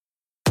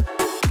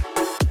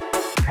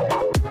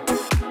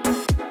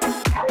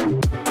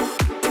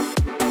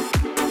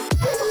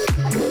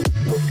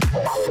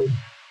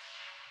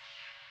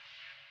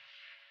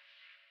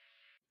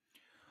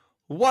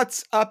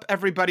What's up,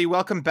 everybody?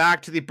 Welcome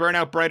back to the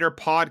Burnout Brighter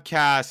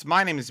podcast.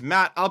 My name is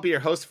Matt. I'll be your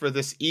host for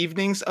this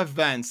evening's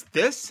events.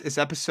 This is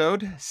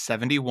episode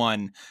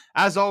 71.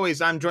 As always,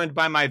 I'm joined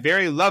by my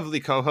very lovely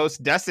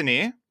co-host,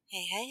 Destinee.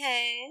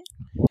 Hey.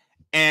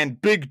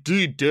 And Big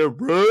D,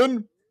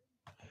 Darren.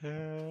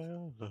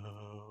 Hello.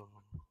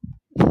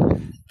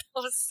 That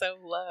was so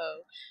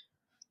low.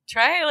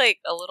 Try a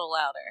little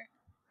louder.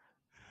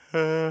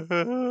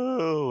 Hello.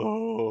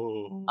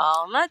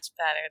 Oh, much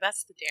better.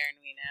 That's the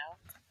Darren we know.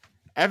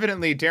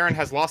 Evidently, Darren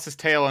has lost his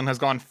tail and has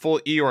gone full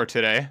Eeyore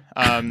today.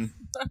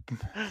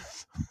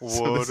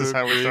 So this is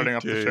how we're starting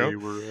off the show.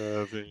 We're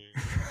having.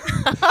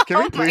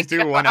 Can we please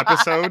do one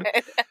episode?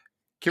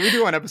 Can we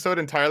do one episode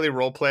entirely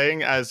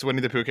role-playing as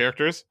Winnie the Pooh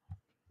characters?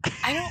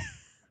 I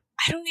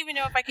don't even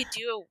know if I could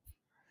do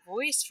a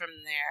voice from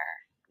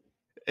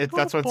there.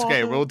 That's what's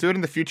okay. We'll do it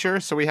in the future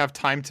so we have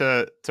time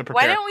to prepare.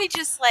 Why don't we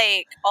just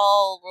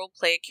all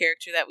roleplay a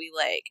character that we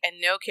like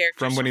and no characters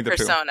From Winnie the Pooh.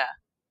 Persona?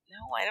 No,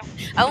 I don't.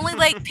 I only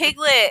like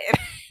Piglet.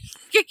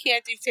 I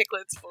can't do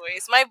Piglet's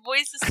voice. My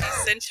voice is too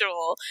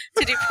sensual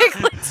to do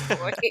Piglet's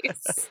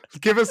voice.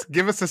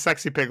 Give us a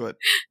sexy Piglet.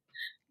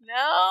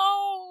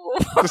 No.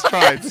 Just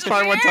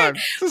try one time.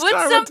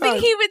 What's something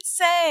he would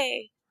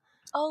say?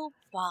 Oh,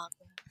 Bob.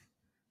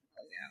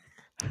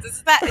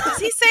 Does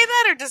he say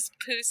that or does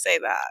Pooh say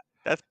that?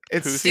 Do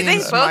they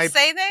both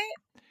say that?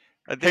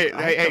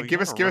 Hey,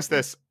 give us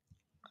this.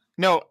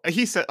 No,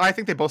 he said. I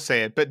think they both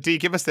say it. But D,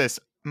 give us this.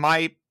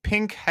 My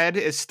pink head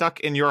is stuck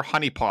in your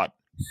honey pot.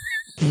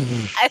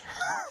 I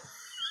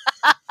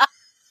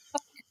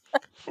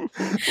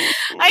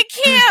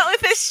can't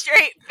with a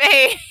straight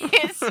face.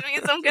 It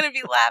means I'm gonna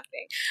be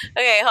laughing.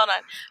 Okay, hold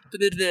on.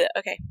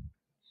 Okay,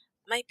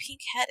 my pink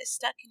head is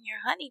stuck in your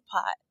honey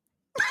pot.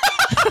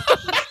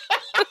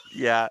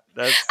 Yeah,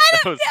 I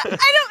don't know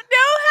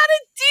how to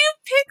do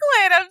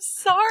Piglet. I'm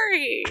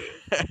sorry.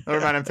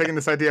 Never mind. I'm taking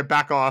this idea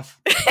back off.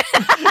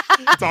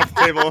 It's off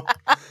the table.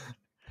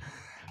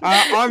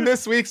 On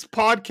this week's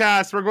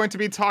podcast, we're going to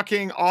be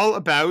talking all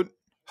about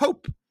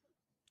hope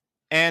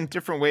and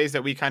different ways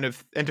that we and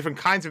different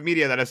kinds of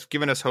media that has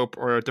given us hope,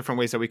 or different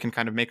ways that we can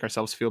kind of make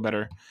ourselves feel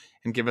better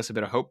and give us a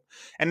bit of hope.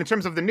 And in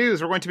terms of the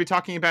news, we're going to be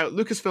talking about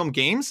Lucasfilm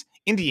Games,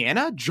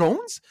 Indiana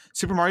Jones,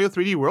 Super Mario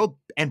 3D World,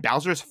 and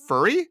Bowser's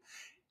Furry,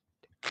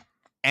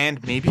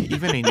 and maybe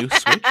even a new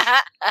Switch.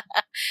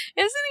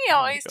 Isn't he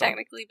always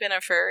technically been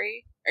a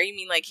furry? Or you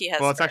mean he has?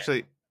 Well,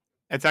 fur?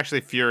 it's actually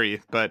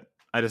Fury, but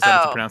I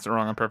decided to pronounce it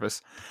wrong on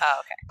purpose.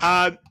 Oh,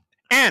 okay.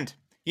 And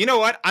you know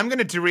what? I'm going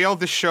to derail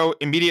this show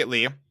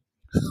immediately.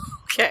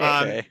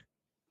 Okay.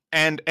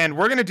 And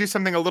we're going to do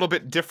something a little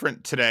bit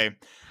different today.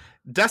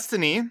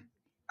 Destinee,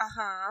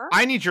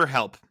 I need your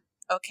help.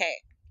 Okay.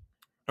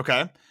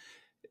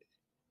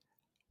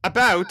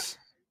 About,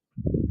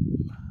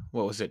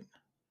 what was it?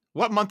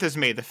 What month is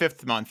May? The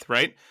 5th month,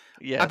 right?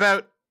 Yeah.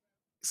 About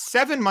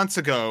 7 months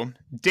ago,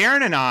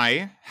 Darren and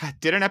I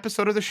did an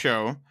episode of the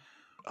show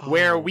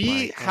where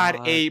we had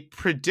a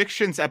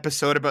predictions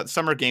episode about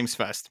Summer Games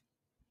Fest.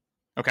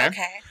 Okay.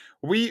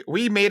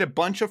 We made a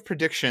bunch of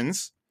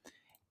predictions,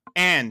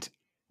 and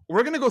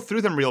we're going to go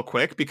through them real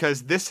quick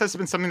because this has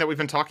been something that we've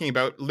been talking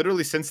about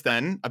literally since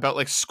then,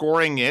 about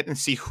scoring it and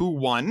see who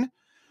won.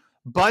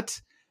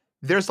 But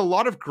there's a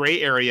lot of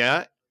gray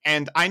area,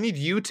 and I need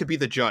you to be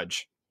the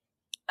judge.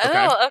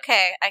 Okay? Oh,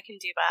 okay. I can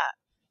do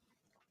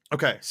that.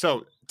 Okay,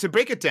 so to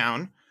break it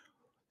down,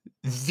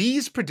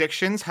 these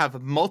predictions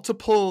have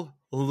multiple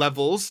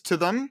levels to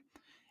them,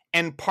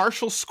 and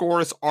partial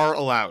scores are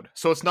allowed.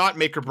 So it's not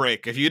make or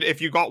break. If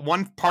you got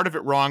one part of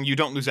it wrong, you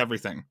don't lose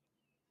everything.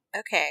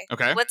 Okay.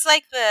 Okay. What's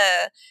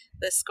the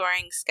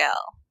scoring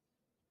scale?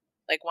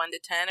 1 to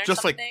 10 or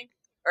just something?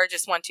 Or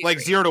just 1, 2, 3?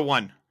 0 to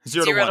 1.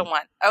 0 to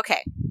 1.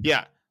 Okay.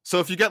 Yeah. So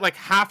if you get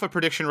half a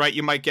prediction right,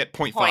 you might get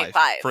 0.5,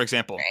 for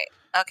example. Right.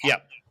 Okay. Yeah.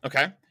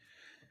 Okay.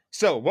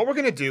 So what we're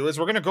going to do is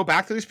we're going to go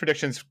back to these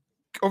predictions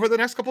over the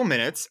next couple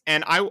minutes,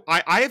 and I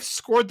have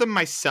scored them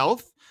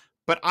myself,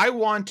 but I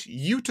want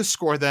you to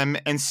score them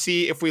and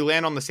see if we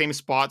land on the same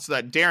spot so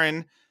that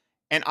Darren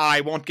and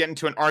I won't get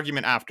into an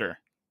argument after.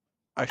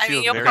 I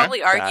mean, you'll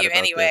probably argue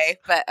anyway,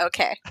 but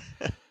okay.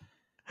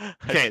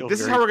 Okay,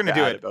 this is how we're going to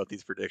do it. About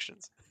these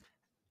predictions.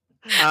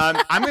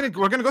 We're going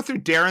to go through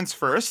Darren's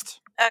first.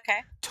 Okay.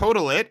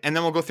 Total it, and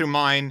then we'll go through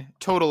mine,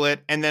 total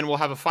it, and then we'll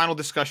have a final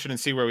discussion and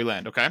see where we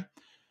land, okay?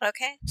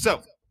 Okay.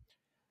 So,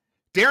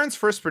 Darren's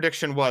first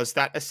prediction was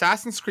that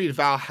Assassin's Creed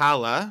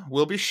Valhalla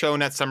will be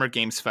shown at Summer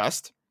Games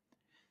Fest.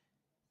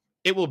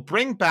 It will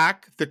bring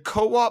back the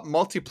co-op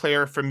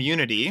multiplayer from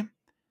Unity,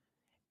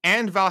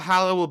 and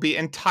Valhalla will be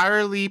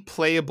entirely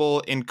playable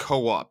in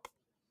co-op.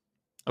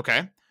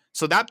 Okay?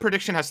 So that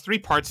prediction has 3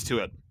 parts to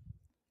it.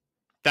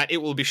 That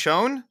it will be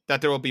shown, that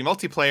there will be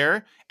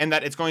multiplayer, and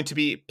that it's going to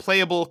be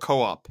playable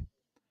co-op.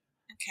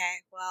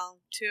 Okay, well,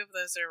 2 of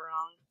those are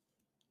wrong.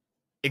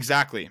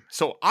 Exactly.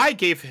 So I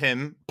gave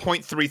him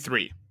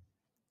 0.33.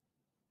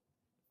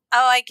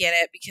 Oh, I get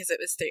it, because it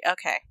was 3.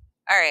 Okay.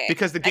 All right.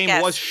 Because the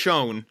game was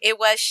shown. It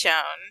was shown.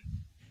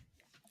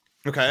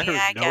 Okay. There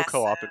was no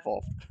co-op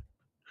involved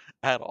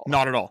at all.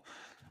 Not at all.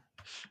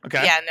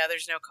 Okay. Yeah, no,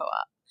 there's no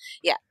co-op.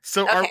 Yeah.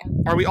 So Okay.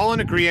 are we all in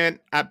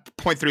agreement at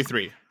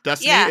 0.33?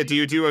 Destinee, Yeah. do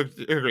you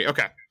agree?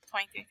 Okay.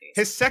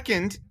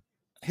 0.33.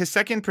 His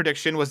second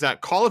prediction was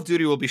that Call of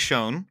Duty will be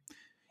shown.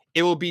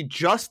 It will be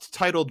just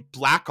titled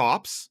Black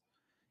Ops.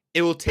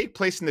 It will take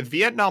place in the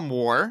Vietnam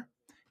War,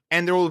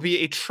 and there will be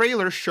a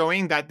trailer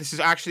showing that this is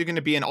actually going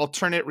to be an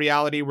alternate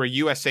reality where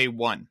USA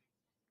won.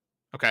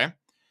 Okay?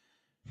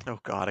 Oh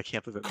god, I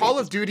can't believe it. Call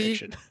of Duty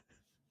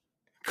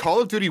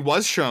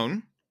was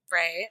shown.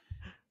 Right.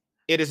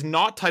 It is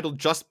not titled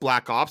just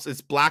Black Ops.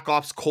 It's Black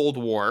Ops Cold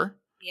War.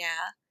 Yeah.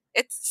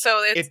 It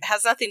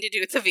has nothing to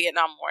do with the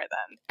Vietnam War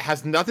then. It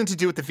has nothing to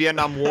do with the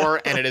Vietnam War,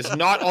 and it is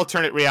not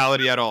alternate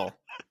reality at all.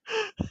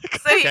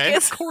 So, Okay.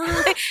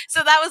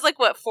 So that was like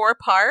what, 4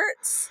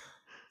 parts?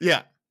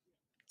 Yeah.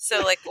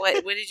 So like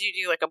what did you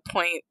do, like a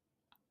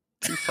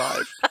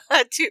 0.25?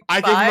 I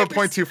gave him a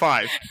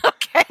 0.25.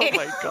 Okay. Oh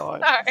my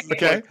god. All right.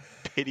 Okay.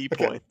 Pity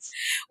points.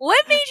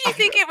 What made you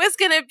think it was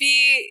gonna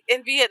be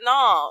in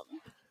Vietnam?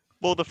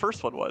 Well, the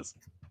first one was.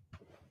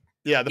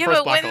 Yeah, the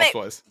first Black Ops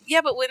was.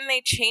 Yeah, but wouldn't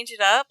they change it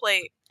up?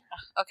 Like,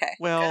 okay.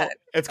 Well,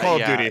 it's Call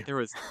of Duty.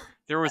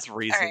 There was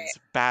reasons, right.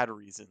 bad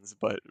reasons,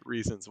 but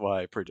reasons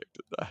why I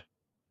predicted that.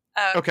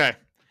 Okay.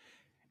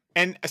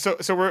 And so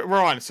we're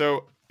on.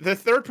 So the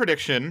third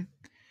prediction,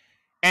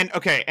 and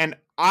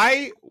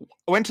I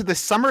went to the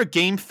Summer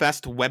Game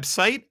Fest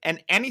website,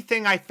 and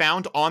anything I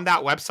found on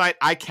that website,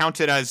 I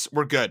counted as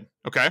we're good.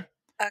 Okay.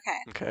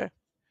 Okay.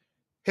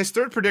 His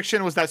third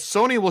prediction was that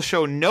Sony will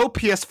show no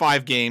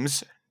PS5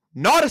 games,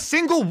 not a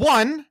single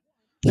one,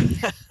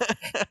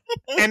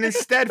 and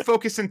instead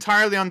focus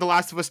entirely on The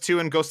Last of Us 2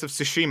 and Ghost of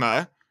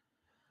Tsushima.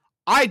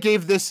 I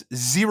gave this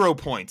 0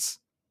 points.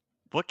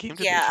 What game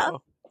did they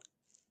show?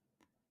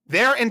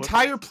 Their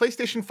entire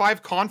PlayStation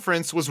 5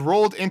 conference was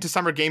rolled into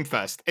Summer Game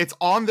Fest. It's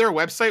on their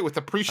website with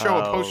a pre-show,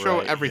 a post-show,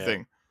 right,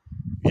 everything.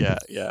 Yeah,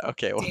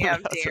 okay. Well,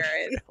 Damn, that's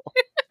Darren.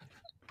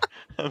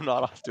 I'm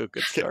not off to a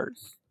good start.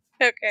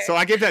 Okay. So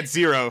I gave that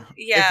 0,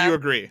 if you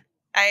agree.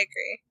 I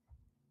agree.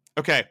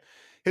 Okay.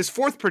 His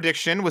fourth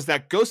prediction was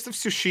that Ghost of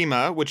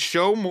Tsushima would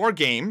show more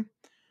game.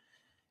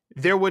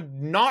 There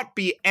would not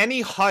be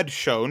any HUD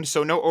shown,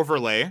 so no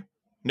overlay,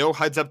 no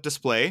HUDs-up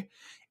display,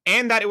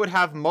 and that it would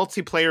have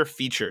multiplayer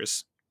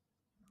features.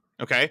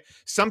 Okay?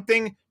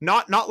 Something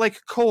not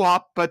like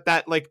co-op, but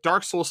that like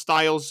Dark Souls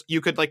styles, you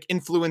could like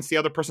influence the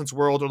other person's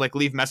world or like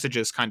leave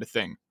messages kind of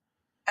thing.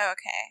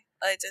 Okay.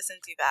 Well, it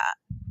doesn't do that.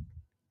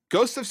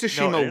 Ghost of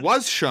Tsushima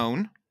was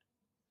shown.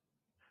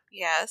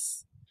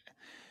 Yes.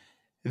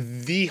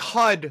 The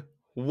HUD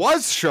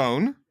was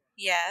shown.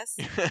 Yes.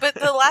 But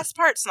the last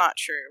part's not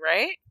true,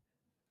 right?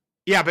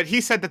 Yeah, but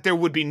he said that there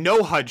would be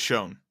no HUD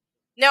shown.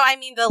 No, I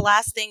mean the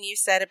last thing you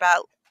said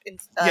about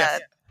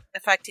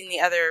affecting the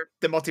other...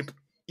 that's not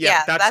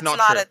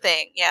true. A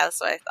thing. Yeah, that's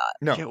what I thought.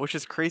 No. Yeah, which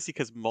is crazy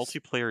because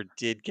multiplayer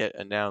did get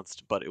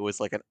announced, but it was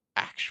like an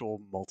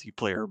actual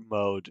multiplayer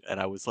mode,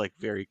 and I was like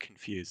very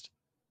confused.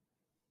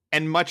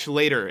 And much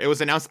later. It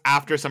was announced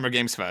after Summer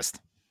Games Fest.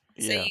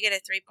 So you get a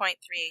 3.3.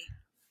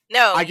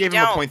 No, I gave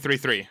him a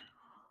 0.33.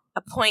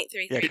 A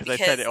 0.33 yeah, because I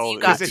said you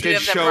got 2 it did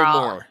of them show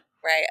wrong. more.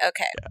 Right,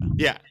 okay.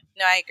 Yeah.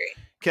 No, I agree.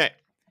 Okay.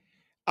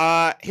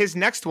 His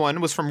next one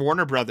was from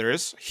Warner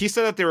Brothers. He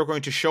said that they were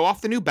going to show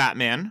off the new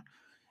Batman.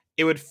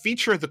 It would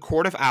feature the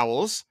Court of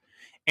Owls,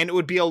 and it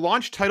would be a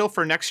launch title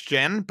for next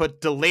gen,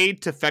 but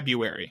delayed to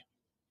February.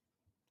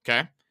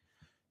 Okay.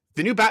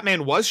 The new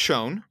Batman was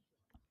shown.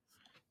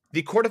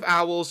 The Court of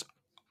Owls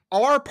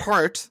are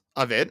part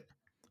of it,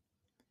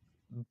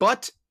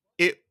 but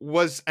it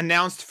was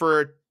announced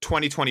for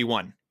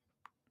 2021.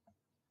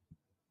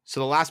 So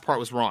the last part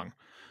was wrong.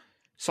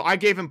 So I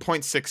gave him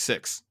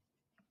 0.66.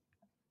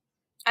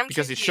 I'm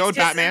because confused, he showed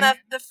 'cause Batman. In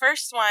the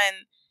first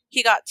one,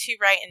 he got 2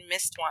 right and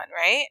missed 1,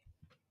 right?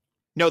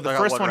 No, the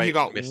first one he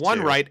got 1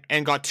 2. right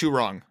and got 2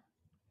 wrong.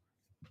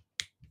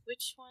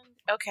 Which one?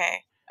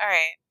 Okay. All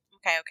right.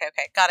 Okay.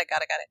 Got it.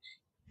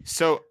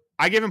 So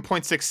I gave him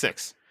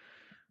 0.66.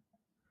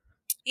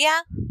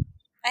 Yeah,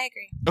 I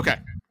agree. Okay.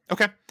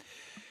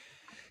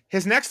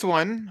 His next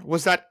one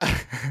was that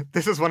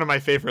this is one of my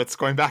favorites,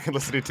 going back and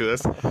listening to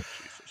this.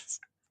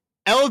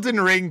 Elden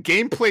Ring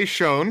gameplay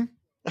shown.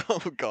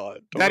 Oh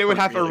god. That it would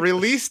have a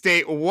release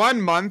date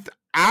 1 month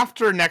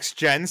after next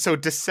gen, so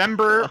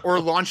December or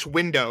launch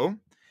window,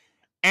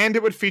 and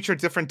it would feature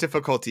different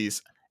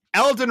difficulties.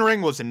 Elden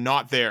Ring was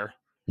not there.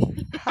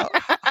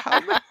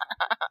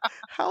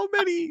 How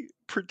many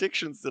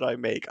predictions did I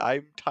make?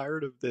 I'm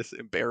tired of this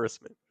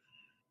embarrassment.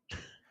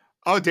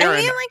 Oh, Darren. I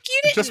mean, like, you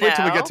didn't just wait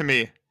till we get to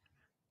me.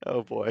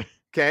 Oh boy.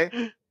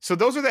 Okay. So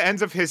those are the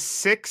ends of his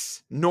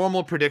 6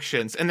 normal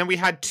predictions. And then we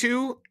had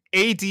 2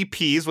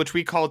 ADPs, which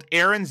we called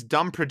Aaron's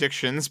dumb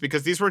predictions,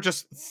 because these were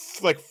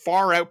just like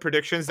far out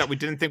predictions that we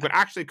didn't think would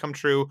actually come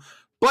true,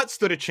 but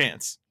stood a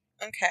chance.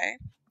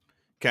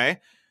 Okay.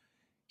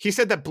 He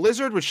said that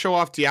Blizzard would show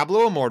off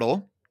Diablo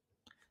Immortal,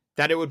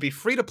 that it would be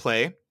free to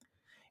play,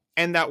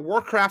 and that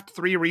Warcraft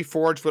 3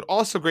 Reforged would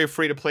also go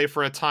free to play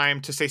for a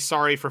time to say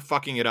sorry for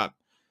fucking it up.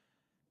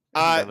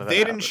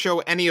 They didn't show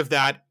any of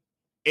that.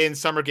 in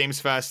Summer Games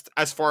Fest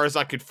as far as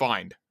I could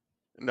find.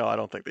 No, I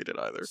don't think they did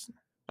either.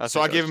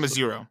 So I gave him a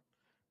 0.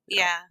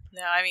 Yeah.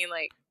 No, I mean,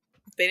 like,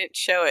 if they didn't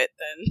show it,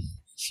 then it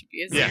should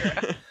be a 0.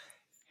 Yeah.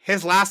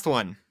 His last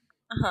one.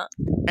 Uh-huh.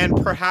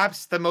 And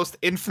perhaps the most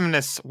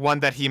infamous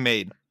one that he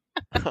made.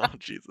 Oh,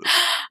 Jesus.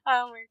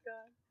 Oh, my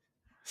God.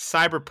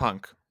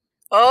 Cyberpunk.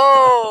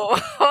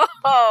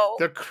 Oh!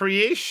 The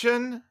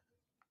creation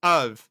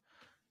of,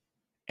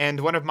 and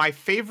one of my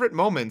favorite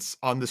moments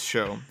on this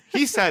show,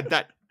 he said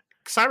that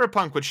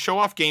Cyberpunk would show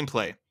off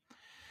gameplay.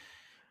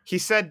 He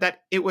said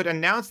that it would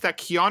announce that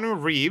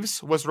Keanu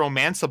Reeves was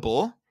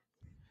romanceable.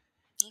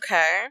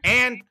 Okay.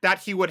 And that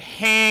he would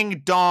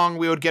hang dong.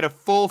 We would get a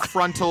full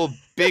frontal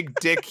big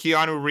dick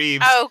Keanu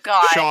Reeves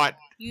shot.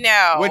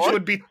 No.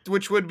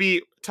 Which would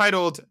be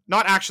titled,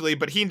 not actually,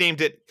 but he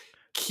named it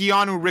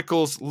Keanu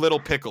Rickles' Little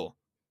Pickle.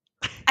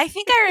 I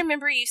think I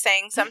remember you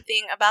saying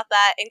something about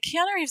that, and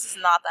Keanu Reeves is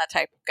not that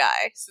type of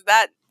guy, so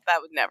that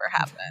would never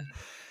happen.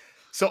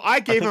 So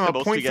I gave him a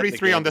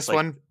 0.33 on this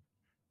one.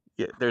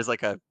 Yeah, there's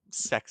like a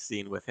sex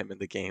scene with him in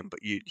the game, but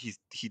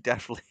he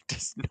definitely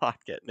does not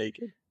get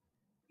naked.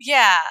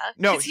 Yeah.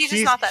 No, he's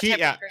just not that type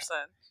of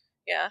person.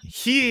 Yeah.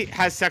 He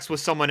has sex with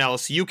someone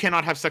else. You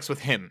cannot have sex with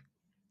him.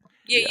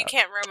 Yeah, you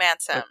can't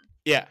romance him.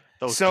 Yeah.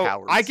 Those so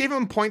cowards. I gave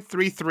him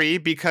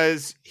 0.33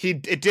 because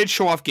it did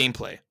show off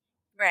gameplay.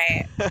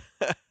 Right.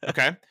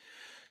 Okay.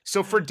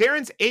 So for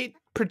Darren's 8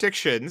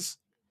 predictions,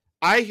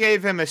 I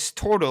gave him a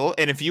total,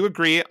 and if you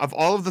agree, of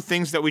all of the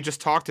things that we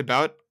just talked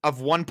about, of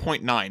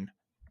 1.9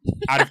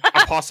 out of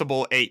a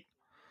possible 8.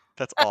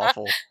 That's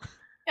awful.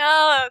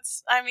 Oh,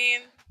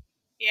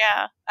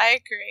 yeah, I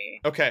agree.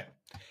 Okay.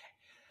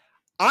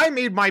 I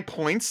made my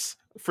points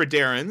for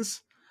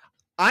Darren's.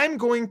 I'm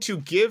going to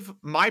give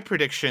my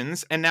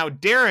predictions, and now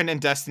Darren and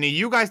Destinee,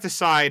 you guys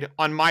decide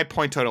on my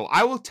point total.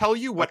 I will tell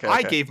you what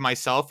I gave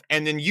myself,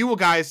 and then you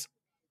guys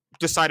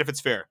decide if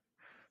it's fair.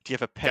 Do you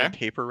have a pen and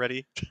paper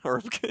ready?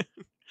 Or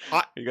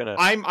you're gonna?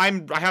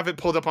 I have it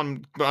pulled up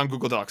on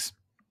Google Docs.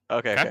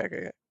 Okay.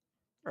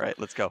 All right,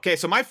 let's go. Okay,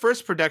 so my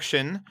first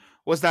prediction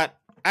was that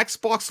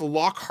Xbox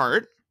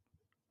Lockhart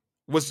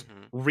was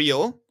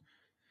real.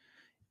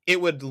 It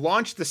would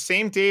launch the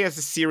same day as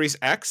the Series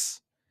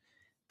X,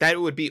 that it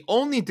would be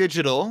only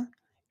digital,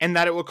 and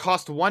that it would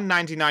cost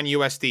 $199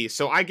 USD.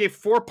 So I gave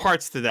 4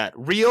 parts to that.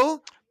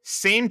 Real,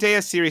 same day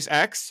as Series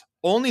X,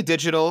 only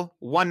digital,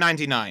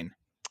 $199.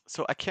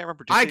 So I can't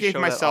remember. Did they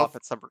show that off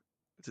at Summer?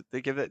 Did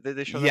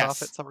they show that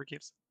off at Summer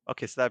Games?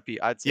 Okay, so that'd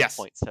be, I'd say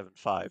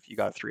 0.75. You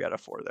got a 3 out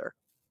of 4 there.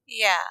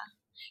 Yeah.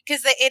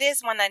 Because it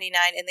is $199,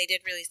 and they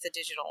did release the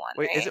digital one.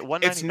 Wait, right? is it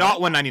 $199? It's not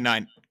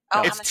 $199.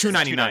 Oh, it's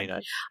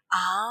 $299.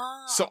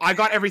 Oh. So I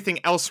got everything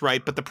else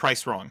right, but the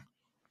price wrong.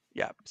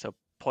 Yeah, so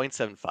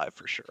 0.75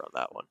 for sure on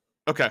that one.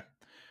 Okay.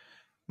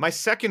 My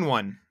second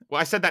one.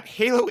 Well, I said that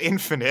Halo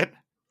Infinite.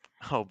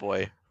 Oh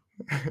boy.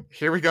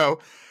 Here we go.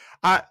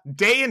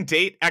 Day and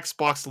date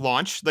Xbox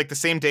launch, like the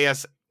same day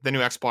as the new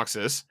Xbox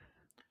is.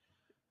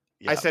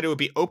 Yeah. I said it would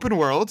be open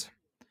world.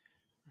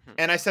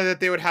 And I said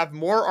that they would have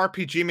more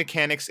RPG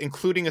mechanics,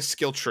 including a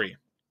skill tree.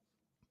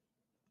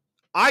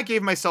 I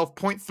gave myself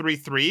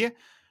 0.33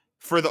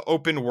 for the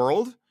open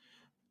world.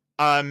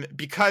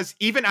 Because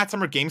even at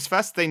Summer Games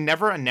Fest, they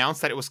never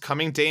announced that it was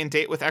coming day and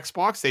date with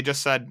Xbox. They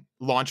just said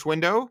launch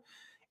window.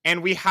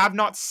 And we have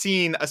not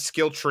seen a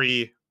skill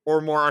tree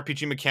or more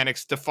RPG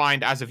mechanics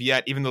defined as of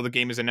yet, even though the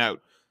game isn't out.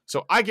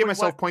 So I gave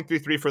myself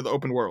 0.33 for the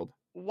open world.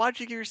 Why'd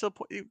you give yourself...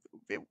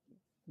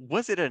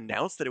 Was it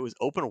announced that it was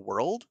open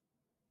world?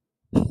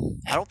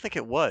 I don't think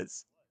it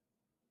was.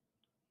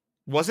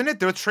 Wasn't it?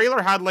 The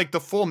trailer had like the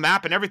full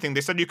map and everything.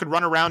 They said you could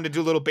run around and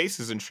do little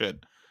bases and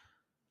shit.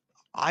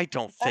 I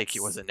don't think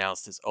it was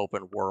announced as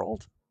open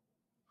world.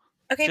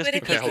 Okay, just but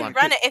if you can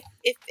run it,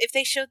 if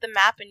they showed the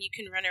map and you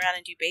can run around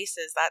and do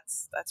bases,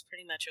 that's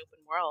pretty much open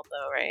world,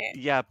 though, right?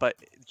 Yeah, but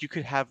you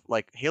could have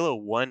like Halo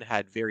 1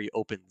 had very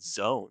open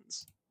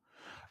zones.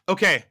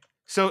 Okay,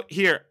 so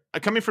here,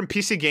 coming from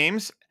PC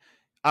Games,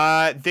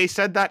 they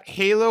said that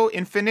Halo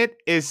Infinite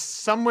is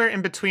somewhere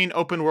in between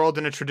open world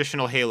and a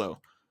traditional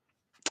Halo.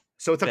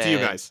 So it's up to you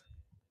guys.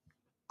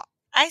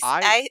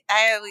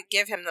 I would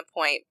give him the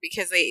point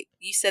because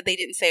you said they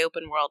didn't say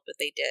open world, but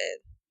they did.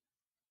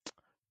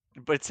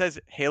 But it says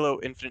Halo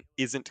Infinite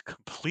isn't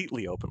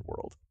completely open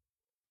world.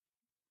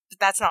 But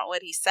that's not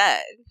what he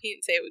said. He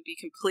didn't say it would be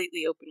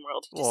completely open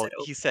world.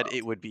 He said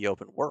it would be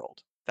open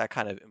world. That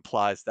kind of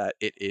implies that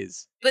it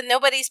is. But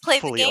nobody's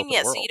played the game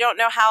yet, so you don't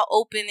know how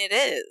open it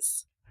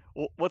is.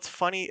 Well, what's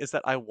funny is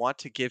that I want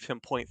to give him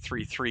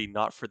 0.33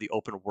 not for the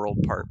open world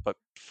part, but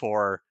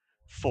for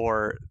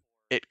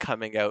it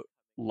coming out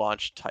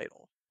launch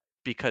title,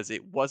 because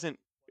it was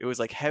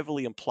like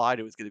heavily implied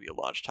it was going to be a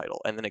launch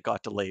title, and then it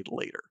got delayed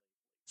later.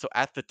 So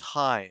at the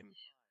time,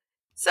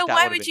 so that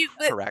why would you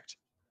correct?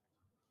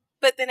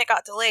 But then it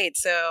got delayed,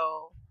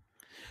 so.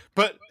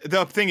 But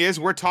the thing is,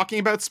 we're talking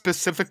about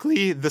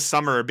specifically the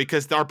summer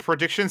because our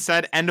prediction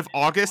said end of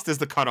August is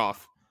the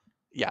cutoff.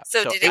 Yeah.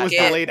 So did it was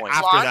delayed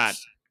after that?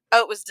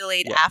 Oh, it was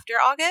delayed after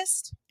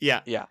August?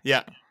 Yeah.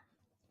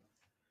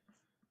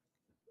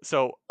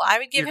 So I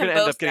would give you're him going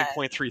to end both up getting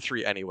then.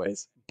 0.33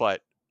 anyways,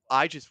 but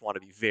I just want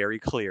to be very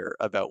clear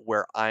about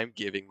where I'm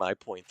giving my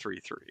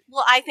 0.33.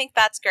 Well, I think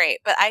that's great,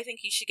 but I think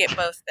you should get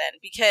both then,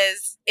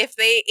 because if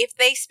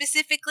they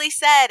specifically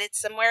said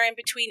it's somewhere in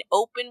between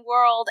open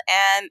world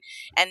and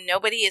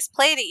nobody has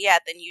played it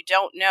yet, then you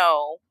don't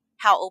know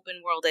how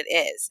open world it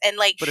is. And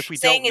like But if we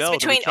saying don't know,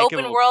 it's then we between can't give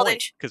open him a world point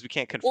and because we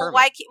can't well, confirm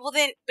why? it. Well,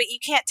 then, but you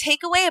can't take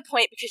away a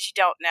point because you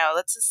don't know.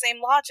 That's the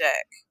same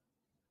logic.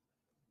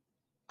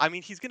 I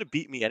mean, he's going to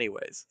beat me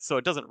anyways, so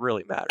it doesn't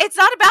really matter. It's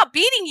not about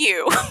beating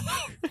you.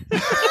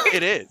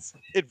 It is.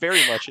 It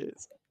very much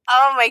is.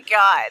 Oh my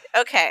god.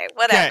 Okay,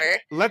 whatever. Okay,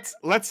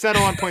 let's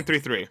settle on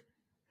 0.33.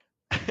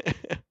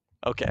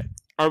 Okay.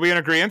 Are we in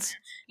agreement?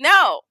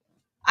 No,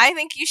 I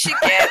think you should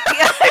get.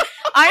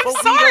 I'm But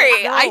we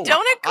sorry, don't I know.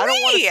 don't agree. I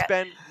don't want to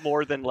spend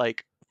more than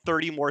like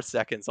 30 more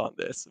seconds on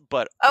this,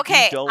 but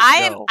Okay, we don't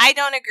know. I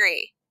don't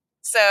agree.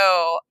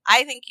 So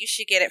I think you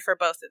should get it for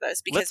both of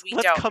those because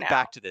Let's don't come know.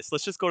 back to this.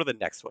 Let's just go to the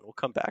next one. We'll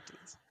come back to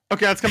this.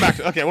 Okay, let's come back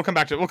to. Okay, we'll come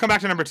back to. We'll come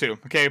back to number 2.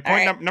 Okay,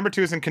 point right. number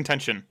 2 is in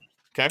contention.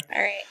 Okay.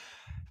 All right.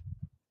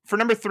 For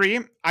number 3,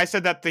 I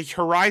said that the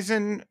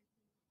Horizon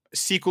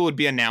sequel would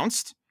be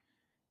announced.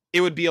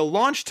 It would be a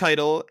launch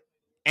title,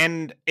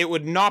 and it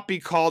would not be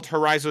called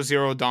Horizon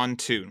Zero Dawn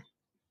 2.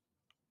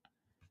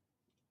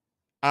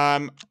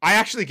 I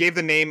actually gave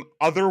the name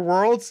Other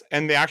Worlds,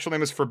 and the actual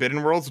name is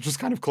Forbidden Worlds, which is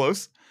kind of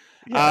close.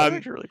 Yeah,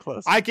 that's really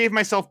close. I gave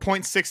myself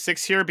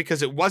 0.66 here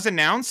because it was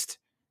announced,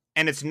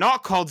 and it's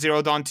not called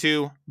Zero Dawn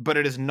 2, but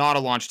it is not a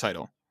launch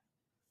title.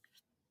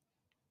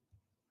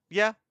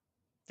 Yeah,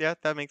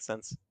 that makes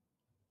sense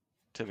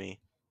to me.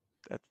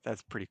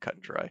 That's pretty cut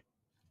and dry.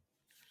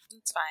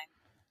 It's fine.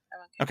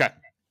 I'm Okay.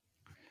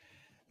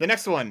 The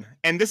next one,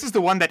 and this is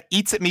the one that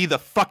eats at me the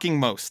fucking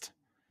most.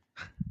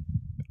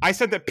 I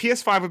said that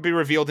PS5 would be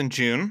revealed in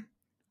June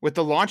with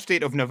the launch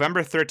date of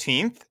November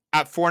 13th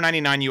at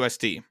 $4.99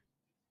 USD.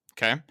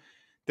 Okay.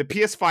 The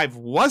PS5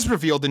 was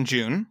revealed in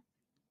June.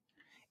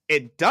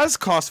 It does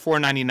cost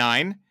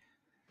 $4.99.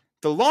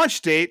 The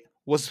launch date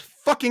was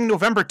fucking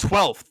November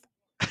 12th.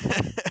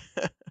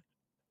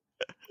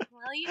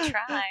 Well, you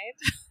tried.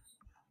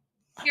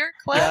 You're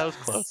close. Yeah, that was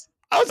close.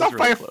 I was off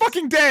by really a close.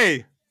 fucking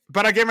day,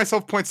 but I gave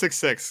myself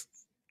 0.66.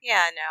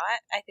 Yeah,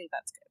 no, I think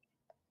that's good.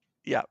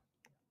 Yeah,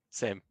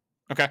 same.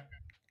 Okay.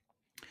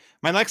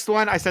 My next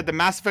one, I said the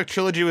Mass Effect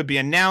trilogy would be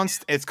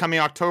announced. It's coming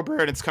October,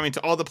 and it's coming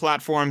to all the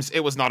platforms.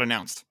 It was not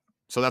announced.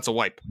 So that's a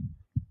wipe.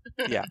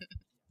 Yeah.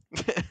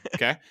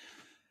 Okay.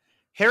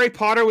 Harry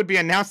Potter would be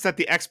announced at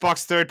the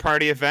Xbox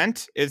third-party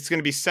event. It's going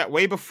to be set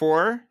way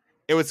before.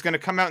 It was going to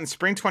come out in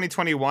spring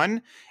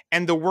 2021,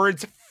 and the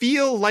words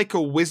 "feel like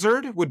a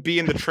wizard" would be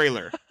in the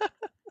trailer.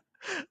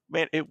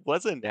 Man, it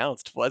was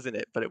announced, wasn't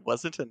it? But it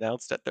wasn't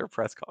announced at their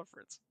press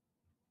conference.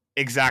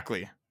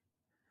 Exactly.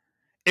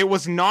 It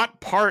was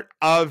not part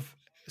of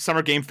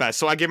Summer Game Fest,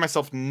 so I gave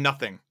myself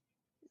nothing.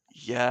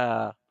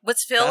 Yeah.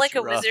 What's Feel That's Like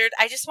a rough. Wizard?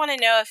 I just want to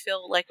know if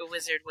Feel Like a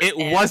Wizard was It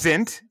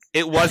wasn't.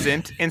 It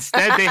wasn't.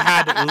 Instead, they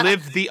had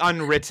Live the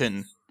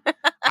Unwritten.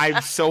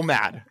 I'm so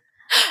mad.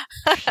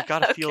 You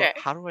gotta feel. Okay.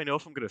 How do I know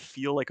if I'm gonna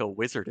feel like a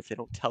wizard if they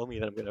don't tell me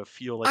that I'm gonna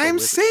feel like a I'm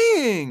wizard?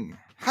 saying.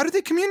 How did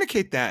they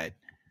communicate that?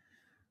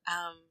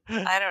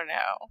 I don't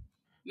know.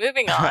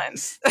 Moving on.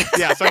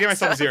 Yeah, so I gave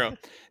myself 0.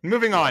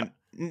 Moving on.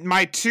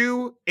 My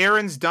 2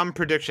 Aaron's dumb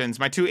predictions,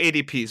 my 2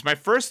 ADPs. My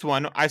first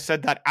one, I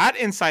said that at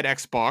Inside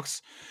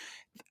Xbox,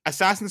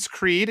 Assassin's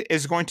Creed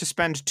is going to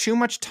spend too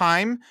much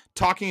time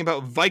talking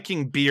about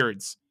Viking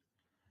beards.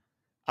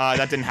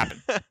 That didn't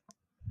happen.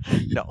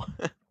 No.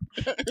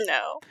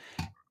 No.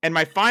 And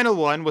my final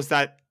one was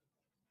that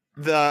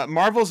the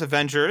Marvel's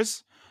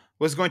Avengers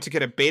was going to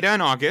get a beta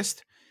in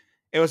August.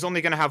 It was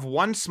only going to have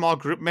one small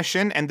group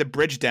mission and the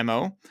bridge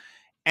demo.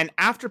 And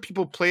after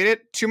people played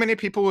it, too many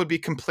people would be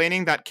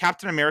complaining that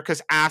Captain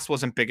America's ass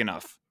wasn't big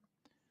enough.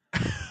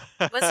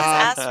 Was his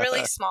ass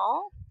really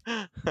small?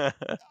 I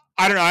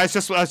don't know. That's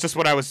just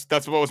what I was.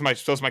 That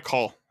was my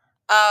call.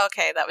 Oh,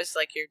 okay. That was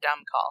like your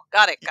dumb call.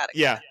 Got it.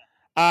 Yeah.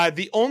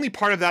 The only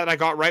part of that I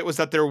got right was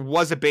that there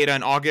was a beta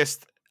in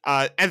August.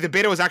 And the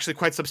beta was actually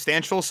quite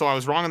substantial, so I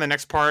was wrong on the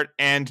next part,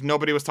 and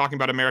nobody was talking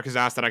about America's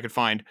ass that I could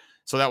find.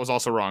 So that was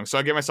also wrong. So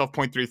I gave myself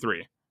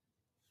 0.33.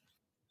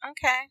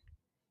 Okay.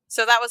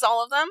 So that was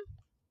all of them?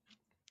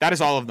 That is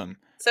all of them.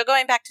 So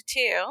going back to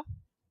 2.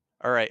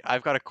 All right,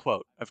 I've got a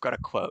quote. Okay.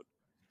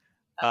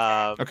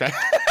 Okay.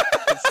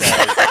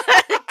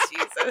 It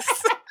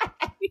Jesus.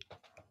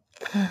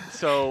 says,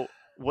 so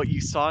what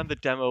you saw in the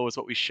demo is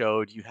what we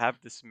showed. You have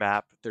this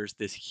map. There's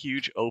this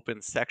huge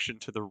open section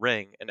to the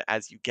ring, and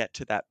as you get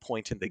to that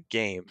point in the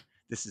game,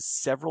 this is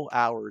several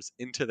hours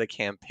into the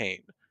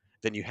campaign,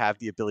 then you have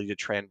the ability to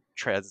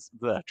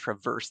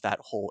traverse that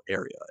whole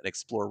area and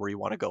explore where you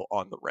want to go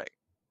on the ring.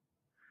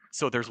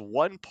 So there's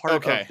one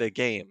part of the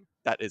game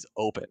that is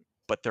open,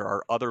 but there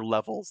are other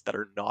levels that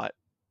are not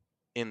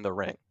in the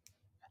ring.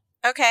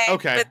 Okay.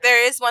 But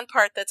there is one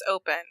part that's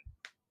open.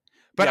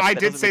 But Yeah, I that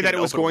did doesn't say make that it it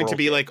an was open going to world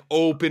be game. like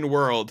open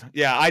world.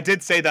 Yeah, I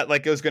did say that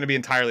like it was going to be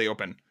entirely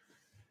open.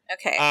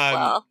 Okay,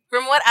 well,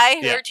 from what I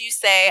yeah. heard you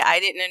say, I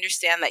didn't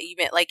understand that you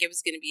meant like it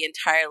was going to be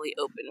entirely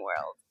open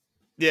world.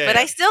 Yeah, but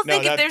yeah. I still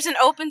think if there's an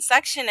open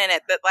section in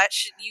it,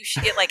 you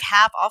should get like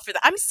half off for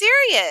that. I'm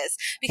serious,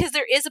 because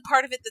there is a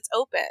part of it that's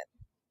open.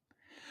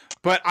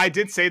 But I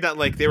did say that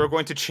like they were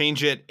going to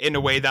change it in a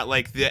way that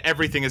like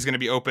everything is going to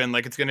be open,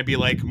 like it's going to be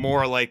like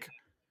more like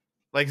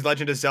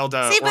Legend of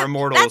Zelda or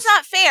Immortals. That's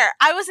not fair.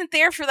 I wasn't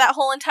there for that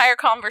whole entire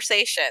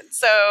conversation.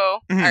 So,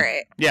 all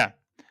right. Yeah.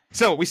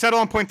 So we settle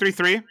on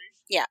 0.33?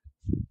 Yeah.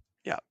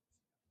 Yeah.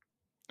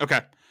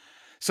 Okay.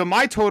 So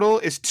my total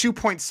is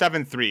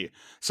 2.73.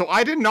 So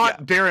I did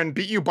not, Darren,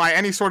 beat you by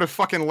any sort of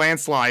fucking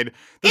landslide.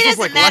 This was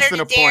like less than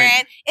a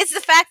point. It's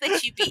the fact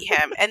that you beat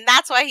him, and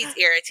that's why he's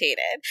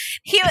irritated.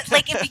 He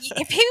like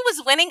if he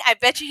was winning, I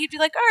bet you he'd be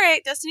like, "All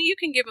right, Destinee, you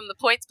can give him the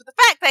points." But the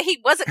fact that he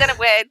wasn't going to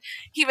win,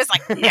 he was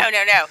like, "No.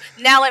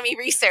 Now let me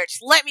research.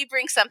 Let me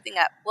bring something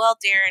up." Well,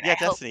 Darren, I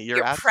hope Destinee,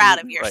 you're proud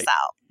of yourself.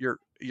 Right.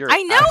 You're.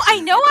 I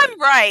know.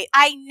 I'm right.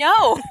 I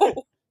know.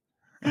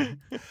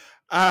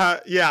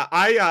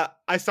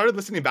 I started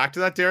listening back to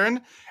that,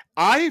 Darren.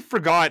 I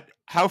forgot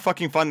how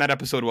fucking fun that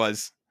episode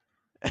was.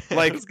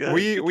 Like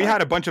we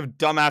had a bunch of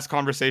dumbass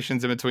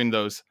conversations in between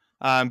those.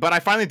 But I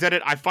finally did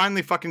it. I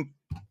finally fucking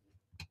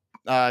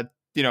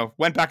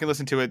went back and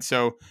listened to it,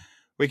 so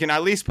we can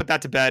at least put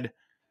that to bed.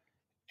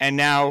 And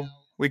now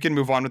we can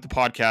move on with the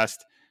podcast.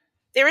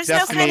 There was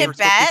no kind of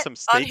bet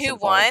on who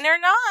won or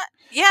not.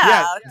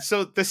 Yeah.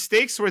 So the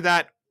stakes were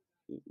that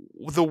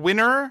the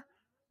winner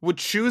would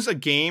choose a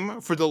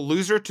game for the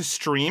loser to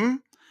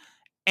stream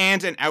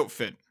and an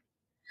outfit.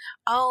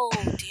 Oh,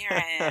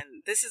 Darren,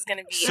 this is going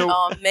to be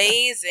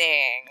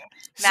amazing.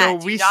 Matt, so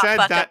we said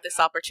fuck that up this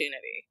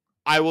opportunity.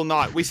 I will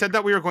not. We said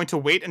that we were going to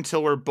wait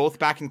until we're both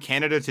back in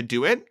Canada to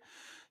do it.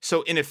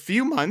 So in a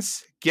few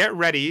months, get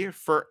ready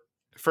for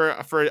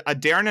a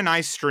Darren and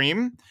I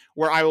stream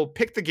where I will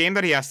pick the game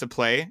that he has to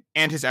play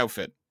and his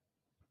outfit.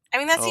 I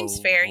mean, that seems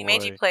fair. He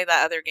made you play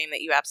that other game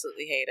that you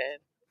absolutely hated.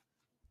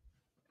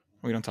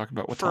 We don't talk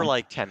about what for time.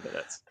 Like 10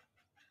 minutes.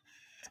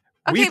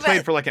 We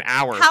played for like an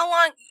hour. How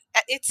long?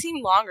 It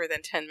seemed longer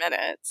than 10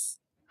 minutes.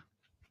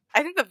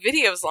 I think the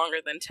video is longer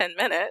than 10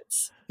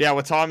 minutes. Yeah,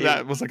 with Tom,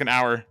 that was like an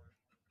hour.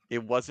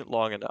 It wasn't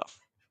long enough.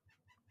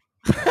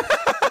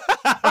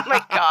 Oh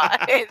my god.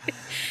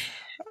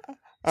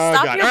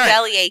 Stop your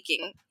belly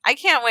aching. I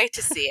can't wait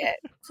to see it.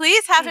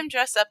 Please have him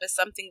dress up as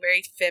something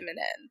very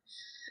feminine.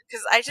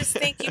 Because I just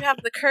think you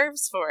have the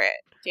curves for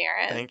it,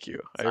 Darren. Thank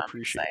you. So I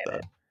appreciate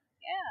that. Yeah.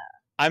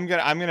 I'm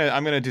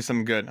gonna do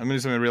something good. I'm gonna do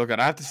something real good.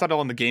 I have to settle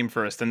on the game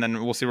first, and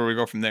then we'll see where we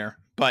go from there.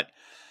 But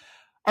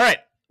all right,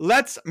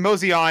 let's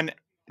mosey on.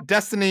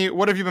 Destinee,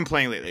 what have you been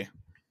playing lately?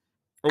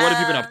 Or what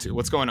have you been up to?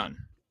 What's going on?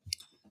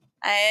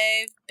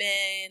 I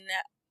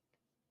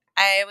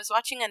was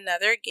watching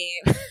another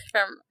game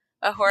from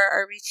a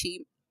horror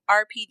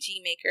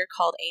RPG maker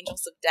called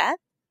Angels of Death.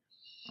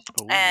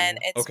 Ooh. And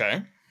it's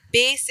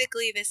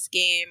basically this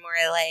game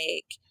where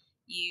like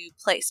you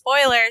play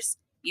spoilers,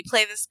 you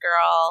play this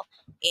girl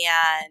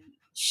and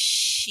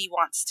she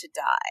wants to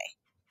die.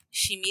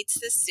 She meets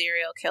this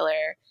serial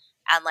killer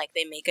and like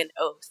they make an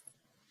oath.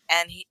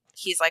 And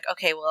he's like,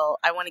 okay, well,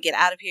 I want to get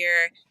out of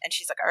here. And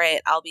she's like, all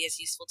right, I'll be as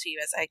useful to you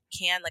as I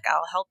can. Like,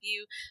 I'll help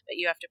you, but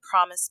you have to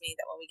promise me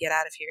that when we get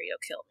out of here, you'll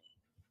kill me.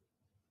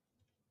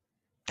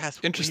 That's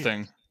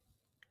interesting.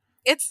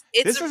 Weird.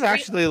 This is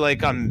actually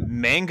like a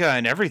manga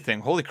and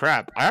everything. Holy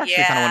crap. I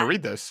actually kind of want to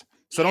read this.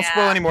 So don't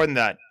spoil any more than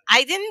that.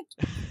 I didn't.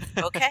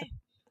 Okay.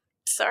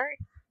 Sorry.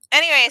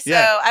 Anyway, so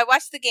I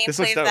watched the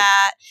gameplay of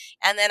that,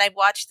 and then I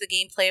watched the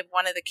gameplay of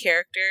one of the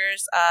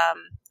characters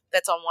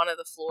that's on one of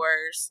the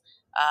floors,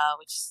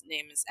 which his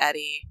name is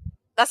Eddie.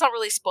 That's not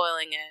really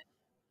spoiling it.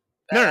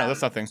 But, no,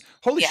 that's nothing.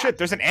 Holy shit,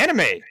 there's an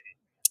anime!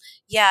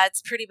 Yeah,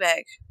 it's pretty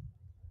big.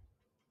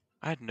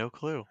 I had no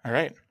clue. All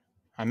right.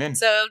 I'm in.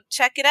 So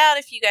check it out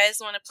if you guys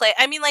want to play.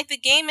 I mean, like the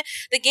game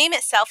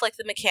itself, like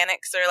the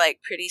mechanics are like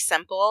pretty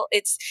simple.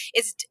 It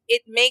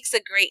makes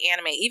a great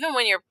anime. Even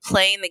when you're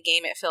playing the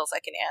game, it feels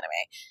like an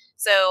anime.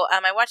 So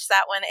I watched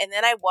that one, and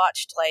then I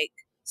watched like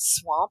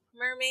Swamp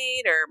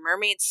Mermaid or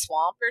Mermaid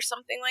Swamp or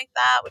something like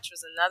that, which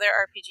was another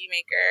RPG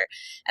maker,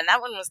 and that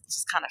one was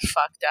just kind of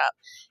fucked up.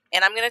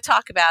 And I'm going to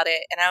talk about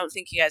it, and I don't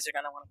think you guys are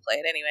going to want to play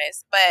it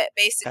anyways. But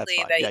basically,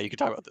 you can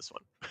talk about this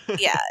one.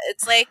 Yeah,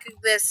 it's like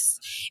this.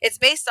 It's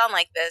based on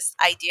like this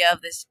idea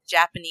of this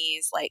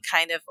Japanese like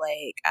kind of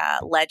like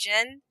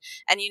legend,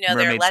 and Mermaid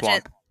there are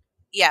legends. Swamp.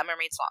 Yeah,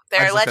 Mermaid Swamp.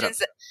 There are legends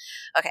that.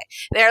 Okay,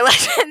 there are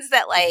legends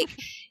that like.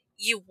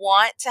 You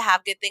want to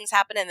have good things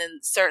happen, and then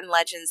certain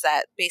legends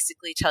that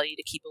basically tell you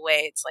to keep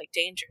away. It's like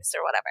dangerous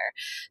or whatever.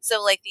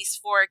 So like these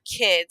 4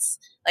 kids,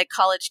 like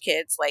college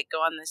kids, like go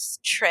on this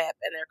trip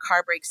and their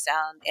car breaks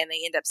down and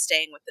they end up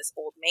staying with this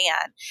old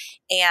man.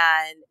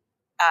 And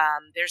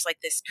there's like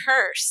this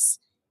curse.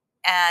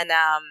 And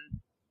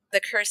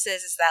the curse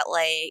is that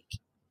like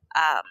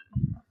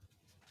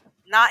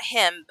not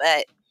him,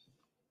 but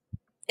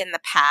in the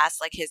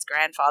past, like his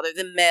grandfather,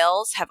 the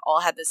males have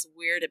all had this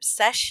weird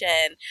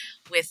obsession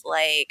with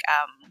like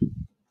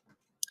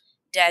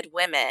dead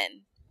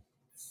women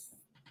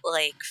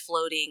like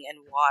floating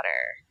in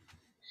water.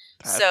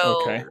 That's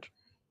So weird.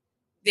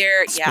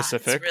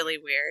 Specific. it's really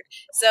weird.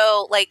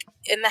 So like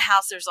in the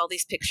house, there's all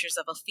these pictures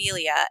of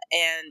Ophelia,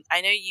 and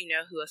I know you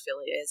know who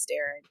Ophelia is,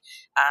 Darren.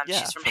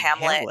 She's from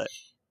Hamlet.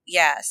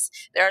 Yes,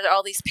 there are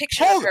all these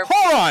pictures of her.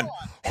 Hold on.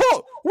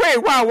 Wait,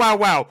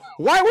 wow.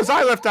 Why was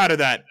I left out of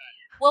that?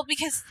 Well,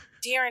 because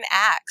Darren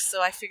acts,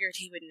 so I figured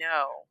he would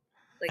know.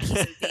 Like,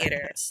 he's in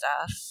theater and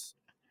stuff.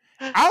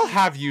 I'll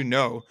have you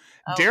know,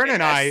 Darren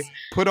and I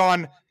put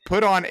on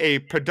a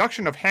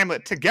production of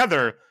Hamlet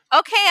together.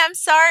 Okay, I'm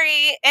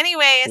sorry.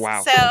 Anyways,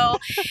 wow. So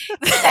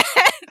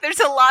there's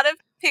a lot of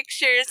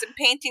pictures and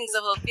paintings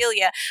of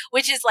Ophelia,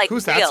 which is like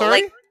who's real. That?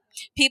 Sorry? Like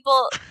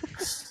people.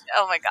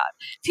 Oh my god,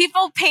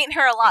 people paint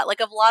her a lot. Like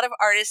a lot of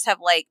artists have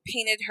like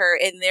painted her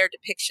in their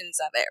depictions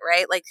of it,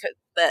 right? Like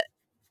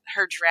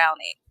her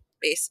drowning.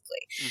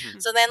 Basically. Mm-hmm.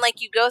 So then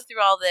like you go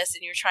through all this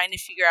and you're trying to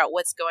figure out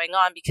what's going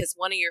on because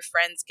one of your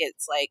friends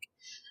gets like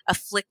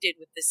afflicted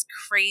with this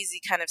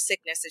crazy kind of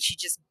sickness and she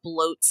just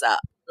bloats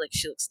up. Like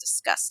she looks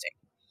disgusting.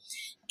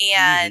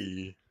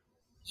 And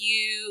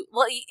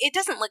it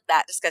doesn't look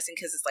that disgusting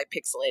because it's like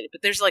pixelated,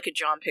 but there's like a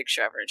drawn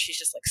picture of her and she's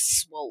just like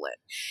swollen.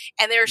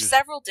 And there are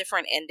several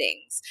different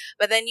endings,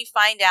 but then you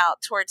find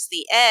out towards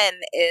the end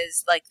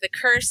is like the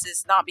curse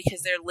is not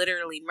because they're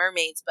literally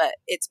mermaids, but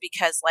it's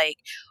because like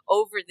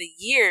over the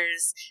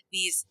years,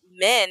 these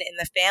men in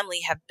the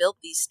family have built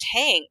these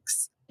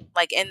tanks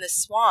like in the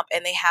swamp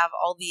and they have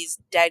all these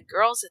dead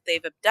girls that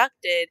they've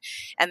abducted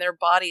and their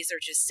bodies are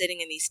just sitting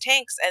in these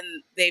tanks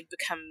and they've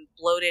become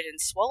bloated and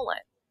swollen.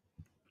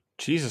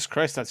 Jesus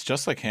Christ, that's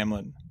just like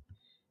Hamlet.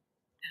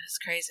 That's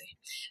crazy.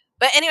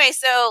 But anyway,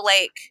 so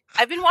like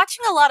I've been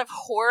watching a lot of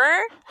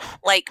horror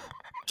like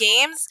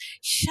games.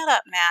 Shut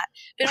up, Matt.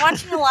 Been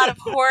watching a lot of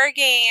horror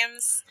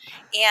games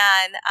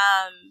and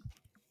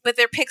but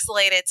they're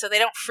pixelated so they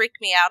don't freak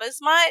me out as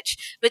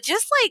much. But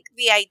just like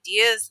the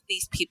ideas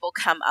these people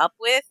come up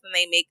with and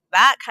they make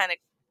that kind of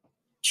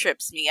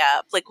trips me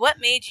up. Like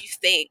what made you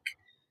think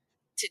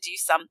to do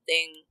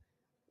something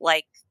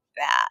like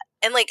that?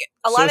 And like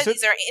a lot of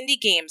these are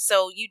indie games,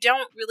 so you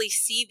don't really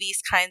see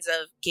these kinds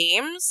of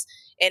games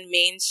in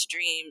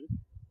mainstream,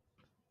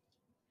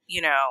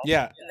 in the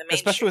mainstream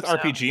especially with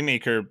RPG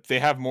Maker, they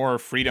have more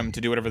freedom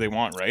to do whatever they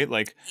want, right?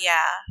 Like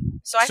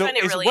so I find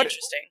it really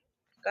interesting.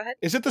 Go ahead.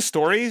 Is it the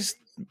stories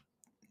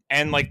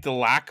and like the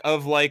lack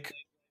of like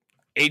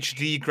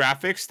HD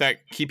graphics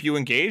that keep you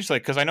engaged?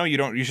 Like, because I know you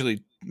don't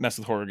usually mess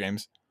with horror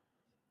games.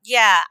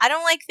 Yeah, I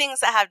don't like things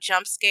that have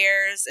jump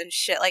scares and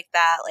shit like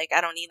that. Like, I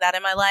don't need that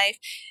in my life.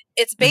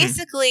 It's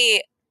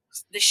basically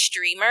the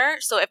streamer.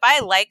 So if I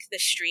like the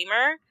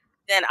streamer,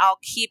 then I'll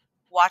keep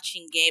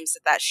watching games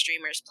that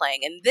streamer's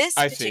playing. And this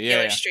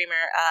particular streamer,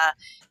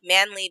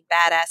 Manly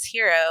Badass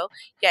Hero,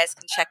 you guys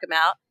can check him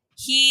out.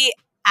 He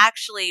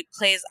actually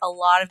plays a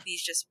lot of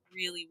these just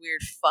really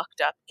weird,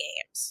 fucked up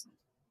games.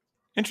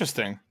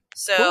 Interesting.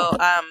 So, cool.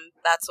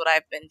 That's what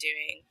I've been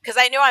doing. Because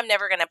I know I'm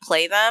never going to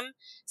play them.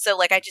 So,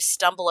 like, I just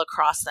stumble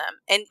across them.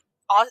 And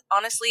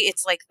honestly,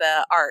 it's like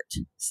the art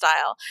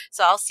style.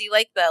 So I'll see,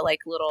 like, the, like,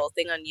 little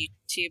thing on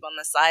YouTube on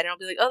the side. And I'll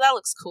be like, oh, that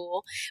looks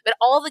cool. But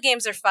all the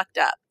games are fucked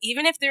up.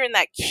 Even if they're in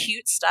that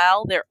cute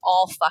style, they're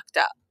all fucked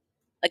up.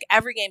 Like,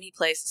 every game he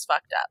plays is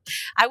fucked up.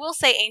 I will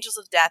say Angels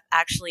of Death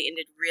actually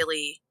ended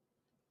really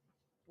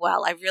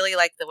well. I really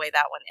like the way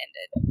that one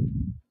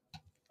ended.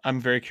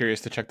 I'm very curious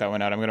to check that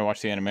one out. I'm going to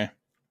watch the anime.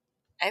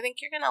 I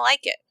think you're going to like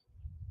it.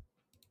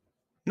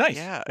 Nice.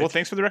 Yeah, well,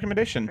 thanks for the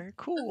recommendation. Very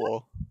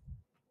cool.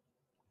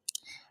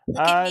 Look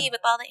at me with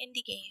all the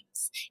indie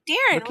games.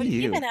 Darren, what have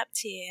you been up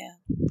to?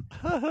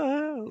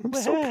 I'm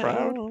so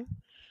proud.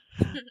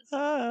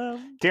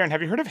 Darren,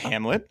 have you heard of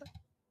Hamlet?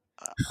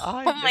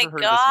 Oh my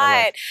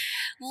god.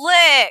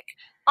 Look,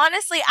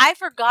 honestly, I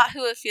forgot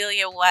who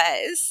Ophelia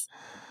was.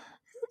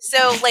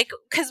 So, like,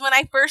 because when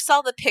I first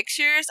saw the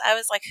pictures, I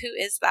was like, who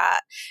is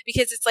that?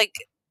 Because it's like,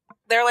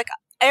 they're like,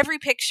 every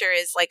picture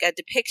is like a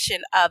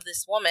depiction of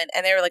this woman,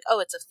 and they were like, oh,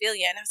 it's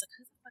Ophelia. And I was like,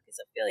 who the fuck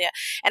is Ophelia?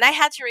 And I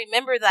had to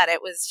remember that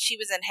she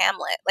was in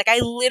Hamlet. Like, I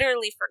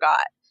literally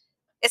forgot.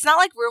 It's not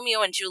like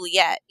Romeo and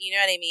Juliet, you know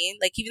what I mean?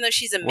 Like, even though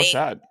she's a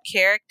main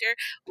character,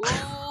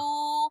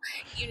 ooh,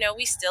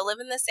 we still live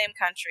in the same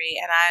country,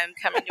 and I'm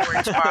coming to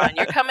work tomorrow, and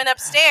you're coming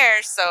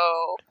upstairs,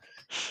 so...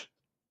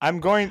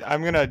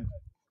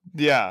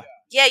 Yeah.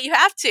 Yeah, you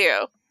have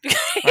to.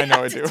 I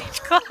know I do.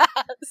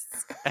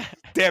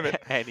 Damn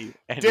it.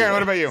 Darren,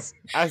 what about you?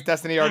 As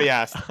Destinee already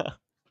asked.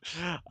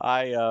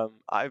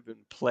 I've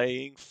been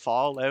playing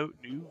Fallout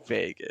New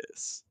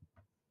Vegas.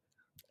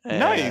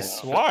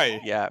 Nice.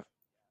 Why? Yeah.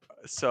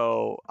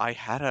 So I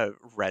had a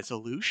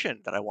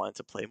resolution that I wanted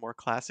to play more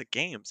classic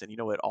games, and it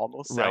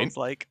almost sounds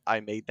like I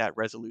made that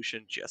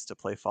resolution just to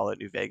play Fallout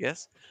New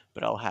Vegas,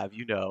 but I'll have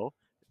you know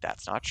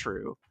that's not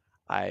true.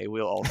 I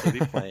will also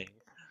be playing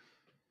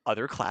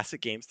other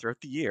classic games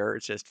throughout the year.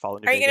 It's just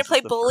Fallout New Vegas. Are you going to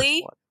play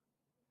Bully?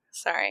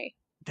 Sorry.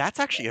 That's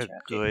actually a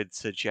good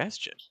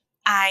suggestion.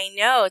 I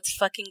know, it's a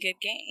fucking good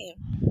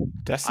game.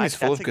 Destiny's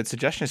full of good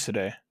suggestions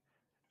today.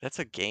 that's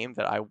a game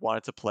that I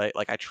wanted to play.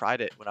 Like I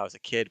tried it when I was a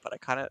kid, but I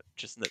kind of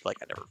just like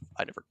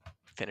I never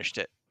finished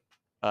it.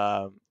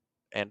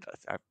 And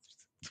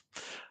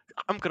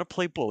I'm gonna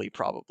play Bully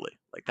probably.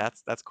 Like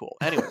that's cool.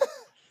 Anyways,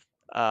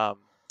 um,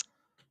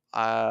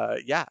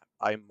 yeah,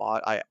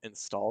 I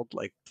installed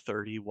like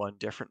 31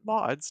 different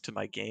mods to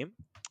my game,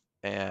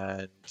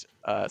 and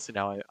so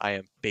now I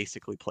am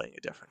basically playing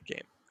a different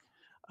game.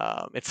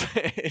 It's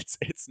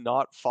it's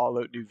not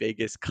Fallout New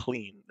Vegas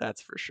clean,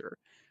 that's for sure.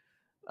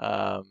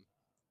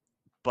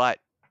 But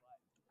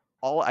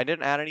I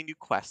didn't add any new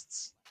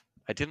quests.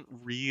 I didn't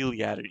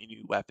really add any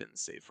new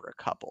weapons, save for a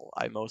couple.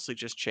 I mostly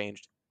just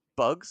changed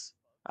bugs.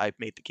 I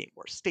made the game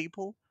more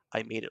stable.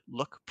 I made it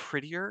look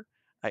prettier.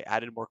 I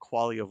added more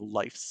quality of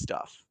life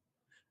stuff.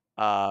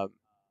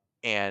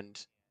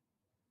 And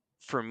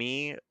for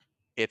me,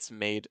 it's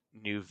made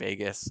New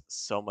Vegas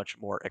so much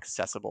more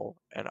accessible.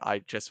 And I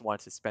just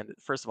want to spend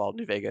it. First of all,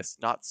 New Vegas,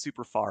 not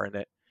super far in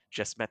it.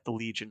 Just met the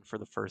Legion for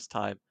the first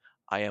time.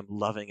 I am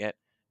loving it.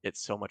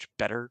 It's so much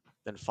better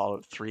than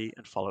Fallout 3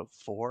 and Fallout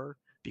 4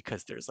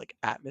 because there's like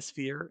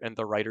atmosphere and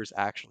the writers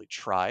actually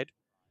tried.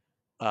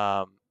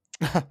 But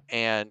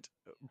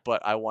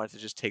I wanted to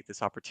just take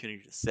this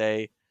opportunity to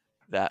say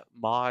that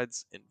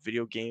mods in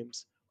video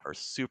games are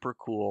super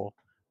cool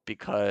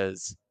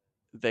because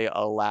they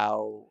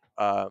allow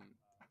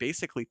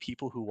basically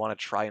people who want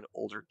to try an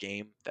older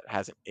game that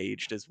hasn't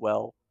aged as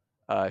well.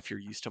 If you're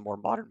used to more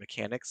modern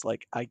mechanics,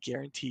 like I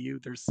guarantee you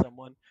there's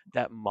someone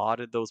that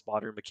modded those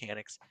modern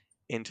mechanics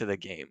into the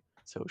game.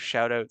 So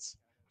shout outs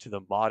to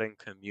the modding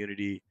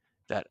community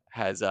that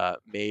has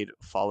made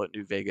Fallout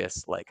New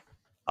Vegas like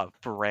a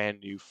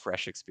brand new,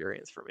 fresh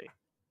experience for me.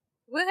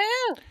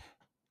 Woohoo!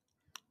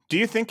 Do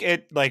you think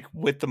it, like,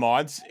 with the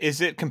mods,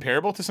 is it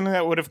comparable to something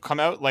that would have come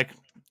out, like,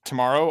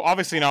 tomorrow?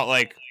 Obviously not,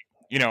 like,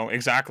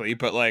 exactly,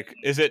 but, like,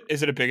 is it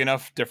a big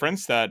enough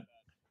difference that,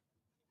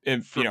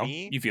 For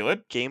me, you feel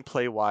it?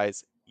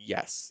 gameplay-wise,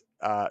 yes.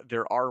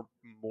 There are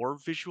more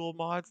visual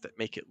mods that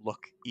make it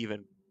look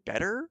even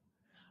better,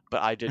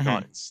 but I did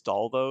not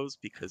install those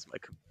because my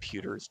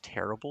computer is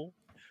terrible.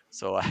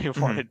 So I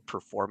wanted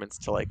performance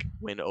to, like,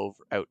 win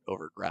out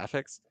over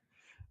graphics.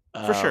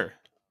 For sure.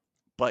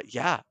 But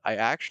yeah, I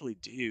actually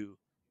do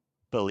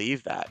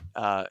believe that.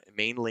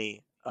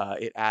 Mainly,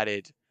 it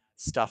added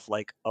stuff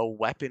like a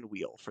weapon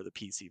wheel for the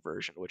PC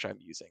version, which I'm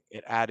using.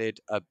 It added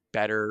a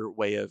better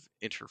way of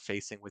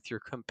interfacing with your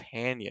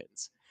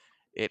companions.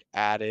 It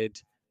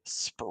added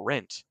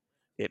sprint.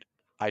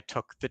 I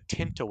took the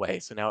tint away,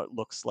 so now it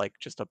looks like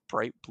just a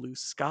bright blue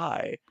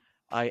sky.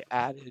 I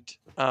added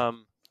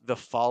the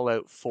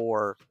Fallout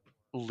 4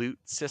 loot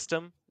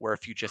system, where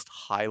if you just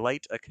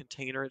highlight a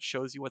container, it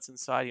shows you what's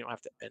inside. You don't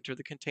have to enter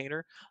the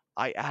container.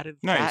 I added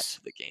that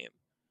to the game.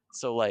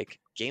 So, like,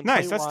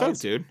 gameplay-wise, that's dope,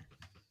 dude.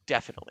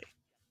 Definitely.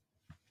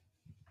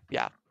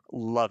 Yeah,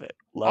 love it.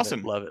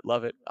 Awesome.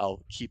 Love it.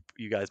 I'll keep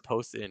you guys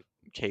posted in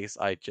case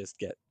I just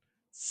get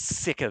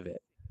sick of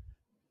it.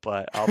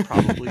 But I'll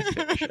probably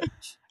finish it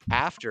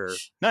after.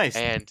 Nice.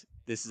 And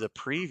this is a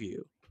preview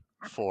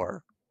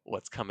for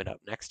what's coming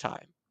up next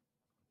time.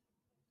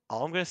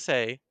 All I'm going to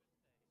say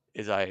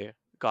is I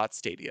got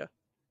Stadia.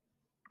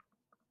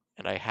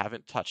 And I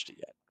haven't touched it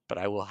yet. But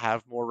I will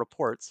have more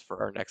reports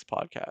for our next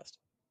podcast.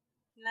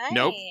 Nice.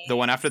 Nope. The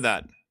one after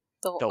that.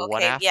 The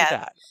one after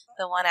that.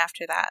 The one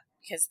after that.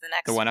 Because the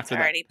next one's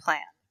already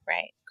planned.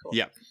 Right. Cool.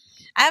 Yeah.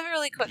 I have a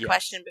really quick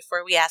question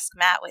before we ask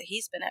Matt what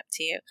he's been up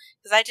to.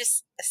 Because I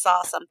just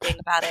saw something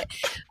about it.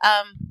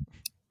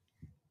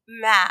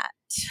 Matt.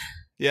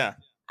 Yeah.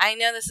 I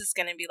know this is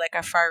going to be like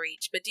a far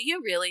reach, but do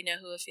you really know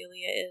who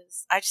Ophelia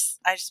is? I just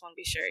want to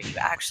be sure you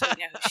actually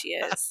know who she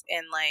is.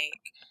 And,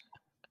 like,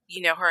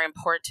 her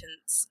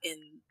importance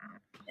in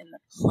the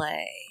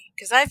play.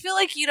 Because I feel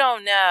like you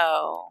don't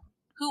know.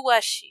 Who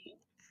was she?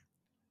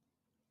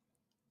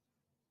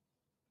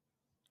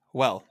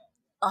 Well.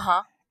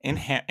 Uh-huh. In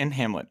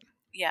Hamlet.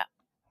 Yeah.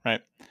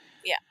 Right?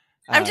 Yeah.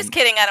 I'm just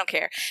kidding. I don't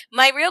care.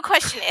 My real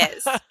question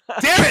is...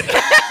 Damn it!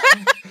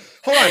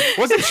 Hold on.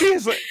 Wasn't she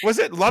was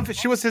it love?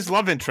 She was his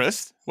love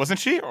interest, wasn't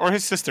she? Or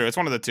his sister? It's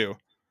one of the two.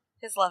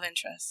 His love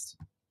interest.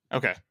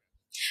 Okay.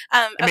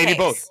 Maybe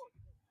both.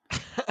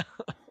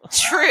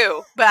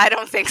 True, but I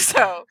don't think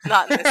so.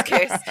 Not in this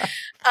case.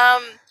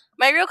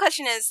 My real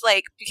question is,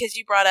 like, because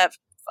you brought up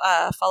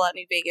Fallout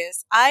New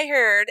Vegas, I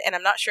heard, and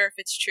I'm not sure if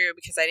it's true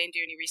because I didn't do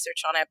any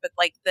research on it, but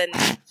like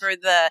for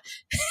the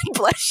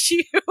bless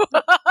you.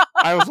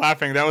 I was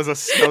laughing. That was a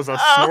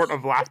snort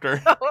of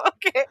laughter.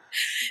 Okay.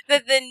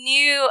 That the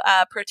new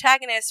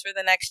protagonist for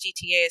the next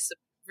GTA is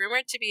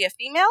rumored to be a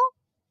female?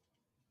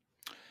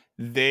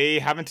 They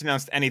haven't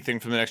announced anything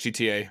from the next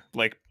GTA.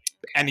 Like,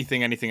 anything.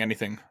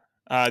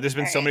 There's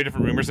been so many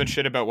different rumors and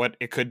shit about what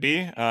it could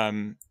be.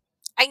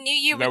 I knew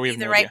you would be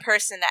the right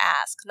person to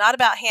ask. Not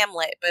about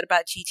Hamlet, but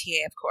about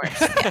GTA, of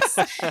course. Yes.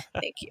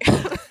 Thank you.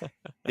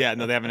 Yeah,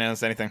 no, they haven't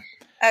announced anything.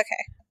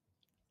 Okay.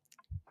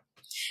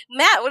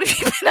 Matt, what have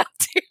you been up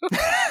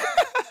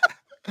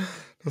to?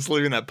 Just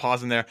leaving that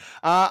pause in there.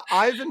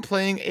 I've been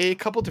playing a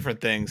couple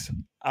different things.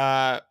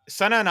 Sana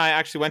and I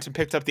actually went and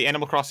picked up the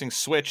Animal Crossing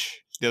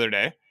Switch the other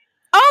day.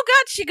 Oh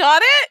God, she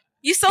got it.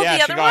 You sold Yeah,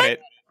 the other she got one. it.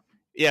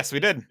 Yes, we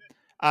did.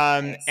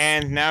 Nice.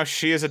 And now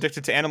she is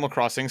addicted to Animal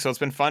Crossing, so it's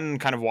been fun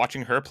kind of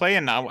watching her play,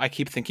 and now I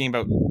keep thinking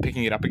about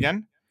picking it up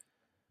again.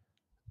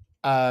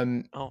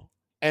 And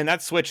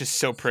that Switch is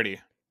so pretty.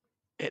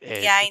 It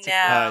is. Yeah, it's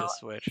I know. A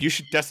Switch. You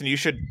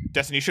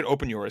should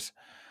open yours.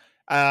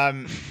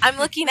 I'm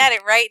looking at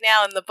it right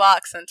now in the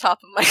box on top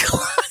of my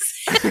closet.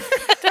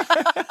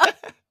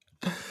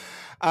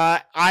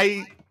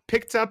 I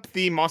picked up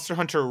the Monster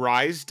Hunter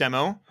Rise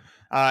demo.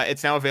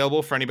 It's now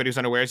available for anybody who's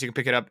unaware, so you can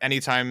pick it up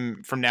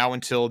anytime from now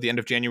until the end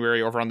of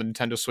January over on the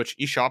Nintendo Switch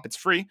eShop. It's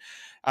free.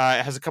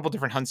 It has a couple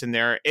different hunts in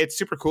there. It's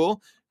super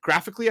cool.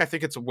 Graphically, I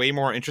think it's way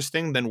more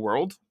interesting than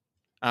World.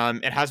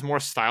 It has more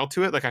style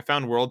to it. Like, I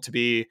found World to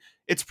be...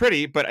 It's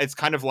pretty, but it's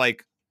kind of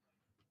like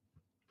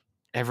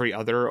every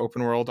other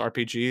open world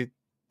RPG,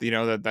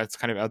 that's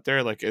kind of out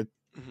there. Like, it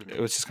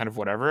was just kind of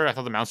whatever. I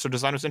thought the monster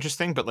design was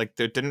interesting, but like,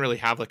 it didn't really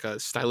have like a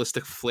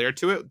stylistic flair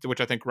to it,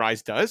 which I think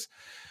Rise does.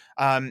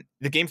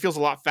 The game feels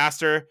a lot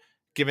faster,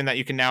 given that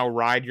you can now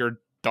ride your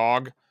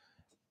dog,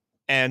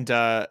 and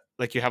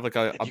like, you have like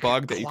a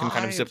bug that you can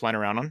kind of zip line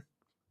around on,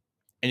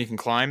 and you can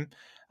climb.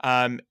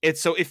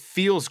 It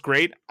feels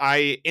great.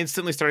 I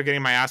instantly started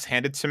getting my ass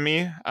handed to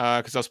me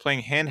because I was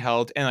playing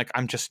handheld, and like,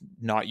 I'm just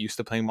not used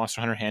to playing Monster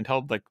Hunter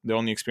handheld. Like, the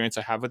only experience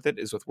I have with it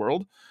is with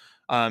World.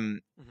 So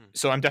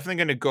I'm definitely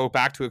going to go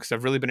back to it because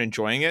I've really been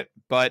enjoying it.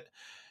 But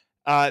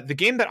the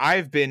game that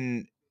I've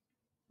been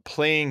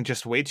playing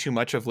just way too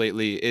much of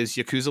lately is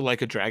Yakuza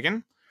Like a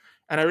Dragon.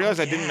 And I realized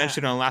I didn't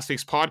mention it on last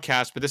week's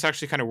podcast, but this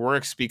actually kind of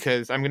works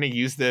because I'm going to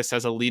use this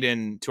as a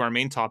lead-in to our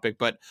main topic.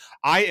 But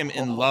I am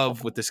in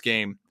love with this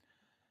game.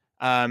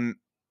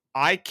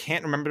 I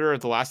can't remember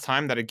the last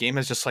time that a game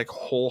has just like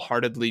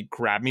wholeheartedly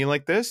grabbed me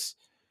like this.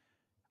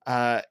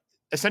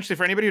 Essentially,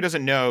 for anybody who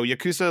doesn't know,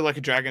 Yakuza Like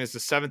a Dragon is the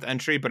 7th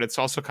entry, but it's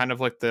also kind of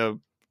like the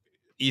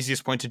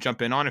easiest point to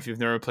jump in on if you've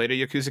never played a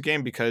Yakuza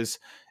game, because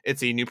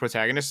it's a new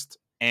protagonist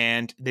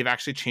and they've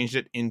actually changed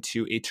it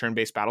into a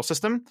turn-based battle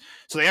system.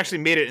 So they actually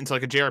made it into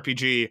like a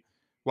JRPG,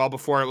 while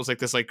before it was like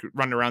this like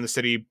run around the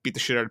city, beat the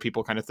shit out of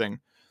people kind of thing.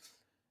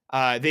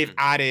 They've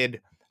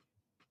added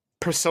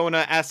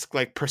Persona-esque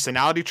like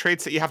personality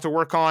traits that you have to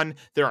work on.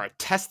 There are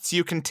tests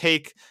you can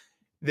take.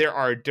 There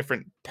are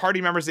different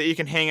party members that you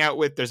can hang out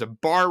with. There's a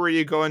bar where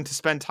you go in to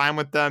spend time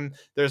with them.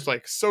 There's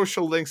like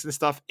social links and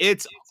stuff.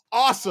 It's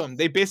awesome.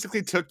 They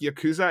basically took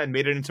Yakuza and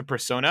made it into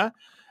Persona.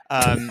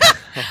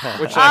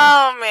 Which,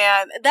 oh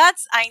man,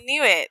 I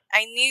knew it.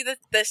 I knew that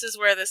this is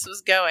where this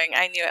was going.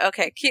 I knew it.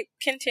 Okay,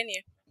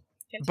 continue.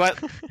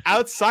 But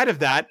outside of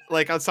that,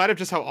 like outside of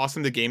just how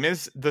awesome the game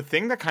is, the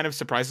thing that kind of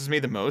surprises me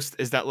the most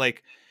is that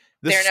like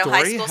the there are story no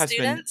high school has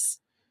students?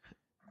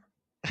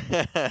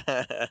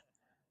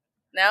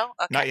 No?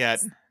 Okay. Not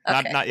yet.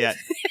 Okay. Not yet.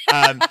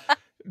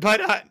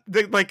 But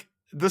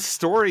the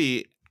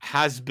story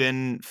has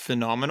been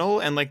phenomenal,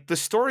 and like the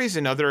stories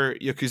in other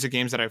Yakuza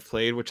games that I've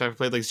played, which I've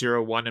played like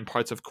 0-1 and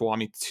parts of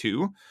Kiwami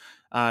 2,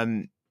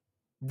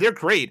 they're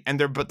great, and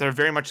they're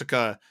very much like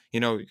a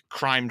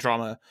crime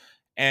drama,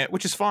 and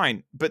which is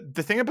fine. But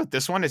the thing about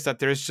this one is that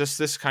there's just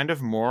this kind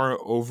of more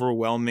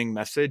overwhelming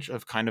message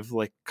of kind of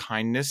like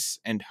kindness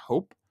and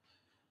hope.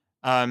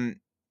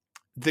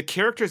 The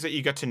characters that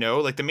you get to know,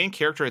 like the main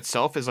character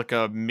itself is like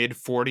a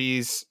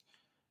mid-40s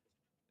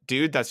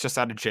dude that's just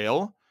out of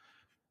jail.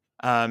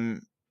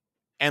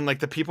 And like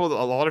the people,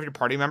 a lot of your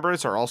party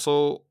members are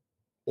also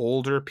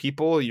older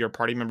people. Your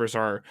party members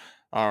are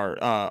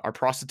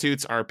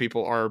prostitutes, are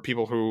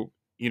people who,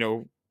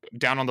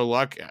 down on the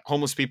luck,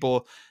 homeless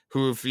people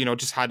who've,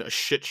 just had a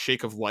shit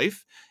shake of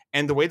life.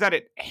 And the way that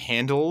it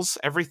handles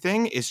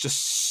everything is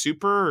just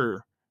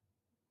super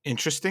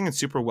interesting and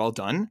super well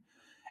done.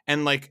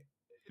 And like,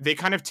 they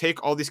kind of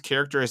take all these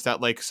characters that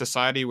like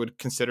society would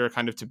consider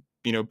kind of to,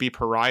 be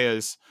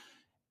pariahs,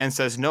 and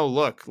says, no,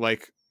 look,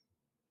 like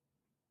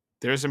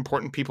there's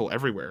important people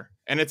everywhere.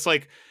 And it's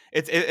like,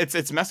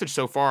 its message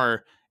so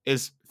far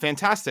is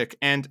fantastic.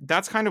 And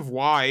that's kind of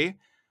why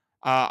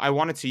I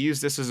wanted to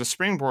use this as a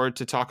springboard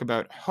to talk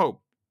about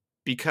hope,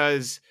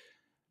 because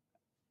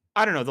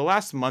I don't know, the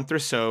last month or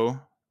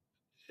so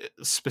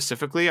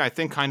specifically, I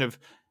think kind of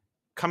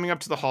coming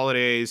up to the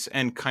holidays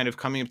and kind of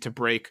coming up to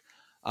break,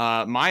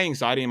 my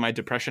anxiety and my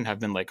depression have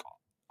been like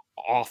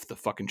off the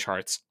fucking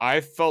charts.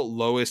 I felt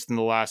lowest in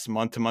the last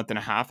month and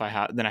a half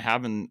than I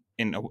have in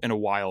a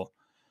while.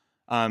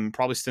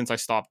 Probably since I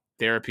stopped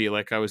therapy.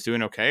 Like, I was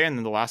doing okay, and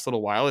then the last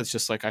little while, it's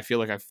just like I feel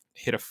like I've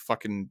hit a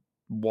fucking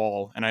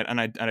wall, and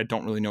I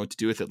don't really know what to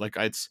do with it. Like,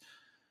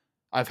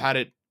 I've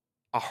had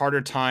a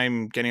harder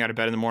time getting out of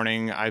bed in the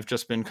morning. I've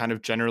just been kind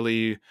of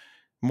generally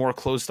more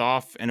closed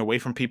off and away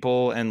from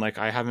people, and like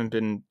I haven't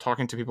been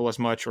talking to people as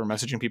much or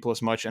messaging people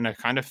as much, and I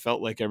kind of felt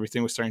like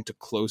everything was starting to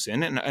close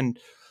in, and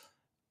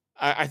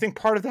I think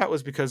part of that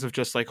was because of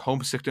just like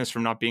homesickness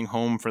from not being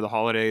home for the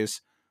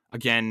holidays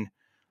again.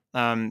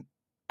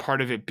 Part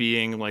of it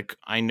being like,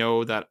 I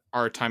know that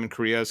our time in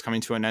Korea is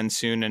coming to an end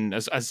soon, and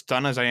as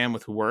done as I am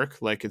with work,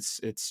 like it's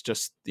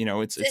just,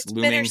 it's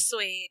looming.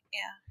 Bittersweet.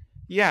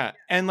 Yeah,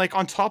 and like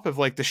on top of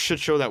like the shit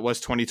show that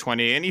was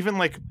 2020, and even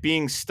like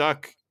being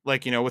stuck,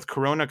 like with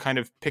Corona kind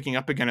of picking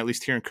up again, at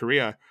least here in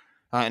Korea,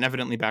 and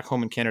evidently back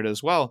home in Canada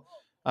as well.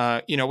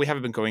 We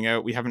haven't been going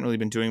out. We haven't really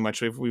been doing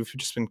much. We've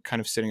just been kind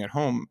of sitting at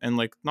home, and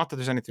like not that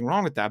there's anything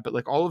wrong with that, but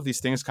like all of these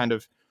things kind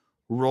of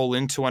roll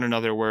into one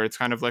another, where it's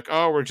kind of like,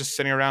 oh, we're just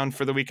sitting around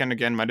for the weekend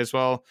again. Might as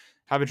well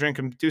have a drink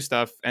and do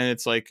stuff, and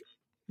it's like,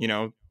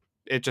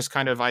 it just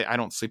kind of I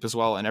don't sleep as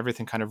well, and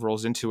everything kind of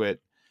rolls into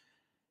it.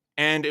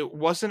 And it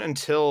wasn't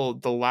until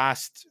the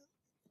last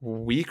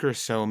week or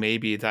so,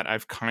 maybe, that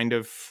I've kind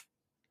of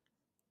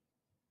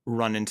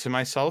run into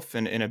myself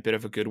in a bit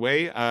of a good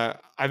way.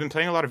 I've been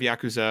playing a lot of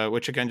Yakuza,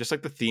 which, again, just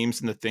like the themes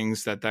and the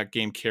things that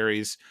game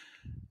carries,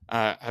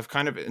 have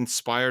kind of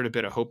inspired a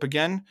bit of hope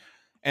again.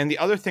 And the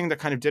other thing that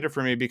kind of did it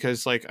for me,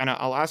 because, like, and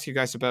I'll ask you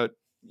guys about,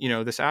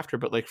 this after,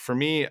 but, like, for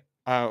me,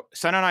 Sen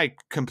and I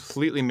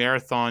completely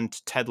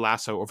marathoned Ted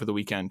Lasso over the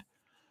weekend.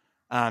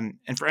 And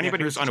for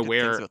anybody who's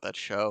unaware about that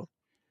show.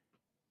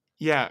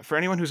 Yeah, for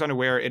anyone who's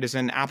unaware, it is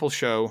an Apple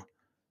show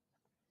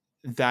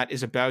that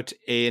is about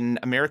an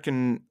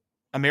American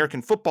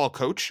football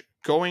coach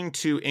going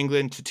to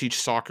England to teach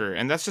soccer,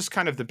 and that's just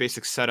kind of the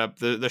basic setup.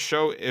 The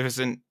show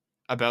isn't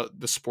about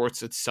the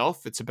sports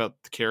itself; it's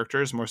about the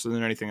characters more so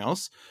than anything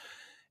else.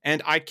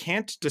 And I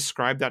can't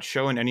describe that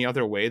show in any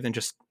other way than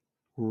just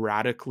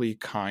radically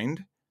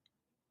kind.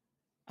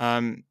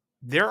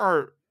 There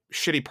are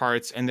shitty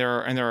parts, and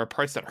there are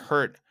parts that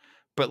hurt,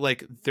 but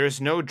like there's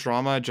no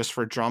drama just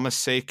for drama's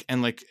sake,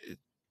 and like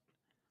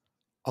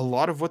a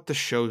lot of what the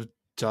show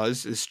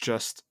does is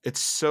just it's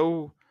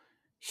so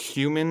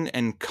human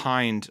and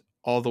kind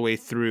all the way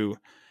through.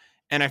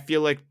 And I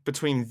feel like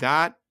between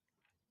that,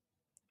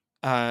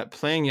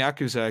 playing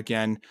Yakuza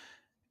again,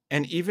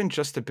 and even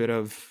just a bit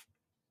of,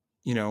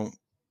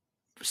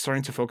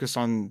 starting to focus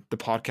on the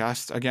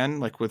podcast again,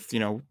 like with,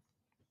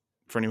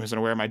 for anyone who's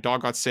unaware, my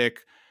dog got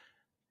sick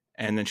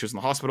and then she was in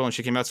the hospital and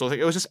she came out. So like,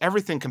 it was just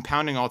everything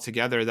compounding all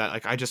together that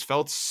like I just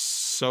felt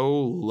so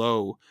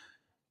low.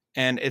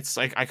 And it's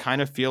like I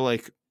kind of feel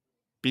like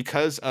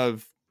because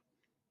of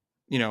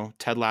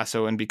Ted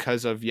Lasso, and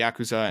because of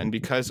Yakuza, and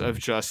because of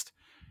just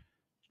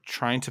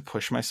trying to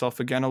push myself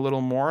again a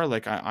little more,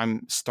 like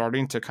I'm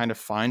starting to kind of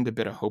find a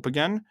bit of hope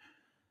again.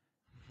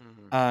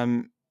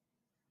 But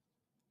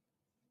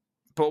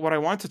what I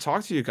wanted to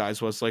talk to you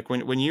guys was like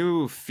when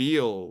you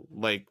feel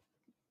like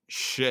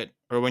shit,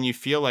 or when you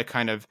feel like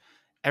kind of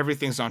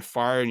everything's on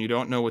fire and you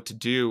don't know what to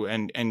do,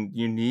 and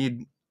you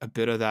need a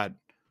bit of that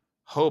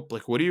hope,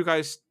 like what do you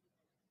guys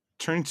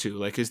turn to?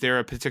 Like, is there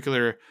a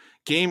particular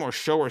game or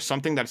show or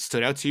something that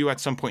stood out to you at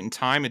some point in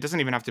time? It doesn't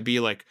even have to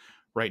be like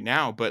right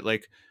now, but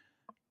like,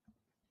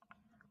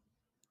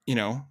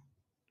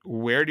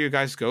 where do you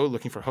guys go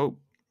looking for hope?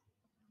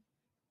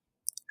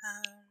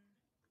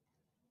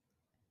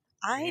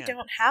 I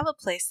don't have a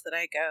place that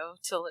I go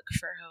to look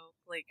for hope.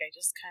 Like, I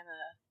just kind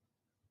of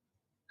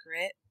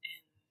grit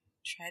and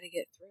try to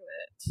get through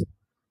it.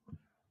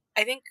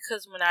 I think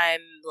because when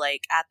I'm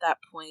like at that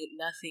point,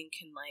 nothing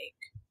can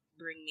like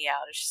bring me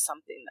out. It's just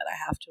something that I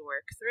have to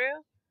work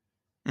through.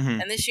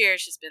 Mm-hmm. And this year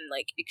has just been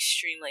like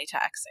extremely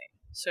taxing.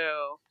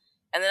 So,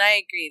 and then I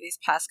agree, these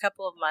past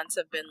couple of months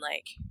have been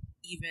like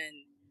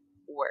even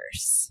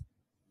worse.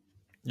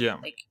 Yeah.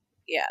 Like,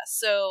 yeah.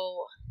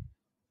 So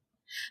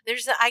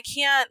I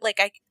can't like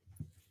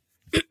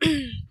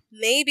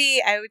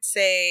maybe I would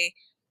say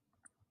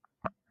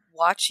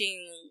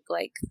watching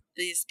like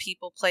these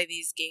people play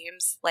these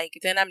games, like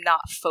then I'm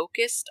not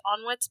focused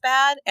on what's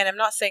bad. And I'm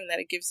not saying that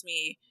it gives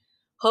me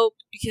hope,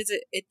 because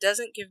it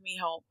doesn't give me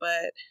hope,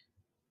 but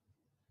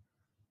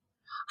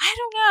I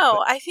don't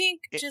know. I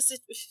think it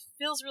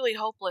feels really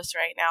hopeless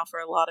right now for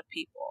a lot of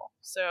people.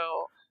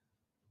 So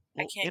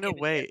I can't give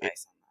any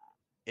advice on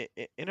that.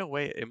 In a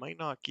way, it might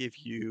not give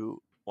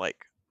you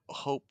like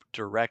hope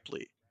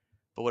directly,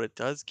 but what it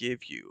does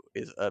give you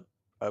is a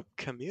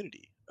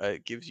community.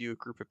 It gives you a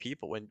group of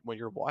people when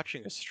you're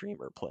watching a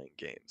streamer playing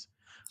games.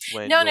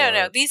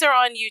 No. These are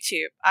on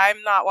YouTube.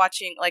 I'm not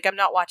watching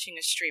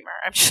a streamer.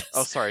 I'm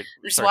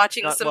just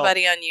watching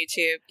somebody on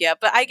YouTube. Yeah,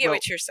 but I get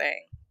what you're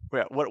saying.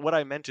 Yeah, what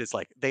I meant is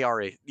like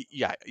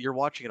you're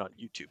watching it on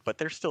YouTube, but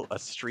they're still a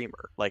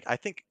streamer. Like I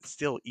think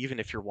still, even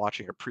if you're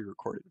watching a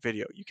pre-recorded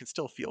video, you can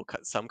still feel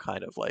some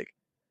kind of like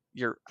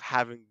you're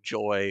having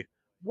joy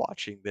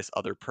watching this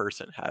other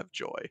person have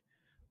joy.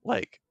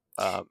 Like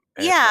and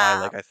it's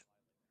why like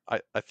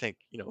I think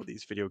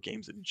these video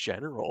games in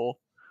general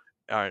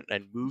and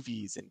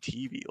movies and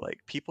TV, like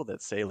people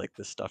that say like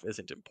this stuff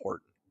isn't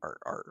important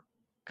are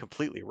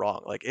completely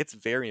wrong. Like it's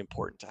very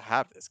important to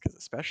have this, because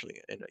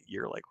especially in a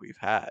year like we've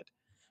had,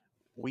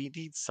 we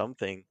need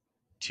something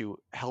to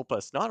help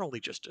us not only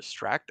just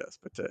distract us,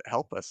 but to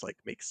help us like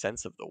make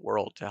sense of the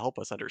world, to help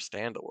us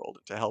understand the world,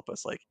 and to help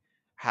us like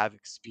have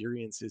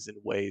experiences in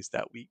ways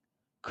that we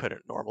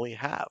couldn't normally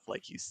have.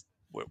 Like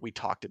what we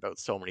talked about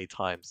so many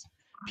times,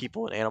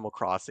 people in Animal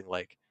Crossing,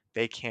 like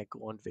they can't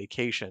go on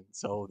vacation,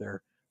 so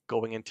they're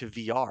going into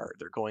VR,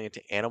 they're going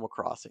into Animal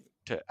Crossing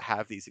to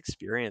have these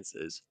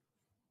experiences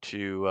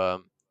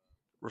to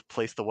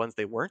replace the ones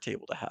they weren't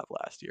able to have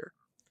last year.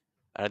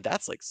 And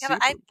that's like Yeah, super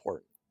but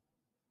important.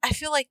 I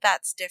feel like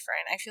that's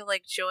different. I feel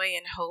like joy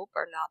and hope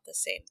are not the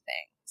same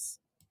things.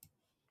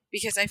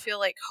 Because I feel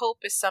like hope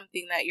is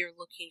something that you're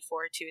looking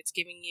forward to. It's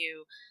giving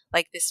you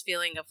like this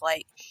feeling of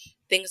like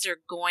things are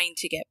going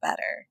to get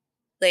better.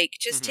 Like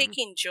just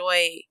taking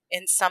joy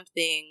in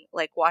something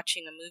like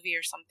watching a movie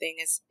or something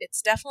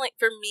it's definitely,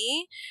 for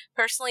me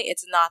personally,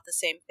 it's not the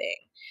same thing.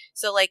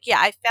 So like, yeah,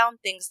 I found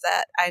things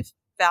that I've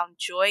found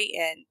joy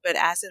in, but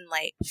as in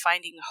like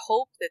finding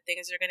hope that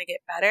things are going to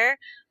get better,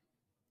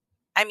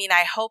 I mean,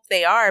 I hope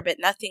they are, but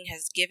nothing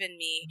has given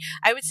me.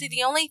 I would say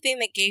the only thing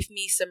that gave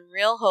me some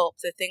real hope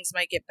that things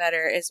might get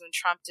better is when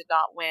Trump did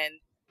not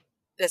win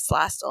this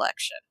last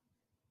election.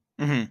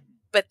 Mm-hmm.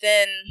 But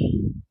then,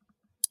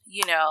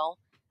 you know,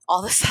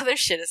 all this other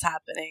shit is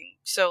happening.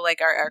 So,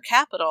 like, our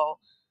capital,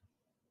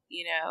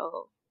 you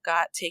know,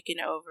 got taken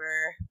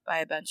over by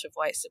a bunch of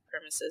white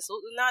supremacists.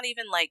 Well, not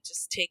even, like,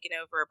 just taken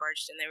over or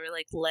barged in. They were,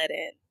 like, let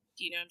in.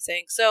 Do you know what I'm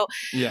saying? So,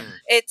 Yeah.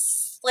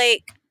 it's,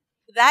 like,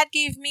 that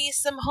gave me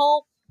some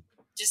hope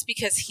just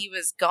because he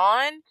was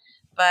gone,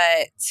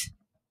 but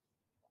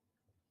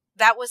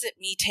that wasn't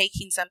me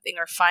taking something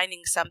or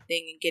finding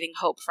something and getting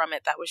hope from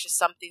it. That was just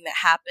something that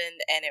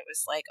happened, and it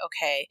was like,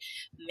 okay,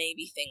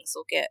 maybe things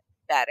will get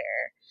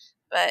better.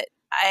 But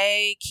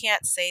I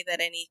can't say that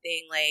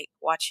anything like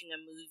watching a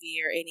movie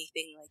or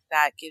anything like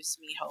that gives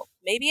me hope.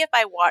 Maybe if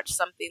I watch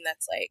something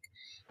that's like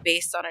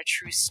based on a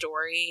true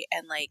story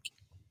and like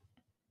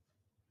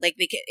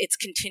it's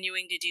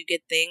continuing to do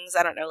good things.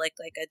 I don't know, like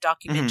a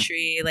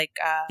documentary, like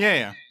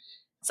Yeah.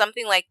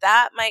 something like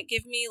that might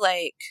give me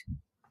like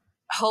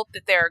hope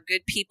that there are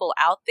good people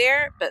out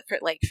there. But for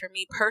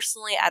me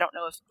personally, I don't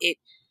know if it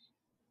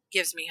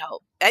gives me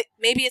hope.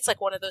 Maybe it's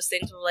like one of those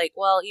things where like,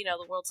 well, you know,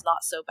 the world's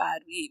not so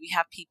bad. We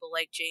have people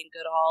like Jane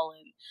Goodall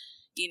and,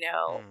 you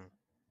know,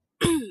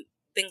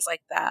 things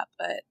like that.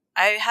 But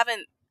I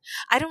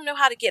don't know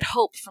how to get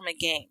hope from a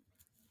game.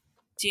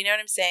 Do you know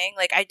what I'm saying?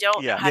 Like, I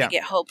don't know how to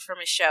get hope from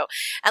a show.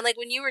 And like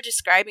when you were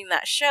describing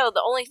that show,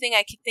 the only thing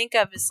I could think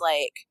of is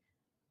like,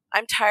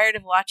 I'm tired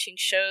of watching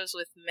shows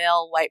with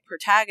male white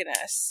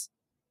protagonists.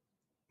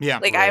 Yeah.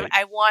 Like right.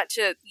 I want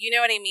to, you know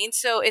what I mean?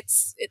 So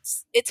it's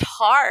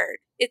hard.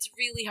 It's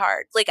really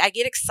hard. Like I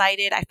get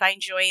excited. I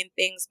find joy in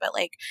things, but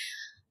like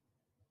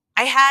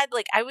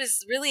I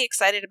was really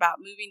excited about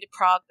moving to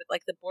Prague, but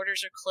like the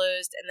borders are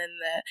closed, and then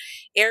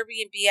the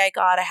Airbnb I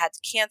got, I had to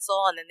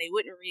cancel, and then they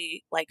wouldn't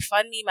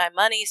fund me my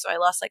money, so I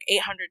lost like $800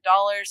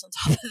 on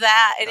top of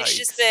that, and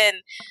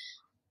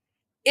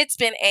it's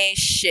been a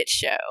shit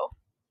show,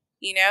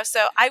 you know.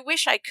 So I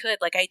wish I could,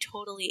 like, I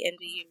totally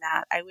envy you,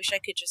 Matt. I wish I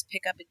could just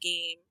pick up a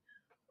game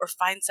or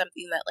find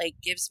something that like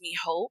gives me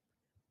hope.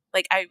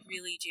 Like I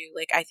really do.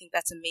 Like I think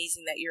that's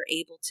amazing that you're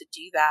able to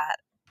do that.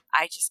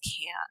 I just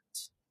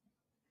can't.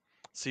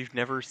 So you've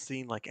never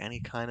seen like any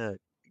kind of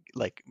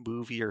like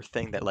movie or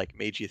thing that like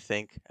made you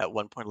think at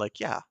one point like,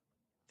 yeah,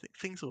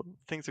 things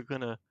are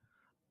gonna.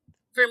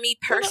 For me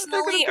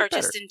personally, or better.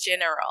 just in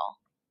general?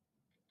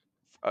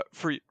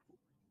 For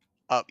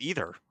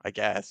either, I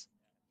guess.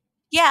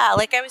 Yeah,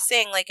 like I was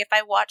saying, like if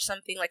I watch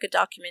something like a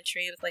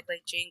documentary with like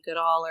Jane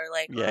Goodall or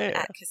like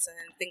Atkinson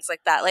and things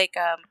like that, like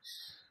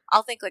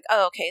I'll think like,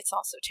 oh, okay, it's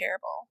not so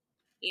terrible,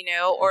 you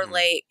know. Or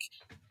like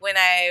when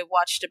I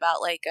watched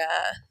about like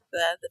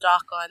the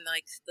doc on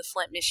like the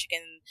Flint,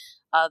 Michigan,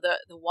 the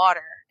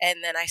water,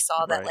 and then I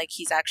saw that like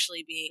he's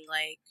actually being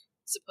like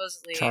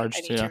supposedly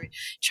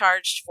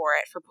charged for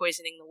it, for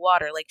poisoning the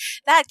water. Like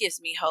that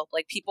gives me hope,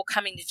 like people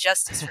coming to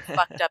justice for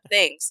fucked up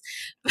things.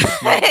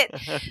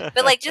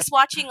 But like just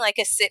watching like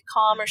a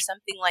sitcom or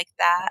something like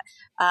that,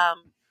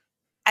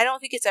 I don't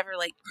think it's ever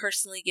like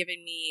personally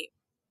given me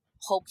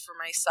hope for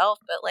myself,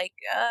 but like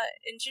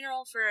in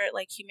general for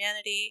like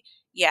humanity,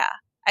 yeah,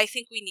 I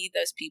think we need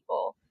those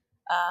people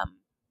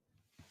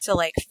to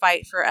like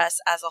fight for us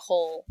as a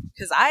whole,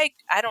 because I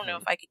don't know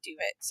if I could do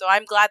it. So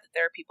I'm glad that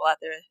there are people out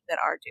there that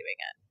are doing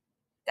it.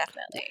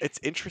 Definitely. It's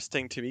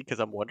interesting to me because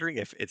I'm wondering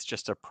if it's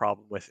just a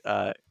problem with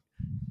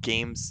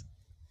games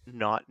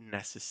not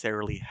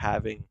necessarily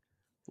having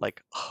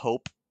like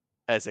hope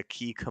as a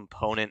key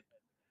component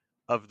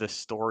of the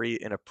story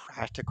in a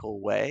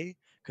practical way.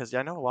 Because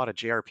I know a lot of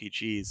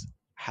JRPGs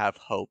have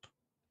hope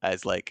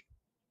as like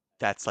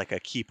that's like a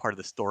key part of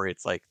the story.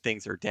 It's like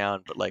things are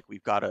down, but like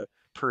we've got to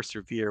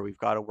persevere, we've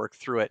got to work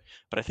through it.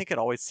 But I think it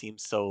always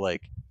seems so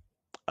like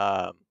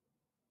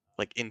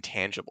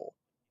intangible.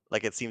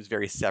 Like it seems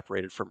very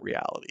separated from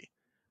reality.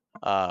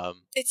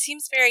 It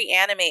seems very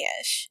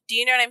anime-ish. Do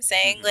you know what I'm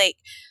saying? Like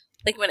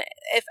when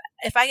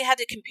if I had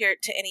to compare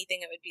it to anything,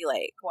 it would be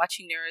like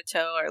watching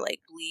Naruto or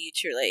like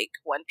Bleach or like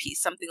One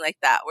Piece, something like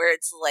that, where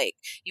it's like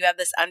you have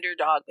this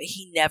underdog, but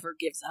he never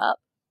gives up.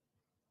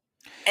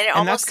 And it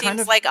almost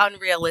seems like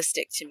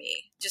unrealistic to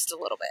me, just a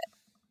little bit.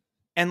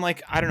 And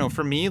like, I don't know,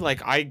 for me,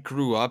 like I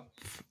grew up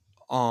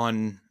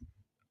on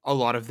a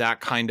lot of that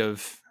kind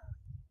of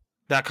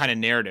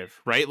narrative,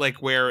 right? Like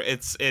where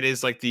it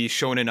is like the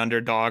shonen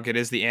underdog, it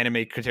is the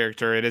anime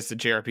character, it is the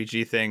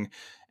JRPG thing.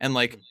 And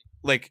like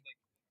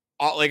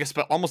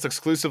almost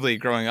exclusively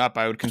growing up,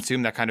 I would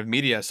consume that kind of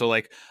media. So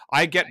like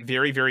I get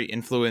very, very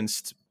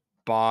influenced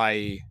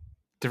by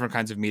different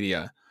kinds of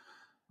media.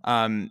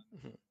 Mhm.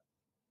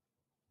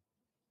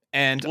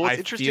 And Well, I it's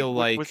interesting. feel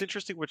What's like,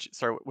 interesting,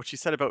 what you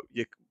said about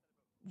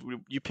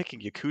you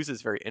picking Yakuza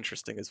is very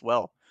interesting as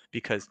well,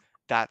 because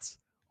that's,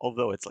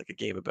 although it's like a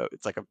game about,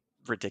 it's like a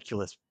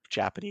ridiculous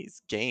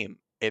Japanese game,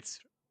 it's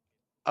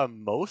a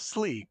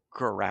mostly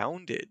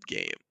grounded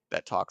game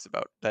that talks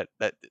about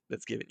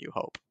that's giving you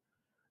hope.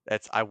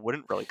 I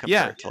wouldn't really compare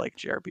yeah, it to like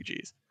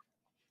JRPGs.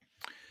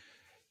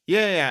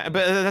 yeah,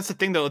 but that's the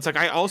thing though. It's like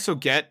I also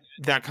get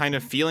that kind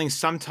of feeling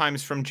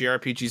sometimes from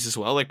JRPGs as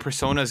well. Like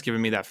Persona has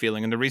given me that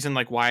feeling, and the reason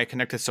like why I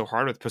connected so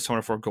hard with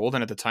Persona 4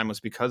 Golden at the time was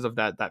because of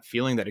that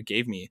feeling that it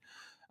gave me.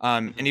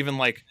 And even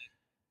like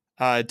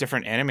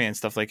different anime and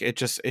stuff, like it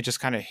just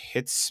kind of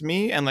hits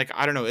me, and like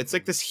I don't know, it's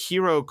like this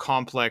hero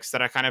complex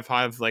that I kind of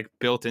have like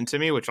built into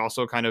me, which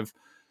also kind of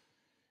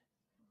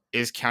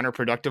is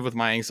counterproductive with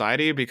my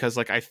anxiety, because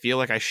like I feel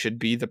like I should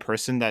be the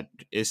person that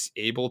is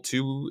able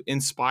to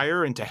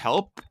inspire and to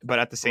help, but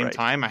at the same Right.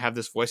 time I have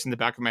this voice in the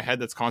back of my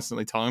head that's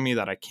constantly telling me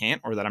that I can't,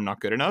 or that I'm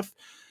not good enough.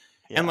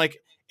 And Yeah.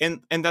 like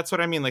and that's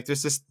what I mean, like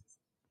there's this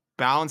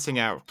balancing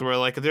out where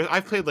like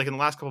I've played, like in the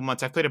last couple of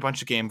months I've played a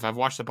bunch of games, I've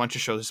watched a bunch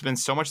of shows, there's been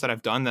so much that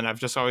I've done that I've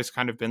just always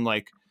kind of been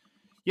like,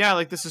 yeah,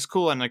 like this is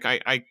cool. And like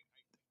I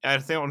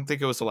don't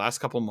think it was the last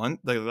couple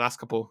months, like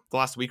the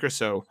last week or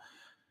so,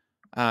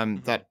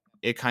 that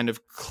it kind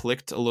of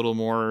clicked a little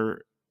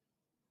more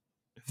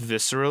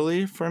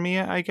viscerally for me,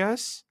 I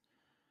guess.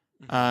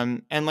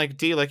 And like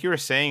D, like you were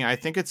saying, I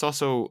think it's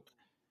also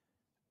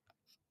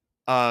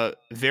a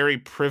very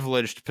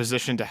privileged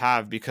position to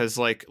have, because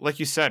like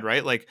you said,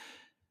 right? Like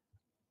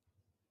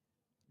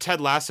Ted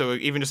Lasso,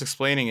 even just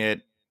explaining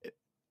it,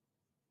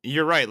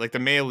 you're right. Like the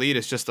male lead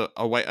is just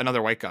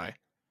another white guy.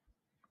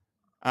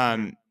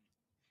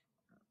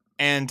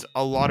 And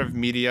a lot of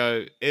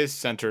media is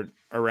centered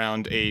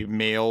around a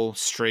male,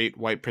 straight,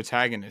 white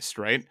protagonist,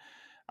 right?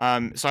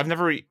 So I've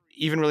never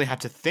even really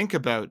had to think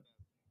about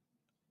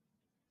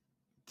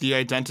the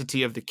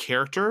identity of the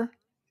character,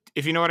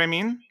 if you know what I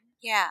mean.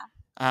 Yeah.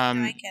 No,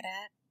 I get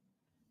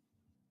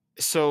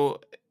it. So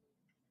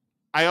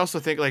I also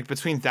think like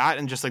between that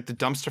and just like the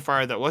dumpster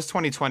fire that was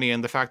 2020,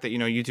 and the fact that, you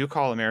know, you do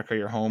call America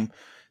your home,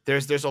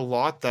 there's a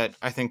lot that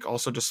I think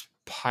also just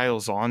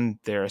piles on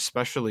there,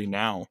 especially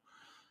now.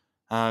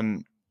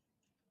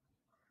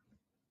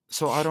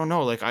 So I don't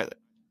know, like No,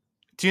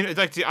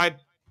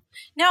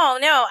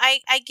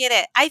 I get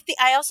it.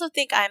 I also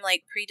think I'm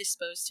like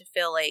predisposed to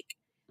feel like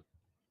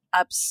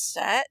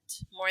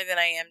upset more than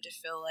I am to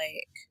feel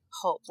like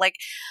hope. Like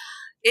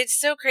it's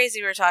so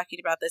crazy we're talking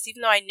about this,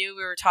 even though I knew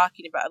we were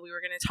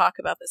going to talk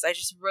about this. I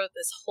just wrote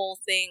this whole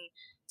thing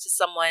to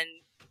someone,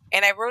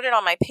 and I wrote it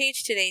on my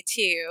page today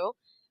too.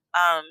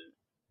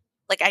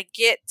 Like I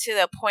get to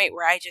the point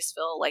where I just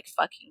feel like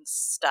fucking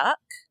stuck,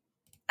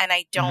 and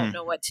I don't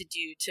know what to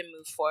do to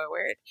move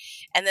forward.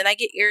 And then I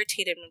get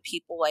irritated when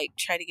people like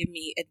try to give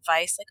me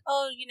advice, like,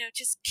 oh, you know,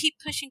 just keep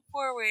pushing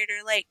forward,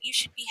 or like you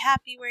should be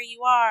happy where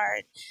you are,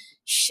 and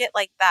shit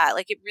like that.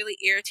 Like it really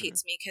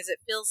irritates me, because it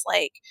feels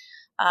like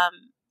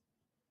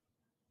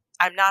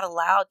I'm not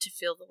allowed to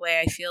feel the way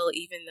I feel,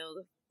 even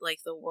though like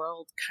the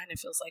world kind of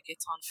feels like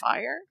it's on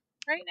fire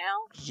right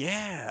now.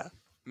 Yeah.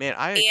 Man,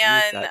 I agree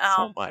with And that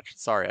so much.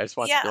 Sorry, I just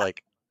want to be yeah,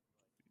 like,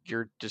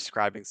 you're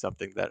describing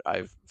something that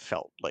I've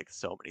felt like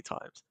so many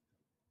times.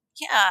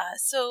 yeah.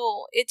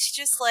 So it's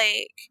just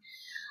like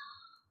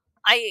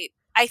I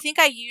think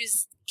I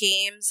use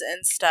games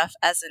and stuff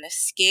as an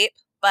escape,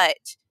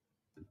 but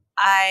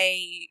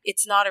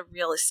it's not a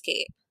real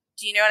escape.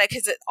 Do you know what I?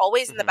 Because it's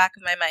always in the back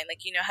of my mind,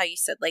 like you know how you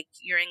said like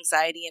your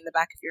anxiety in the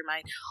back of your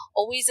mind,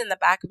 always in the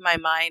back of my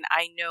mind.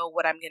 I know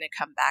what I'm going to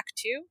come back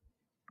to.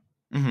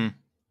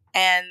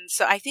 And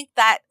so I think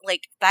that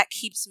like that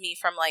keeps me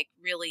from like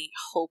really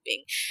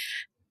hoping,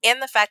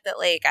 and the fact that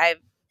like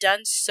I've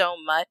done so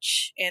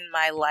much in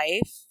my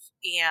life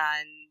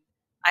and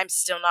I'm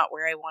still not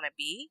where I want to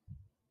be.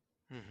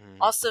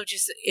 Also,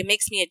 just it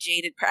makes me a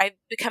jaded. I've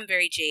become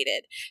very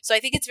jaded, so I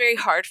think it's very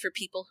hard for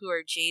people who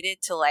are jaded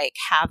to like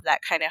have that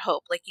kind of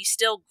hope. Like you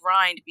still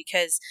grind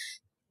because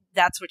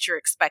that's what you're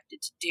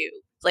expected to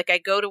do. Like I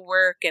go to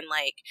work and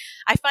like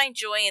I find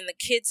joy in the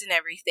kids and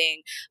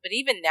everything, but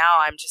even now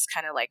I'm just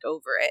kind of like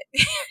over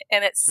it,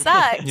 and it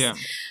sucks. Yeah.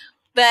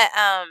 But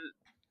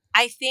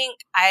I think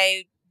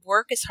I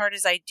work as hard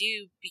as I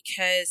do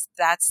because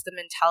that's the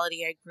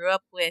mentality I grew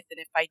up with, and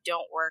if I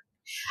don't work,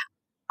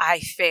 I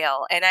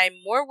fail. And I'm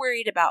more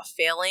worried about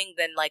failing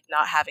than like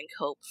not having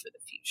hope for the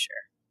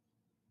future.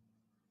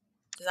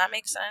 Does that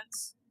make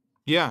sense?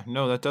 Yeah,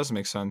 no, that does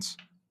make sense.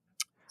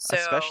 So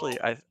Especially,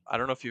 I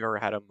don't know if you've ever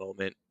had a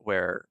moment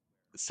where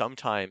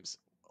sometimes,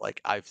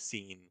 like I've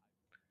seen,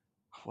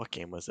 what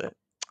game was it?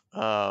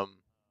 I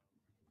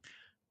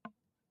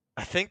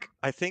think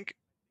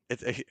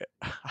it's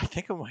I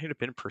think it might have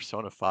been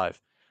Persona 5.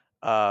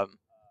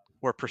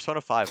 Where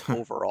Persona 5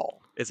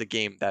 overall is a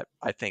game that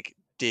I think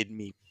did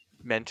me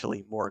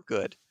mentally more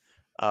good.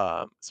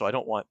 So I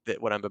don't want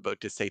that what I'm about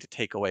to say to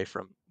take away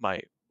from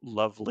my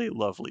lovely,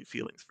 lovely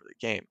feelings for the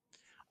game,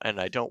 and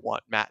I don't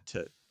want Matt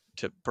to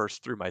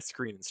burst through my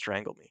screen and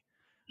strangle me.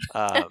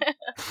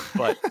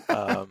 But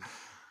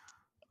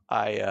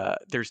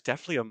there's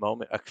definitely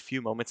a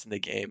few moments in the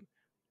game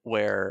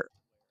where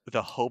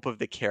the hope of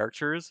the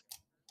characters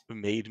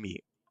made me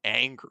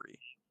angry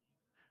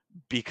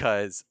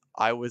because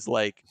I was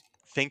like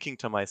thinking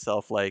to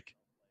myself like,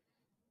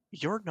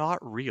 you're not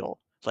real.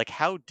 Like,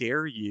 how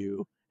dare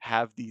you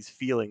have these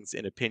feelings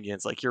and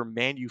opinions? Like, you're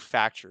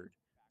manufactured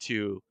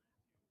to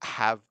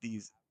have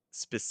these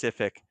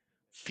specific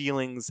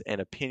feelings and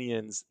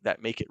opinions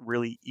that make it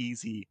really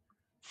easy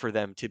for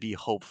them to be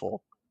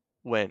hopeful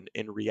when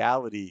in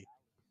reality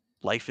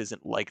life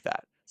isn't like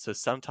that. So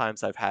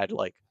sometimes I've had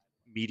like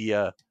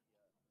media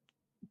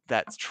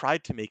that's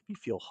tried to make me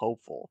feel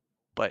hopeful,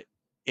 but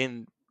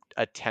in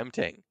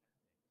attempting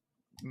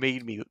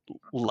made me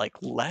like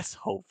less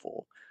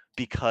hopeful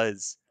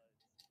because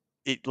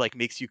it like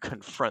makes you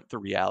confront the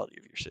reality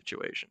of your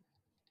situation.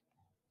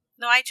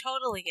 No, I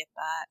totally get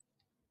that.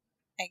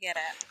 I get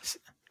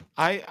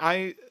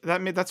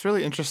it. That's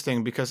really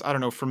interesting because I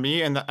don't know, for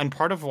me, and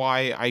part of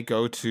why I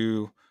go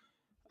to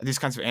these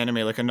kinds of anime,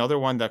 like another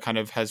one that kind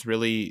of has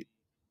really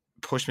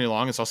pushed me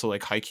along is also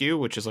like Haikyuu,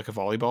 which is like a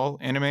volleyball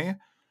anime.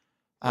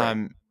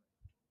 Right.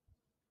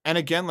 And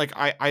again, like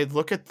I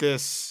look at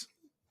this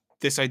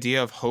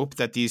idea of hope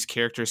that these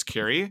characters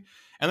carry,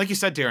 and like you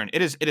said, Darren,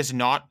 it is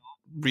not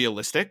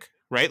realistic,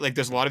 right? Like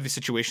there's a lot of these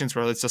situations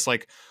where it's just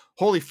like,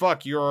 holy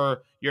fuck,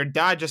 your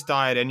dad just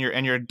died and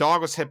your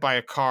dog was hit by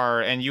a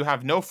car and you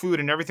have no food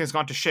and everything's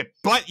gone to shit,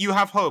 but you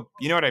have hope.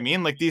 You know what I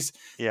mean? Like these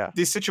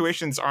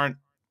situations aren't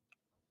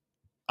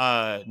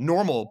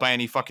normal by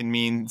any fucking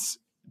means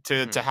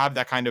to have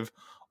that kind of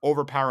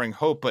overpowering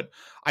hope, but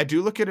I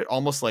do look at it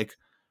almost like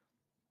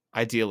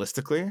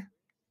idealistically.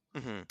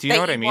 Do you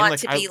know what I mean? Want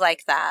like to be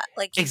like that.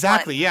 Like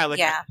exactly, want, yeah. Like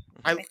yeah.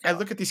 I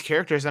look at these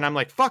characters and I'm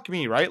like, fuck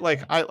me, right?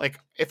 Like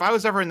if I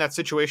was ever in that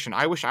situation,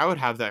 I wish I would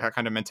have that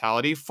kind of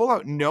mentality, full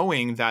out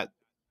knowing that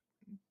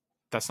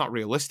that's not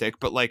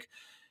realistic, but like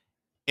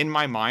in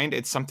my mind,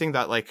 it's something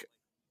that like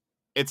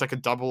it's like a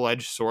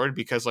double-edged sword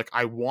because like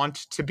I want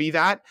to be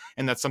that,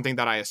 and that's something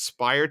that I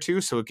aspire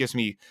to. So it gives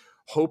me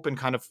hope and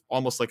kind of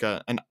almost like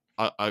a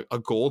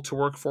goal to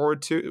work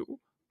forward to.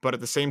 But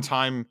at the same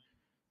time,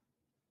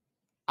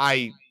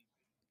 I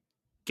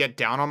get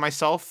down on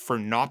myself for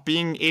not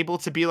being able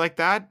to be like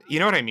that. You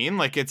know what I mean?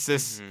 Like it's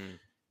this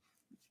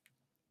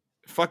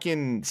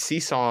fucking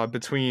seesaw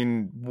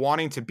between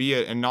wanting to be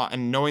it and not,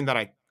 and knowing that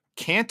I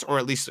can't, or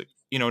at least,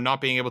 you know,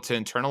 not being able to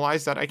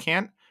internalize that I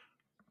can't.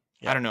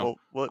 Yeah, I don't know.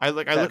 Well, I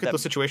look at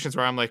those situations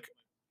where I'm like,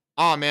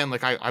 oh man,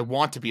 like I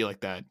want to be like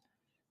that.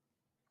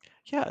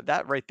 Yeah,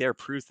 that right there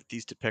proves that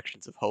these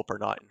depictions of hope are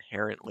not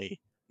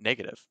inherently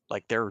negative.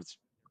 Like there's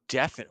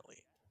definitely,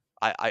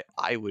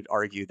 I would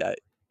argue that,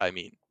 I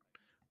mean,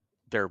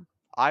 they're,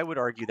 I would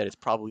argue that it's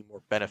probably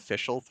more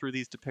beneficial through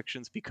these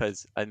depictions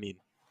because, I mean,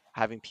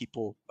 having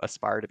people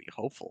aspire to be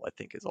hopeful, I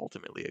think is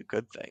ultimately a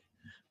good thing.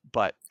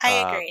 But I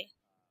agree.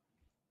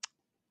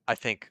 I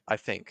think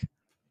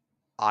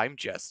I'm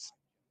just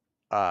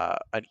a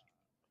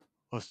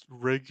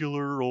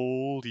regular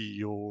old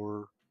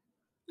Eeyore.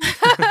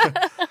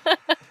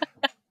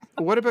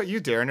 What about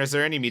you, Darren? Is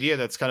there any media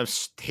that's kind of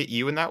hit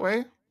you in that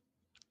way?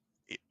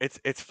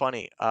 It's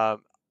funny.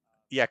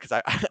 Yeah, because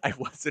I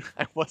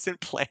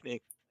wasn't planning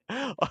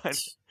on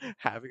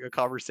having a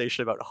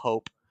conversation about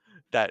hope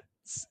that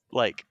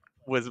like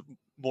was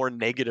more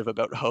negative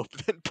about hope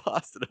than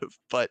positive.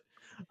 But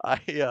I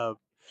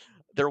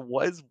there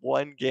was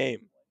one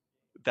game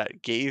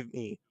that gave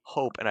me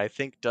hope, and I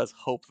think does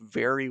hope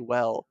very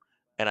well.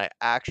 And I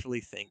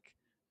actually think,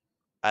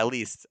 at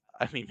least,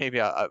 I mean,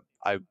 maybe I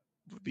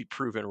would be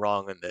proven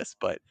wrong in this,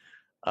 but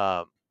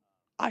um,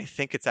 I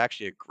think it's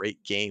actually a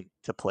great game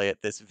to play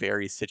at this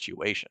very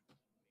situation.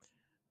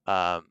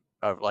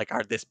 Of like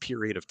this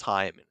period of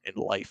time in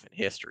life and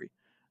history.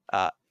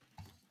 Uh,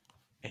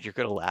 and you're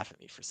gonna laugh at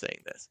me for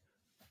saying this,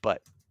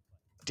 but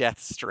Death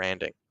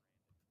Stranding.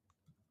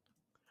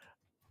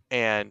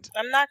 And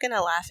I'm not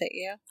gonna laugh at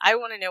you. I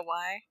want to know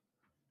why.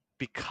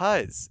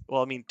 because,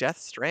 well, I mean, Death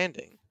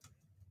Stranding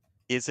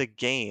is a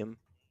game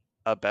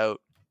about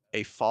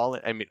a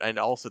fallen. I mean, and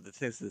also the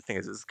thing is,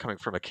 this is coming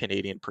from a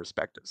Canadian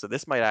perspective, so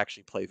this might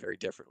actually play very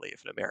differently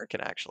if an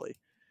American actually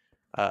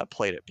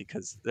played it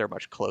because they're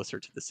much closer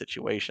to the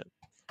situation.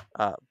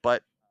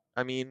 But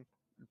I mean,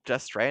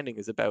 Death Stranding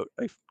is about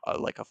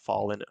like a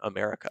fallen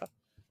America,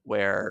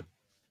 where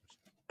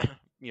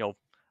you know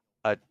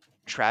a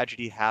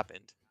tragedy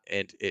happened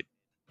and it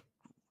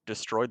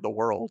destroyed the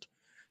world,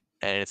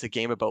 and it's a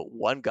game about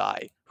one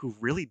guy who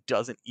really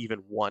doesn't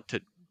even want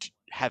to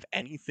have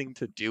anything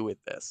to do with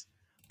this,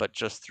 but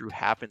just through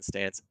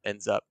happenstance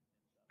ends up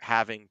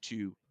having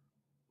to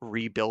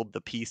rebuild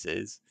the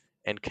pieces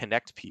and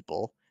connect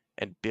people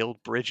and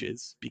build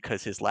bridges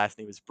because his last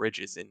name is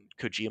Bridges and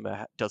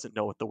Kojima doesn't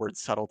know what the word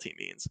subtlety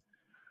means.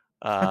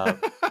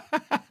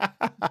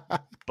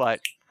 But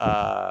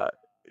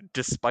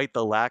despite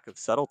the lack of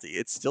subtlety,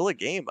 it's still a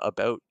game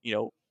about,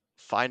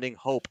 finding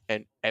hope,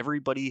 and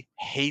everybody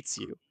hates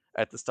you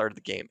at the start of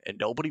the game and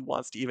nobody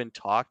wants to even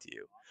talk to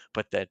you.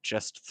 But that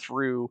just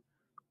through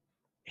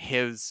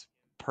his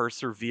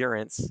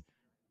perseverance,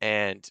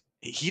 and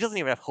he doesn't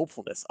even have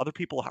hopefulness. Other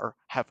people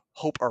have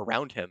hope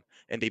around him,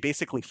 and they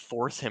basically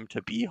force him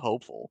to be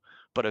hopeful.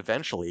 But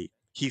eventually,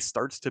 he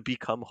starts to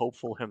become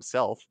hopeful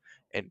himself,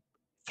 and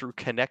through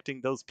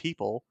connecting those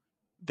people,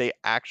 they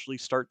actually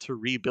start to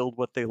rebuild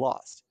what they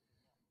lost.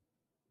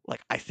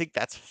 Like, I think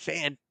that's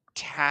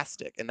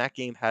fantastic, and that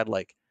game had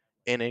like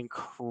an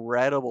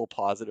incredible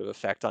positive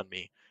effect on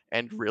me,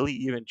 and really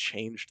even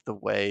changed the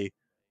way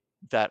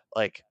that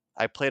like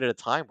I played at a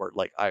time where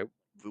like I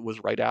it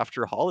was right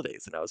after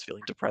holidays and I was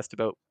feeling depressed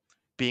about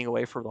being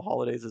away from the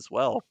holidays as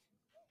well.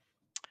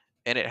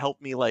 And it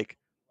helped me like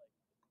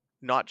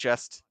not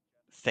just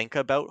think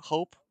about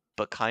hope,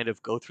 but kind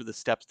of go through the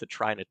steps to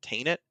try and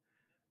attain it,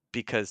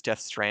 because Death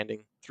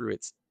Stranding, through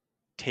its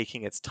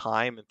taking its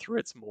time and through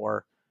its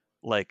more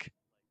like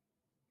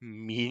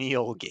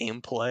menial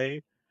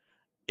gameplay,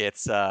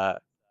 it's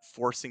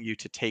forcing you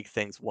to take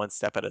things one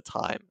step at a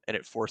time, and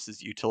it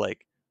forces you to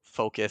like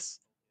focus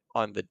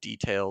on the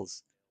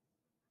details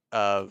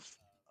of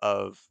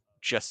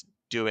just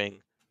doing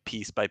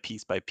piece by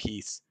piece by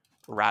piece,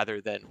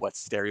 rather than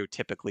what's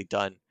stereotypically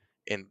done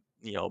in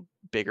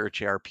bigger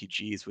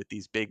JRPGs with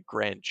these big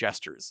grand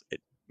gestures.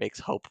 It makes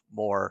hope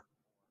more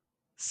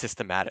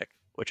systematic,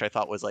 which I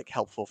thought was like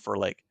helpful for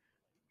like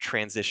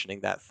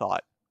transitioning that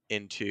thought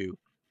into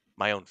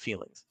my own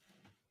feelings.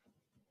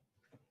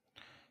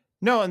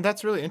 No, and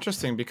that's really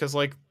interesting because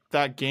like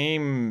that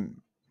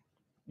game,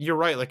 you're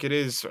right, like it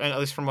is, and at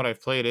least from what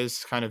I've played,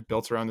 is kind of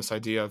built around this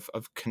idea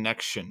of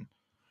connection,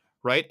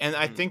 right? And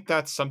I think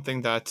that's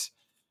something that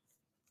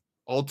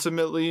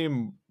ultimately,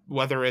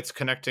 whether it's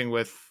connecting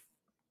with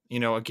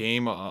a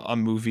game, a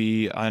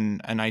movie,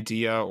 an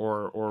idea,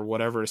 or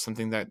whatever, is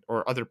something that,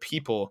 or other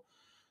people,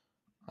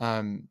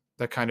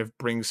 that kind of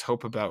brings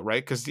hope about,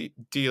 right? Because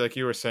D, like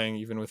you were saying,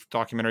 even with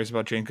documentaries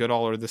about Jane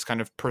Goodall, or this kind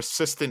of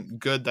persistent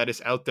good that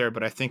is out there,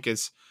 but I think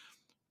is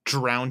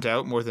drowned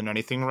out more than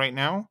anything right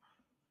now.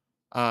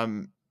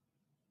 I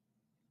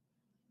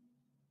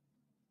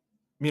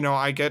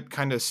get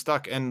kind of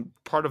stuck, and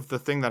part of the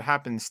thing that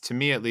happens to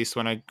me, at least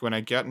when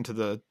I get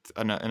into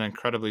an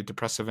incredibly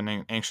depressive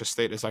and anxious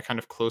state, is I kind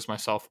of close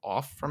myself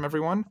off from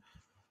everyone.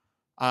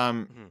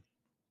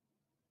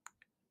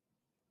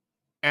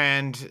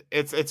 And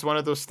it's one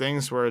of those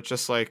things where it's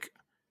just like,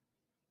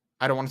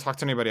 I don't want to talk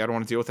to anybody. I don't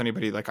want to deal with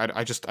anybody. Like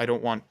I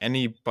don't want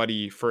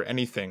anybody for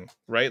anything,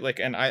 right? Like,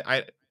 and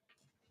I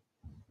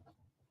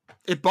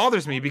it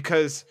bothers me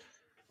because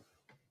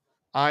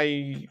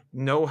I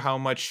know how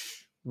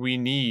much we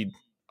need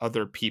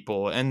other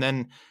people. And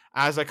then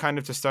as I kind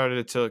of just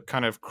started to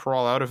kind of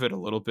crawl out of it a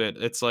little bit,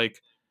 it's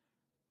like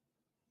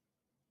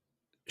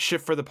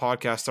shit for the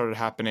podcast started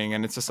happening.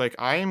 And it's just like,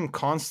 I am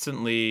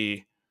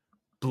constantly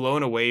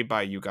blown away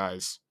by you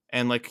guys.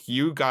 And like,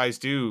 you guys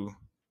do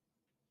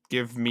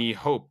give me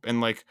hope.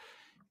 And like,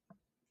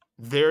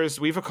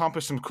 we've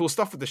accomplished some cool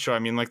stuff with the show. I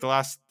mean, like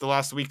the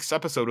last week's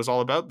episode was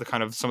all about the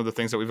kind of some of the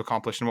things that we've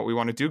accomplished and what we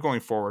want to do going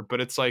forward. But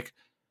it's like,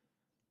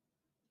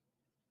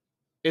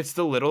 it's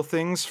the little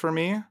things for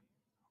me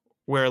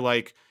where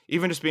like,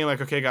 even just being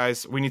like, okay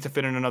guys, we need to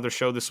fit in another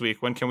show this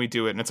week. When can we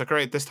do it? And it's like, all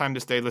right, this time,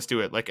 this day, let's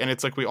do it. Like, and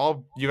it's like,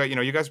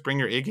 you guys bring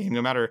your A game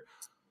no matter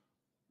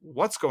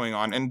what's going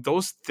on. And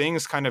those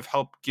things kind of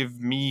help give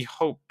me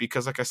hope,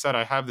 because like I said,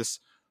 I have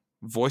this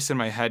voice in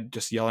my head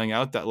just yelling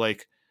out that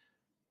like,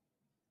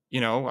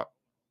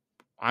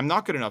 I'm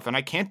not good enough and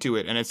I can't do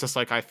it. And it's just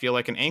like, I feel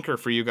like an anchor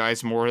for you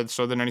guys more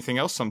so than anything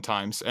else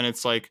sometimes. And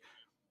it's like,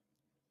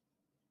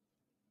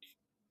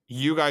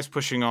 you guys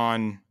pushing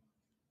on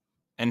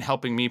and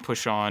helping me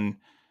push on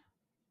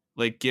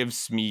like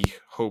gives me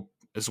hope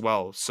as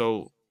well.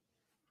 So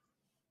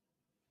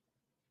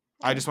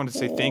I just wanted to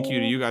say thank you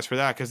to you guys for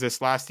that, because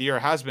this last year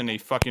has been a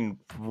fucking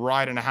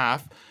ride and a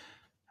half.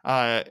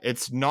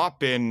 It's not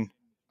been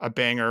a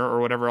banger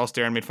or whatever else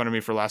Darren made fun of me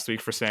for last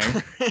week for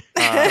saying.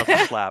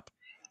 Slap.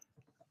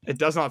 It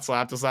does not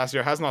slap. This last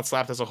year has not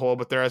slapped as a whole,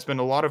 but there has been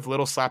a lot of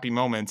little slappy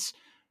moments,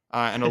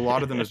 and a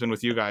lot of them has been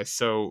with you guys.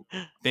 So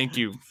thank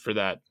you for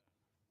that.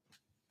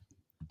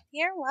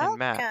 You're welcome. And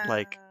Matt,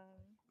 like,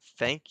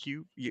 thank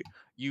you.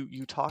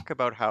 You talk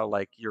about how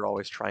like you're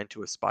always trying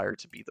to aspire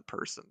to be the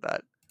person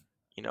that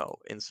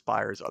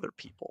inspires other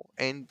people,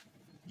 and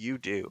you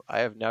do. I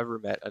have never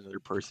met another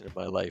person in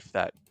my life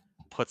that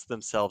puts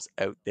themselves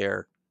out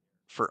there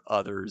for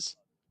others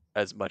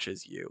as much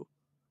as you.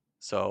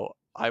 So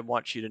I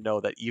want you to know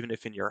that even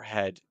if in your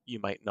head you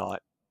might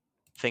not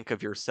think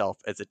of yourself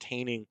as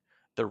attaining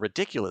the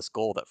ridiculous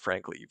goal that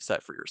frankly you've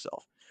set for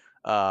yourself,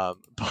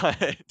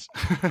 but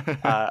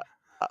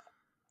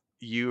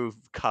you've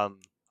come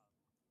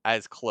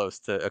as close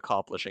to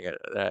accomplishing it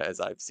as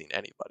I've seen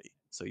anybody.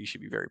 So you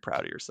should be very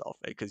proud of yourself,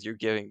 because you're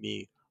giving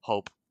me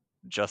hope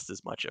just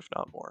as much, if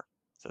not more.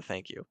 So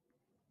thank you.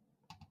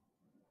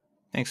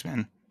 Thanks,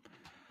 man.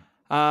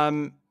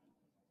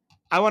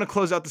 I want to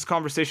close out this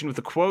conversation with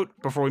a quote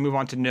before we move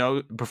on to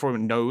news.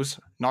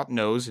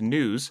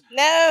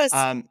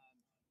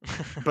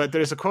 But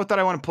there's a quote that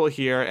I want to pull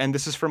here, and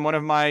this is from one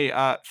of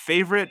my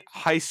favorite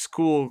high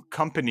school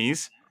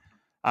companies.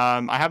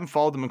 I haven't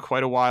followed them in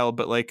quite a while,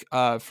 but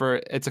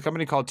it's a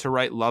company called To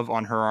Write Love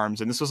on Her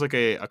Arms, and this was like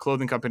a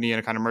clothing company and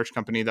a kind of merch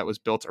company that was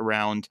built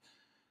around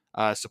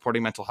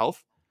supporting mental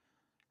health.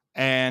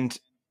 And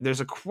there's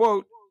a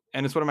quote,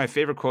 and it's one of my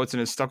favorite quotes,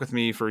 and it's stuck with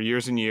me for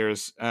years and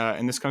years.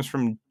 And this comes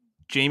from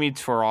Jamie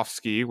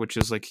Tworofsky, which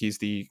is he's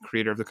the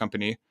creator of the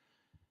company.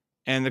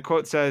 And the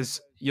quote says,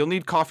 "You'll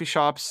need coffee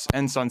shops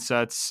and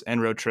sunsets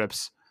and road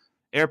trips,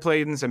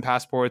 airplanes and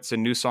passports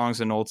and new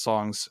songs and old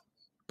songs,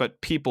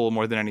 but people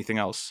more than anything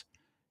else.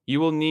 You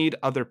will need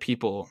other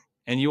people,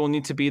 and you will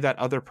need to be that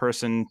other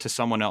person to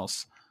someone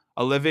else,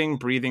 a living,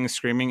 breathing,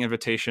 screaming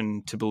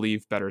invitation to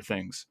believe better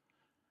things."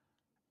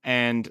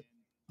 And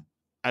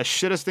as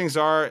shit as things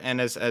are, and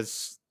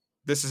as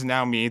this is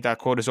now me, that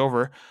quote is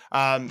over.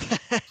 I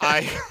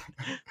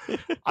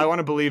want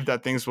to believe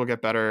that things will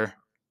get better,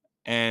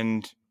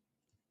 and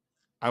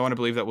I want to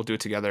believe that we'll do it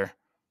together.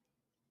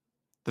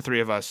 The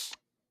three of us.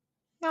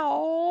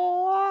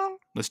 No.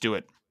 Let's do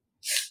it.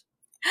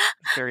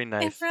 Very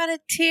nice. It brought a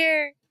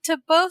tear to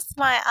both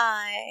my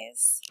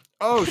eyes.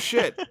 Oh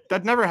shit!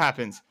 That never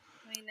happens.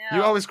 I know.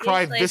 You always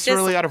cry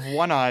viscerally out of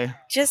one eye.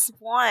 Just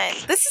one.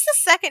 This is the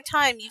second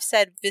time you've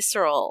said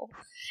visceral,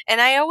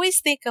 and I always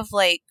think of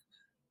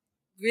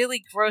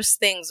really gross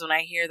things when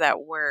I hear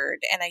that word,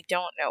 and I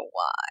don't know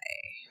why.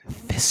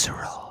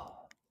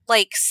 Visceral.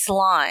 Like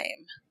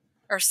slime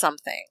or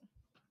something.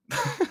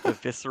 The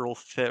visceral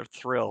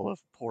thrill of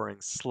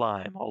pouring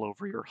slime all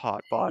over your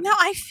hot body. No,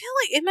 I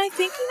feel am I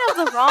thinking of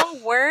the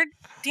wrong word?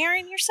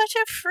 Darren, you're such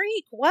a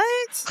freak.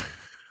 What?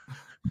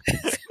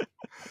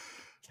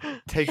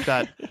 Take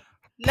that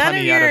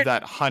honey out of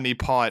that honey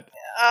pot.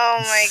 Oh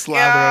my god.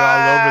 Slather it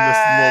all over this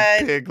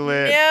little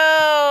piglet.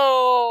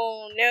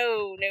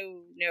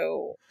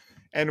 No.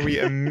 And we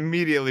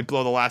immediately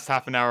blow the last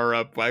half an hour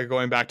up by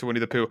going back to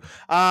Winnie the Pooh.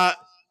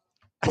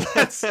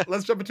 Let's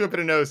jump into a bit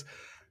of news.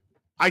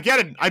 I get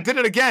it. I did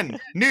it again.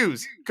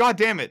 News. God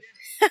damn it.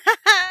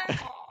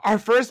 Our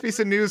first piece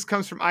of news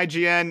comes from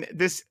IGN.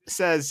 This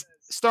says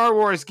Star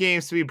Wars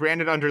games to be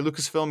branded under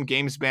Lucasfilm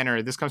Games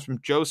banner. This comes from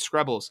Joe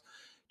Screbbles.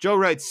 Joe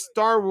writes,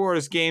 Star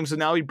Wars games will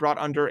now be brought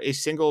under a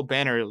single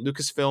banner,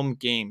 Lucasfilm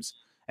Games.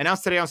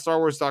 Announced today on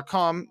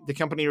StarWars.com, the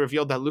company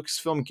revealed that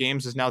Lucasfilm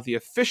Games is now the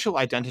official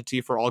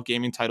identity for all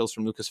gaming titles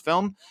from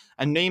Lucasfilm,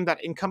 a name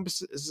that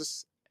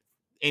encompasses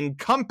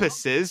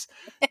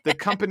the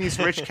company's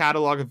rich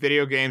catalog of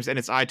video games and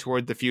its eye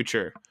toward the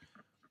future.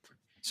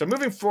 So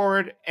moving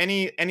forward,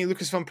 any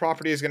Lucasfilm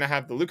property is going to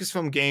have the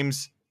Lucasfilm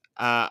Games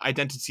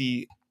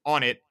identity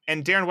on it.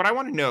 And Darren, what I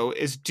want to know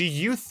is, do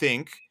you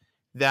think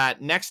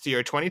that next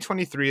year,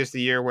 2023, is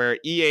the year where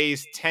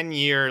EA's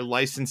 10-year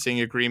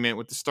licensing agreement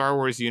with the Star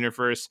Wars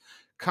universe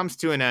comes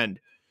to an end?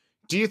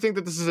 Do you think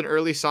that this is an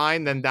early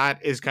sign then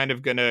that is kind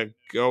of going to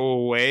go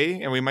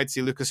away and we might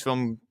see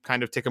Lucasfilm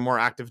kind of take a more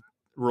active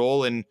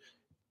role in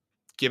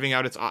giving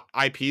out its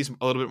IPs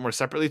a little bit more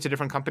separately to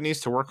different companies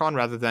to work on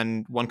rather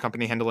than one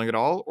company handling it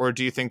all? Or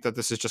do you think that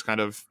this is just kind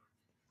of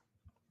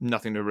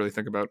nothing to really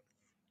think about?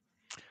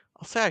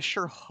 I'll say I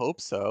sure hope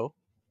so.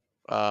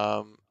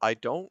 I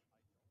don't.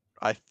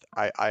 I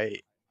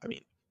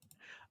mean,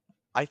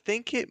 I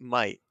think it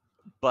might,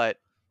 but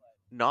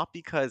not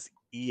because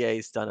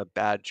EA's done a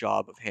bad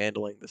job of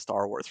handling the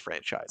Star Wars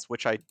franchise,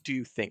 which I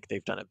do think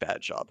they've done a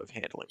bad job of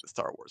handling the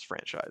Star Wars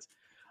franchise.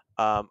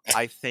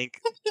 I think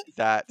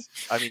that,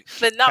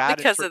 but not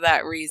because of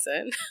that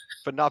reason.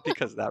 But not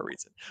because of that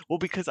reason. Well,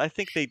 because I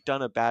think they've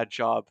done a bad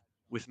job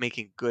with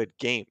making good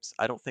games.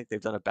 I don't think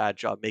they've done a bad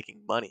job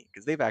making money,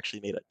 because they've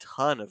actually made a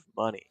ton of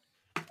money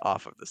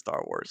off of the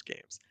Star Wars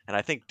games. And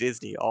I think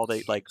Disney,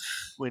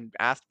 when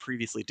asked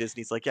previously,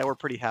 Disney's like, yeah, we're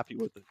pretty happy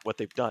with what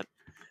they've done.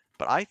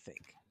 But I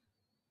think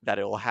that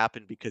it will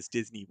happen because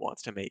Disney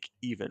wants to make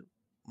even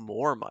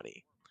more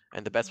money.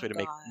 And the best way to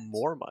make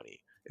more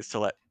money is to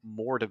let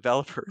more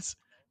developers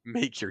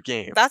make your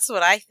game. That's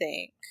what I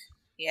think.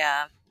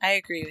 Yeah, I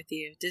agree with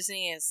you.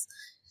 Disney is...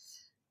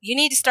 You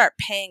need to start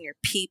paying your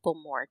people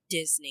more,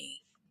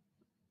 Disney.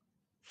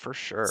 For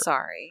sure.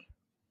 Sorry.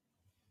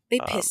 They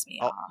piss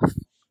me off.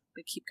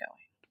 But keep going.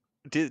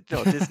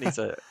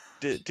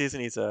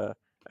 Disney's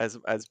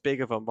as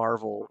big of a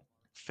Marvel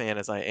fan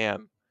as I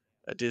am.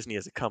 Disney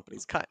as a company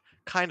is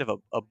kind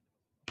of a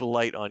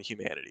blight on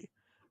humanity.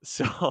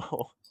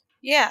 So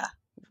yeah,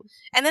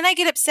 and then I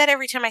get upset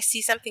every time I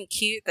see something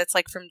cute that's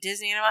from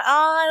Disney, and I'm like,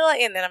 oh, I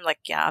like it. And then I'm like,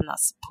 yeah, I'm not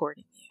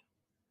supporting you,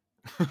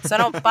 so I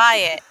don't buy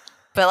it.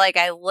 But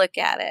I look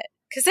at it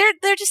because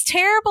they're just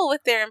terrible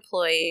with their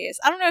employees.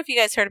 I don't know if you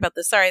guys heard about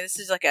this. Sorry, this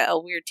is a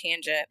weird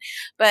tangent,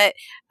 but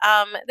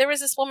there was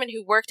this woman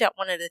who worked at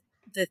one of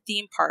the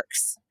theme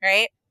parks,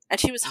 right? And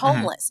she was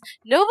homeless.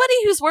 Mm-hmm. Nobody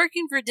who's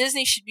working for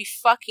Disney should be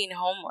fucking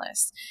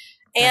homeless.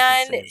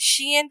 And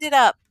she ended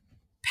up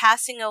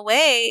passing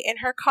away in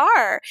her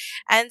car.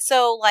 And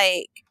so,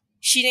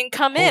 she didn't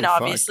come in,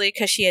 obviously,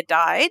 because she had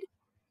died.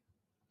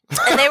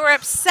 And they were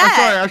upset. I'm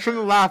sorry, I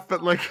shouldn't laugh,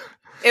 but like...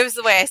 It was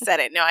the way I said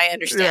it. No, I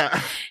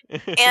understand. Yeah.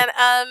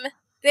 And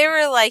they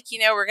were like,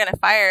 we're going to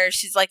fire her.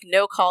 She's like,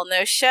 no call,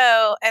 no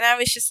show. And I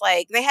was just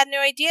like, they had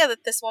no idea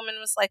that this woman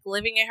was like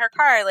living in her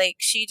car. Like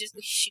she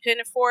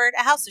couldn't afford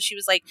a house. So she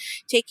was like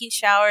taking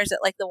showers at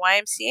like the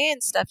YMCA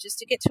and stuff just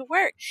to get to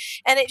work.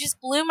 And it just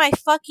blew my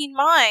fucking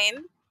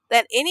mind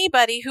that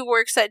anybody who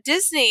works at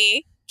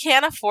Disney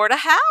can't afford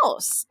a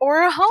house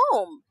or a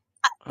home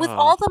with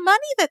all the money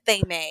that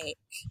they make.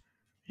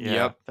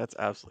 Yeah, that's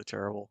absolutely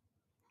terrible.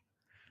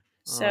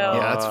 So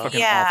yeah, that's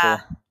fucking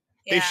awful.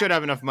 They should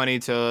have enough money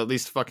to at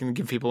least fucking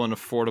give people an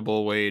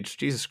affordable wage.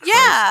 Jesus Christ.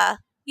 Yeah.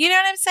 You know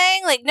what I'm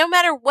saying? Like, no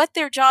matter what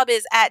their job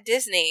is at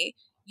Disney,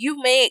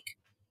 you make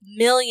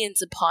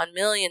millions upon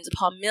millions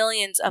upon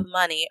millions of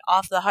money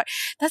off the heart.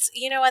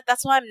 You know what?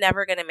 That's why I'm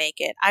never going to make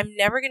it. I'm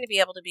never going to be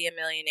able to be a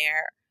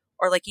millionaire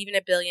or like even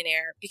a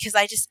billionaire because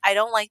I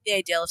don't like the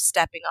idea of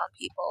stepping on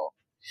people.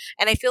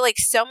 And I feel like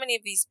so many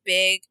of these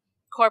big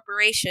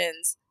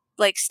corporations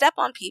like step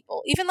on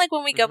people. Even like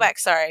when we go back,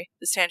 sorry,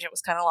 this tangent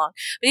was kind of long,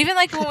 but even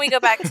like when we go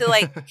back to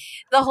like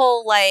the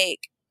whole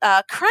like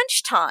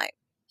crunch time,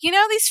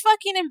 these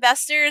fucking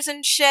investors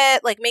and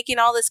shit like making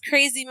all this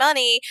crazy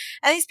money,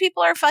 and these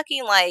people are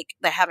fucking like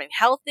they're having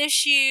health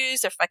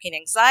issues, they're fucking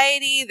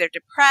anxiety, they're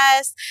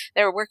depressed,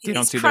 they're working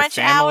these crunch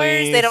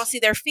hours, they don't see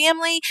their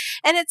family,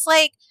 and it's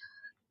like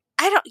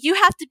you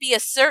have to be a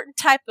certain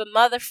type of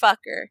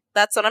motherfucker.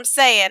 That's what I'm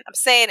saying. I'm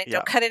saying it. Yeah.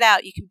 Don't cut it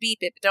out. You can beep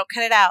it, but don't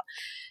cut it out.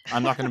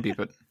 I'm not going to beep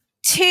it.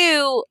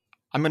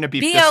 I'm going to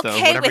beep this, though.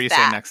 Whatever you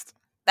say next.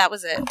 That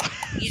was it.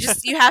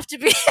 You have to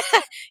be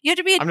you have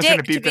to be a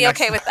dick to be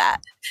okay with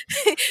that.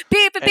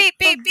 Beep, beep,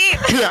 beep, beep.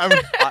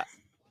 Yeah,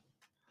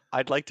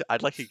 I'd like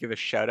to give a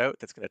shout out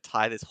that's going to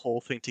tie this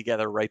whole thing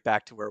together right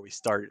back to where we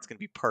started. It's going to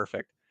be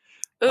perfect.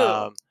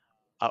 I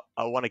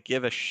want to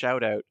give a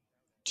shout out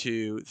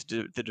to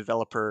the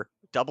developer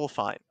Double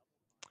Fine,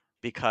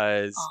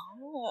 because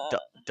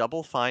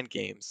Double Fine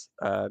Games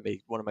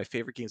made one of my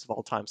favorite games of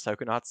all time,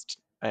 Psychonauts,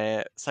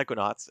 and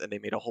they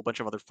made a whole bunch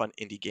of other fun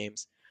indie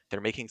games.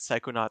 They're making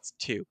Psychonauts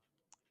 2,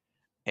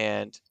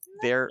 and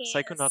their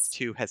Psychonauts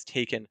 2 has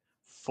taken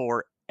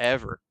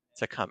forever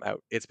to come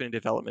out. It's been in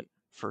development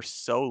for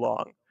so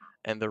long,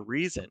 and the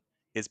reason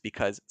is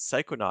because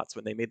Psychonauts,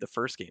 when they made the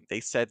first game, they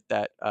said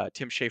that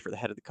Tim Schafer, the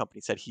head of the company,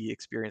 said he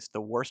experienced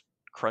the worst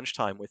crunch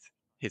time with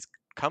his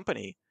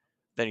company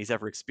than he's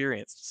ever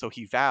experienced. So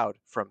he vowed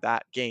from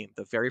that game,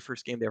 the very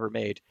first game they ever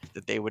made,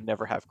 that they would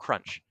never have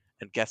crunch.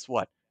 And guess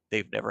what?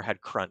 They've never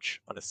had crunch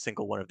on a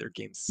single one of their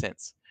games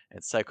since.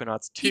 And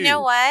Psychonauts 2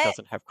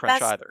 doesn't have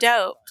crunch either.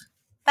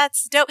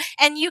 That's dope.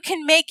 And you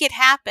can make it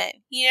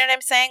happen. You know what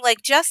I'm saying?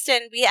 Like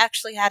Justin, we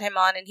actually had him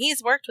on, and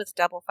he's worked with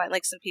Double Fine,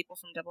 like some people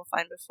from Double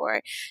Fine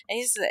before.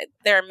 And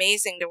they're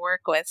amazing to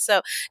work with.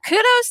 So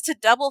kudos to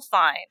Double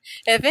Fine.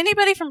 If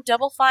anybody from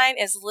Double Fine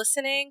is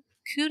listening,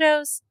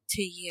 kudos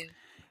to you.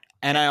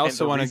 And I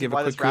also want to give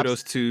a quick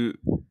kudos to...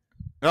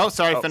 Oh,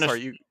 sorry, finish.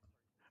 Sorry,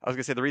 I was going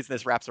to say the reason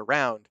this wraps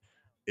around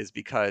is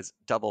because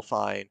Double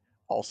Fine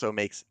also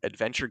makes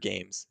adventure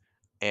games.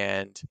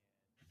 And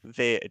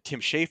Tim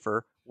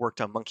Schafer worked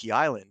on Monkey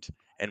Island.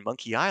 And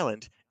Monkey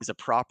Island is a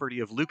property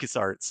of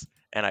LucasArts.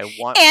 And I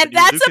want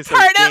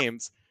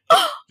games.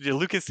 The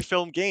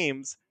Lucasfilm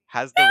Games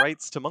has the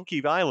rights to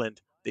Monkey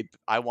Island.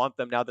 I want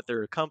them, now that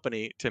they're a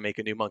company, to make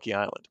a new Monkey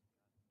Island.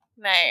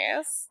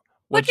 Nice.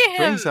 Which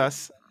brings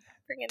us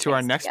to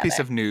our next piece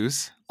of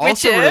news,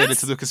 also related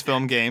to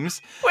Lucasfilm Games.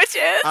 Which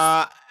is?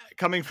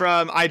 Coming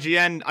from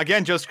IGN,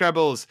 again, Joe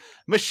Screbbles.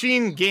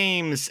 Machine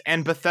Games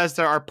and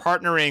Bethesda are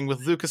partnering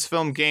with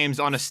Lucasfilm Games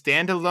on a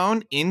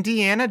standalone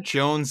Indiana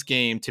Jones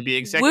game to be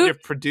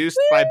executive produced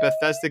by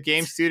Bethesda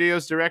Game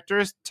Studios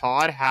directors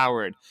Todd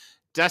Howard.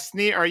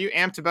 Destinee, are you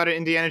amped about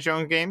Indiana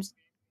Jones games?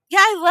 Yeah,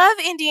 I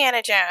love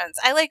Indiana Jones.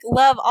 I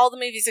love all the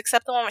movies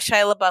except the one with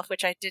Shia LaBeouf,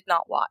 which I did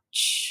not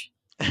watch.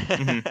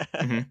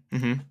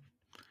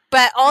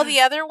 But all the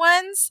other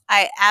ones,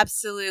 I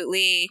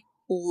absolutely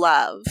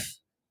love.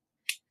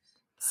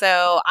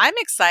 So I'm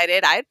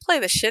excited. I'd play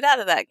the shit out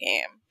of that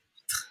game.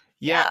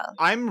 Yeah,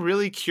 I'm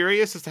really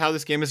curious as to how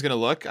this game is going to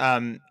look.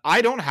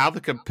 I don't have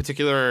a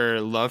particular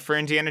love for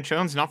Indiana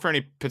Jones, not for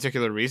any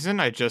particular reason.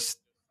 I just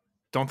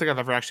don't think I've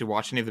ever actually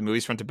watched any of the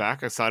movies front to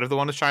back outside of the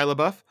one with Shia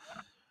LaBeouf.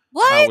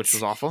 What? Which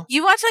was awful.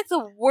 You watched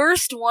the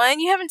worst one?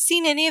 You haven't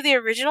seen any of the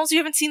originals? You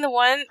haven't seen the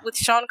one with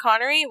Sean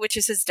Connery, which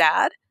is his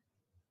dad?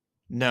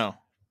 No.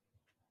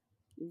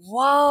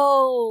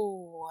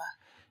 Whoa.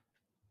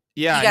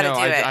 Yeah, you gotta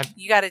do it.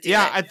 You gotta do it.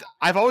 Yeah,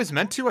 I've always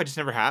meant to. I just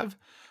never have.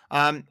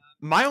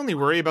 My only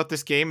worry about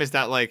this game is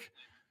that,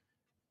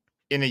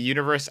 in a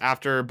universe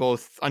after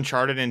both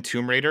Uncharted and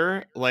Tomb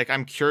Raider,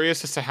 I'm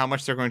curious as to how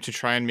much they're going to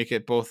try and make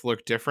it both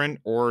look different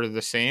or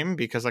the same,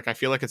 because I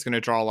feel like it's going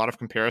to draw a lot of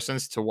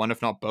comparisons to one,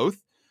 if not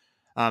both.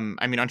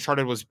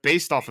 Uncharted was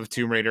based off of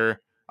Tomb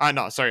Raider.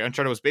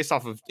 Uncharted was based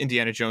off of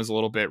Indiana Jones a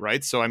little bit,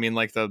 right? So,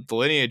 the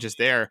lineage is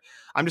there.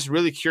 I'm just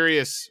really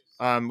curious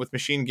with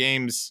Machine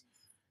Games,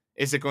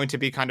 is it going to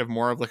be kind of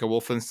more of a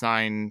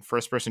Wolfenstein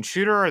first-person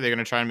shooter? Or are they going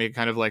to try and make it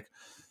kind of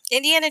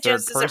Indiana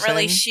Jones third doesn't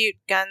really person. shoot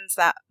guns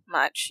that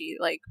much. He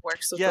like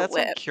works with Yeah, the that's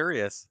why I'm whip.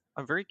 curious.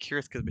 I'm very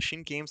curious because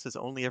Machine Games has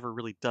only ever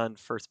really done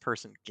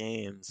first-person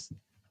games.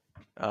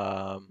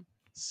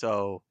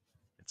 So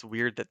it's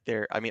weird that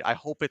they're. I mean, I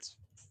hope it's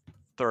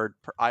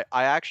I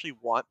actually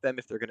want them,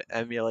 if they're going to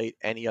emulate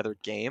any other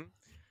game,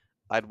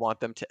 I'd want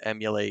them to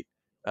emulate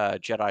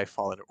Jedi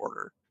Fallen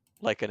Order,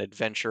 like an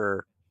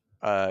adventure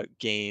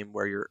game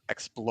where you're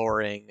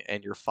exploring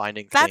and you're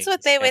finding That's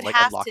what things they and would like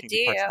have to unlocking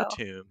new parts of the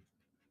do. tomb,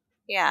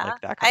 Yeah,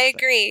 like that I kind of thing.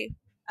 agree.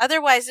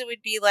 Otherwise, it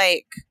would be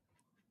like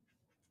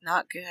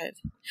not good.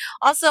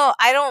 Also,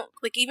 I don't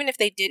like, even if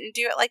they didn't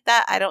do it like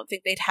that, I don't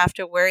think they'd have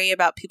to worry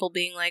about people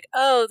being like,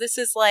 "Oh, this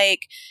is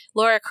like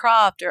Lara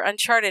Croft or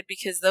Uncharted,"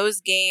 because those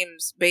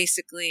games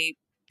basically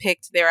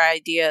picked their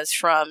ideas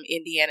from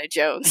Indiana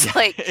Jones. Yeah,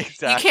 Like,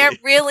 exactly. you can't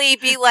really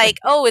be like,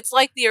 "Oh, it's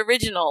like the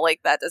original."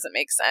 Like, that doesn't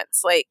make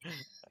sense. Like,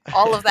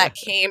 all of that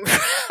came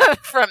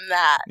from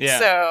that. Yeah.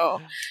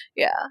 So,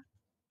 yeah.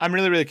 I'm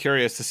really, really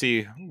curious to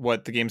see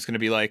what the game's going to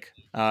be like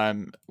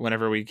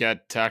whenever we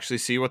get to actually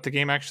see what the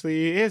game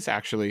actually is.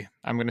 Actually,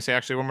 I'm going to say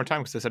actually one more time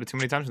because I said it too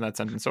many times in that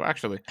sentence. So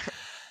actually.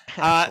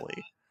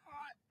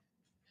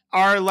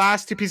 Our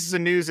last two pieces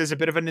of news is a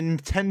bit of a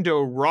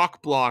Nintendo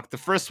rock block. The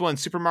first one,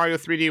 Super Mario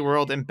 3D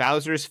World and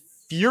Bowser's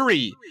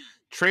Fury.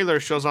 Trailer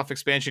shows off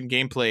expansion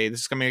gameplay. This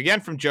is coming again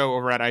from Joe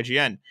over at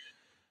IGN.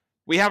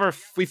 We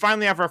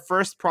finally have our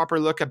first proper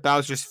look at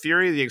Bowser's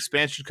Fury, the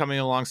expansion coming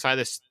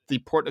alongside the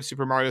port of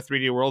Super Mario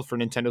 3D World for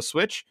Nintendo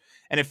Switch,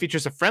 and it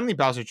features a friendly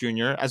Bowser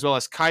Jr., as well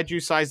as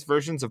kaiju-sized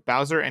versions of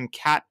Bowser and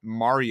Cat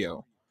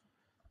Mario.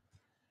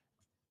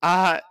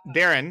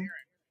 Darren,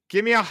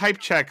 give me a hype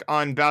check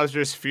on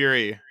Bowser's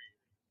Fury.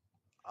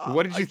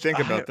 What did you think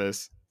about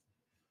this?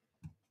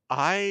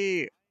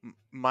 My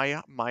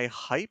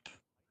hype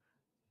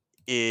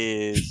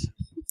is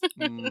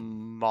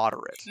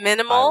moderate.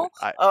 Minimal?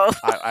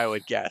 I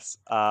would guess.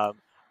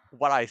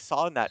 What I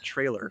saw in that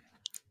trailer,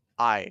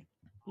 I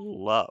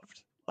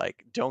loved.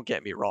 Like, don't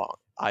get me wrong.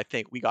 I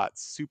think we got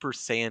Super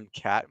Saiyan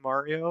Cat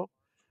Mario,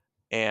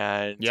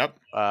 and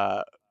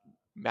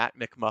Matt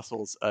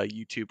McMuscle's a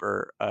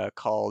YouTuber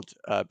called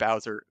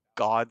Bowser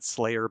God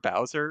Slayer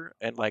Bowser,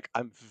 and like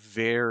I'm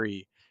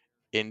very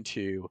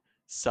into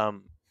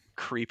some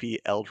creepy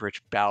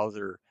eldritch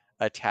Bowser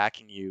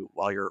attacking you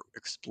while you're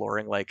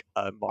exploring like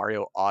a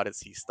Mario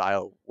Odyssey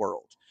style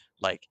world.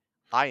 Like,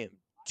 I am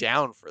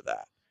down for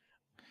that.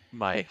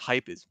 My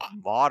hype is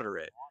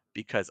moderate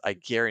because I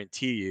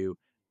guarantee you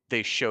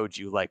they showed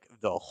you like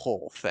the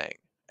whole thing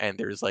and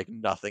there's like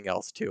nothing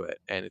else to it,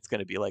 and it's going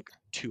to be like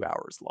 2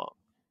 hours long.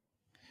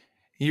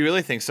 You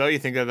really think so? You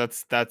think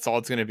that's all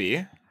it's going to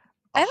be?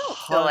 I don't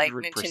feel like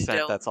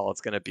 100% that's all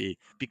it's going to be,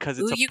 because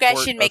it's you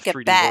guys should make a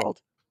 3D bet.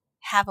 World.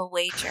 Have a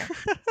wager.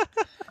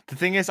 The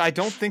thing is, I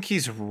don't think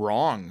he's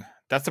wrong.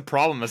 That's the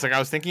problem. It's like I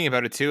was thinking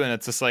about it too, and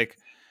it's just like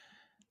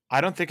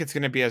I don't think it's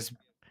going to be as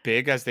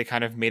big as they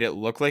kind of made it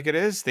look like it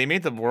is. They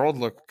made the world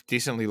look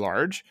decently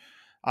large.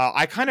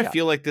 I kind of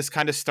feel like this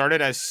kind of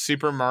started as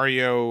Super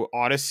Mario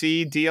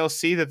Odyssey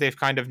DLC that they've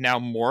kind of now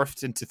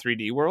morphed into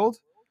 3D World.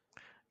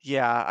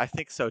 Yeah, I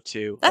think so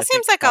too. That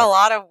seems like a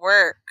lot of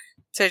work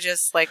to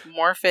just like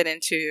morph it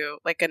into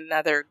like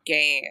another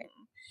game.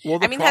 Well,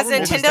 I mean, has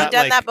Nintendo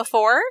done that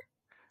before?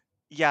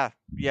 Yeah.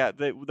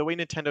 The way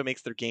Nintendo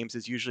makes their games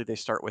is usually they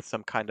start with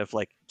some kind of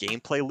like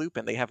gameplay loop,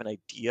 and they have an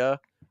idea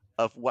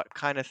of what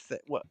kind of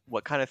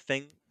what kind of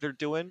thing they're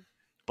doing,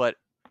 but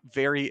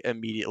very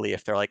immediately,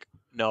 if they're like,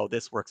 no,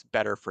 this works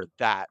better for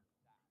that,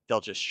 they'll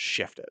just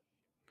shift it.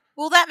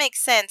 Well, that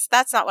makes sense.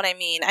 That's not what I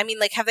mean. I mean,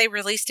 like, have they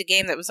released a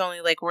game that was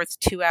only like worth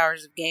 2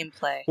 hours of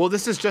gameplay? Well,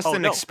 this is just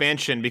an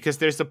expansion because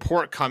there's the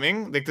port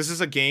coming. Like, this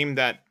is a game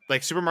that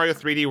like Super Mario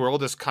 3D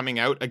World is coming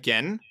out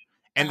again,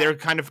 and they're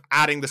kind of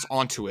adding this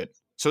onto it.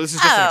 So this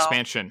is just an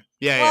expansion.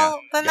 Well,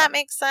 then that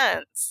makes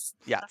sense.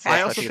 Yeah. Okay.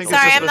 I also think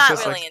sorry, I'm not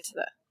really into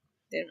that.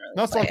 Didn't really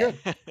no, it's all good.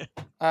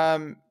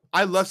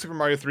 I love Super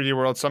Mario 3D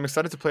World, so I'm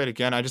excited to play it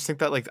again. I just think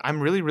that like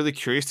I'm really, really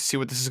curious to see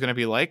what this is going to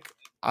be like.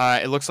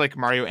 It looks like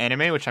Mario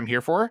anime, which I'm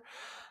here for.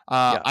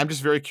 I'm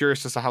just very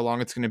curious as to how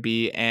long it's going to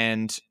be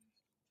and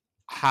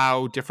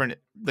how different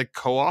the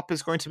co-op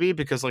is going to be,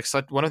 because like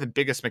one of the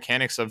biggest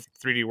mechanics of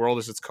 3D World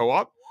is its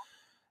co-op.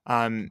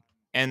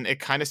 And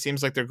it kind of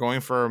seems like they're going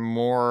for a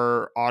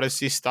more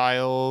Odyssey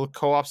style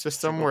co-op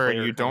system where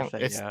you don't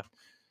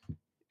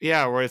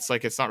where it's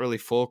like it's not really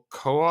full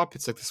co-op.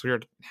 It's like this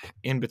weird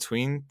in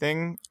between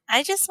thing.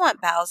 I just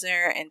want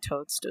Bowser and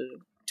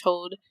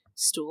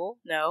Toadstool.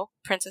 No,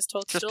 Princess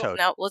Toadstool.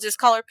 No, we'll just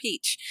call her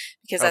Peach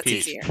because that's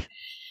Peach. easier.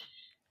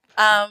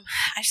 I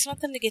just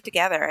want them to get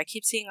together. I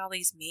keep seeing all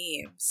these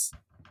memes.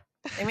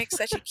 They make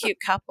such a cute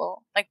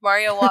couple. Like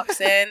Mario walks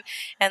in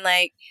and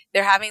like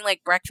they're having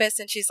like breakfast,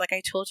 and she's like,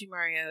 "I told you,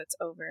 Mario, it's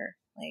over.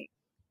 Like,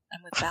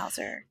 I'm with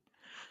Bowser."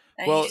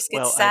 And he just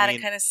gets sad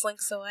and kind of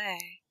slinks away.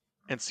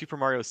 And Super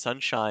Mario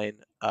Sunshine,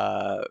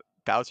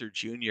 Bowser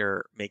Jr.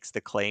 makes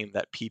the claim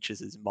that Peach is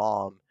his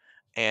mom,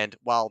 and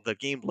while the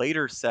game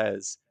later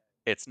says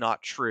it's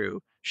not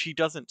true, she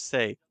doesn't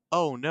say,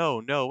 "Oh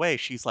no, no way."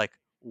 She's like,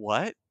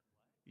 "What?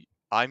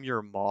 I'm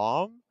your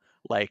mom,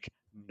 like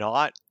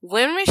not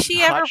When was she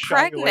not ever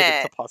shying away that's a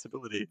pregnant?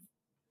 possibility.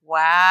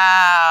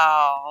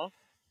 Wow.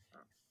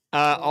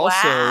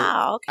 Also,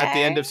 Wow. at the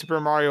end Okay. of Super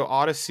Mario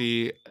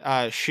Odyssey,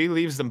 she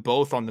leaves them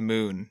both on the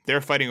moon.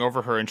 They're fighting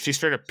over her, and she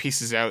straight up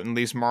pieces out and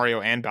leaves Mario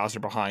and Bowser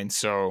behind.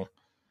 So,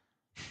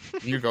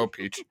 you go,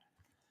 Peach.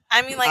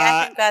 I mean, like,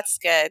 I think that's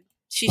good.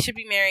 She should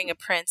be marrying a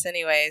prince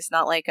anyways,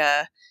 not like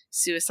a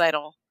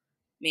suicidal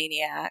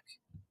maniac.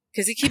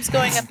 Because he keeps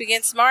going up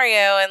against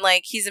Mario, and,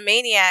 like, he's a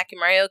maniac, and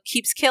Mario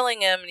keeps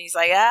killing him, and he's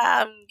like,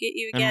 I'm gonna get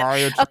you again.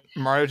 And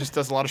Mario just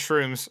does a lot of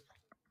shrooms.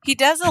 He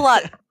does a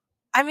lot.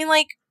 I mean,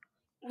 like,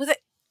 what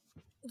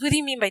do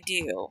you mean by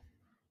do?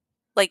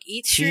 Like,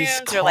 eat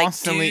shrooms? He's or, like,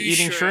 constantly do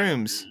eating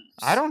shrooms.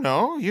 I don't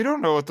know. You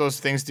don't know what those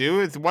things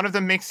do. One of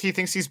them he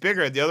thinks he's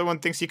bigger. The other one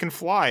thinks he can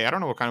fly. I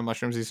don't know what kind of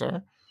mushrooms these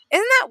are.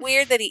 Isn't that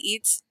weird that he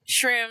eats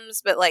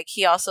shrooms, but, like,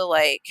 he also,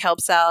 like,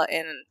 helps out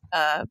in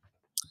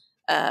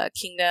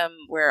kingdom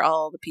where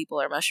all the people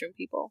are mushroom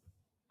people?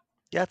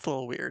 Yeah, it's a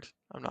little weird.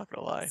 I'm not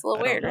gonna lie. It's a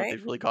little weird, right?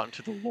 They've really gotten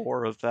to the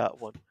lore of that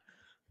one.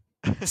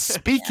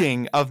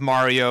 Speaking of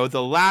Mario,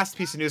 the last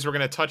piece of news we're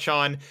going to touch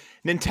on,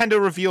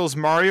 Nintendo reveals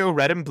Mario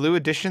Red and Blue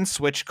Edition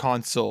Switch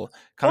console,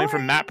 coming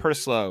from Matt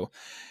Purslow.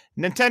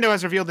 Nintendo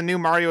has revealed the new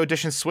Mario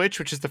Edition Switch,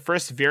 which is the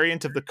first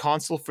variant of the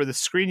console for the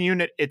screen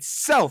unit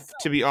itself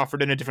to be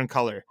offered in a different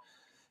color.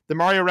 The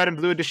Mario Red and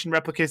Blue Edition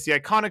replicates the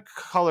iconic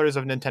colors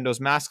of Nintendo's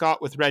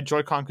mascot, with red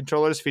Joy-Con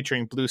controllers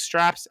featuring blue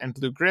straps and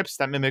blue grips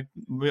that mimic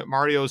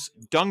Mario's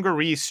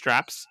dungaree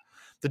straps.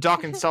 The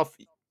dock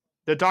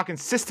and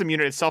system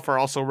unit itself are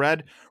also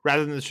red,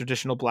 rather than the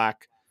traditional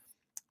black.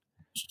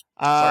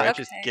 Sorry, I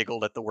just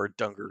giggled at the word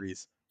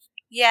dungarees.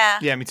 Yeah.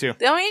 Yeah, me too.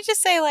 Don't you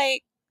just say,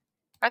 like,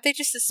 aren't they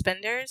just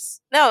suspenders?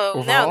 No,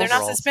 Overalls? no, they're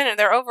not suspenders.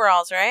 They're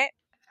overalls, right?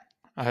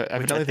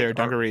 Evidently they're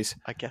dungarees.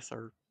 I guess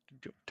are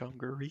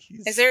dungarees.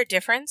 Is there a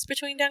difference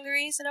between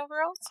dungarees and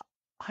overalls?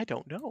 I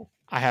don't know.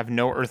 I have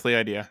no earthly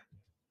idea.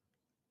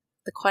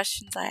 The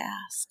questions I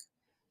ask.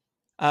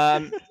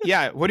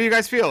 Yeah, what do you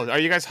guys feel? Are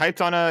you guys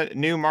hyped on a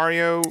new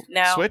Mario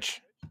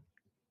Switch?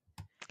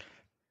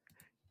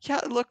 Yeah,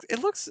 it looks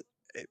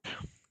like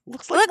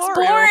Mario.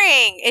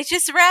 Boring. It's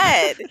just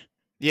red.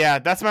 Yeah,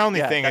 that's my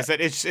only thing is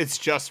that it's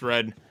just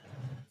red.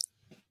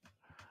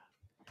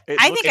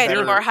 I think I'd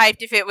be more hyped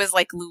if it was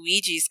like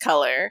Luigi's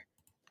color.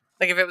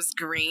 Like if it was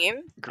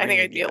green I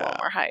think I'd be a little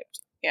more hyped.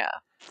 Yeah.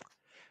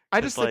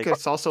 I just think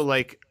it's also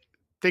like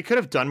they could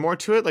have done more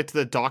to it, like to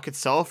the dock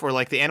itself, or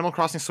like the Animal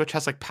Crossing Switch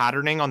has like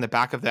patterning on the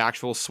back of the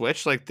actual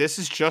Switch. Like this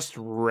is just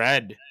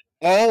red.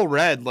 All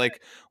red.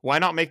 Like why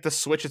not make the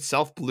Switch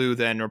itself blue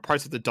then, or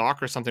parts of the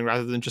dock or something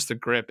rather than just the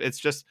grip? It's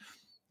just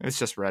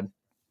red.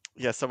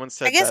 Yeah, someone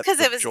said I guess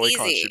because it was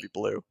Joy-Con easy. should be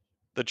blue.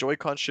 The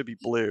Joy-Con should be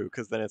blue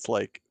because then it's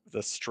like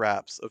the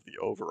straps of the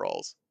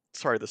overalls.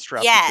 Sorry, the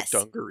straps of the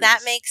dungarees. That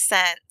makes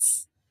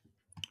sense.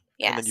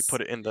 Yes. And then you put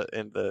it in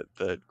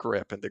the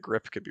grip, and the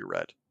grip could be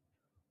red.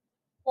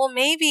 Well,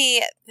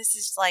 maybe this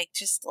is like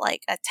just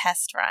like a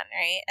test run,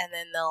 right? And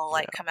then they'll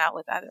like come out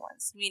with other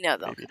ones. We know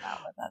they'll come out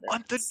with other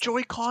ones. The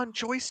Joy-Con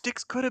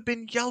joysticks could have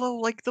been yellow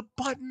like the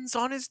buttons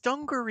on his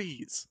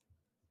dungarees.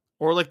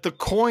 Or like the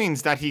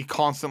coins that he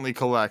constantly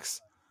collects.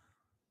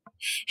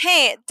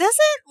 Hey,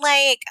 doesn't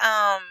like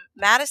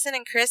Madison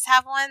and Chris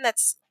have one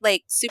that's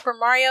like Super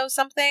Mario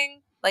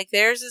something? Like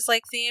theirs is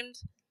like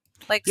themed?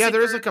 Like yeah,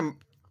 there is like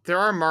there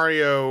are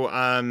Mario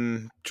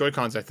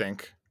Joy-Cons, I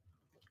think.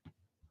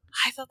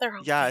 I thought they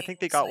were I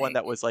think they got one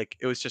that was like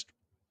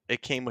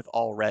it came with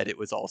all red. It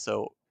was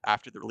also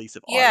after the release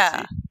of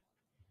Odyssey.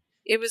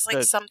 It was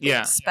like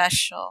something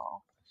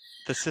special.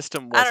 The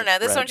system wasn't I don't know,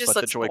 this red, one just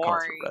but looks the Joy-Cons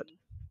boring. were red.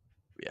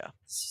 Yeah,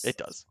 it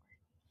does.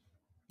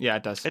 Yeah,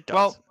 it does. It does.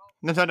 Well,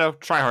 Nintendo,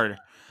 try harder.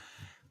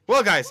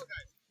 Well, guys,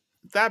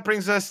 that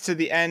brings us to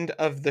the end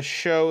of the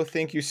show.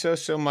 Thank you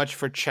so much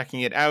for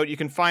checking it out. You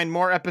can find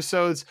more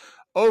episodes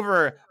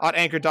over at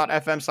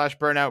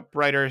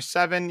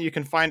anchor.fm/burnoutbrighter7. You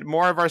can find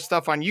more of our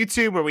stuff on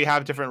YouTube where we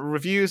have different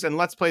reviews and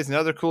Let's Plays and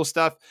other cool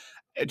stuff.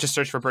 Just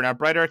search for Burnout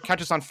Brighter.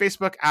 Catch us on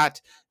Facebook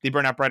at the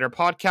Burnout Brighter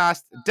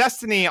Podcast.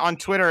 Destinee on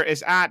Twitter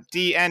is at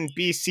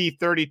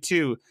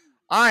DNBC32.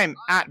 I'm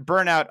at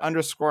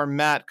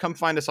Burnout_Matt. Come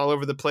find us all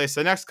over the place.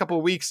 The next couple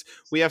of weeks,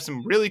 we have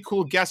some really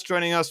cool guests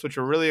joining us, which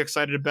we're really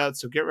excited about.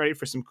 So get ready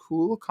for some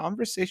cool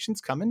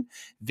conversations coming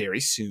very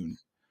soon.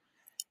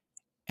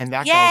 And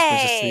that, guys,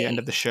 brings us to the end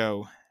of the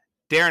show.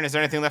 Darren, is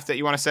there anything left that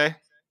you want to say?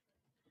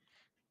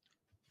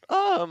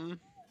 I'm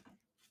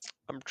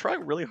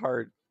trying really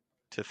hard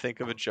to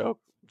think of a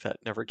joke that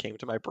never came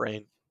to my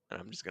brain,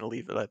 and I'm just going to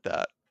leave it at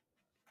that.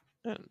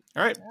 All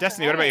right,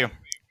 Destinee, what about you?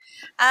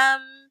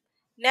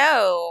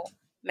 No,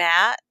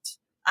 Matt,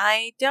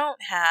 I don't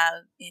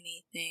have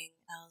anything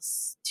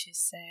else to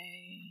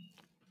say.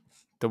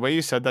 The way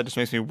you said that just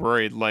makes me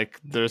worried. Like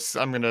there's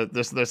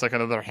like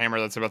another hammer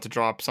that's about to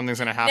drop. Something's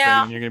gonna happen,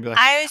 and you're gonna be like,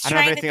 I don't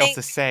have anything else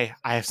to say.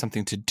 I have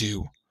something to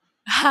do.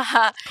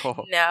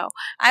 No,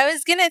 I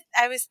was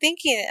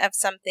thinking of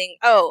something.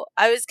 Oh,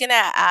 I was gonna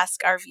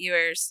ask our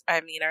listeners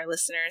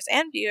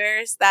and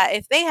viewers, that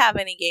if they have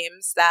any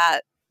games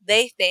that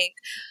they think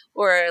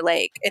or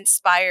like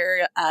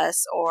inspire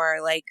us or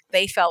like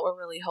they felt were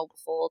really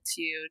hopeful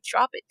to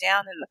drop it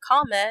down in the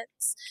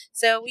comments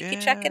so we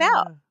could check it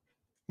out.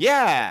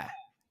 Yeah.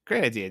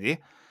 Great idea, Dee.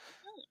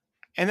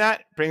 And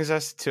that brings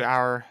us to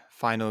our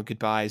final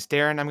goodbyes.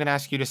 Darren, I'm going to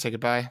ask you to say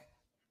goodbye.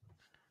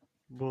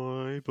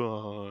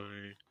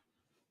 Bye-bye.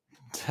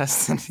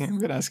 Destiny, I'm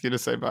going to ask you to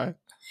say bye.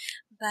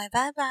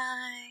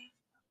 Bye.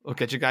 We'll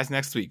catch you guys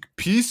next week.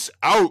 Peace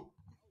out.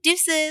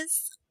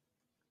 Deuces.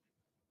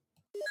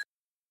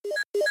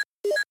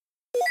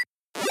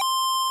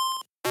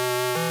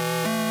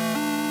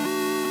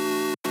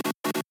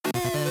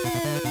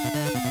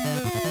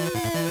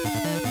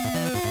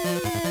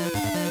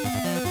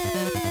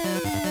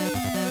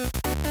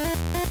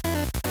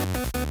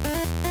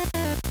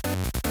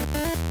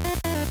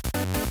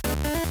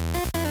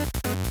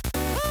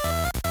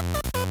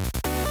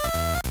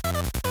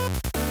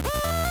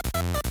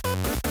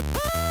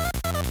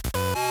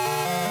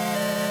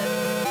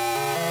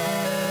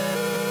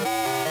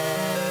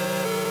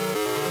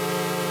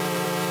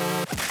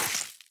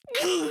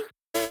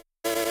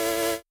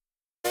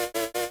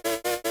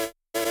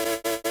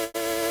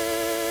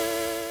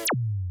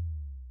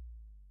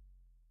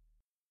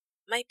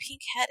 My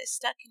pink head is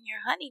stuck in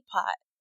your honey pot.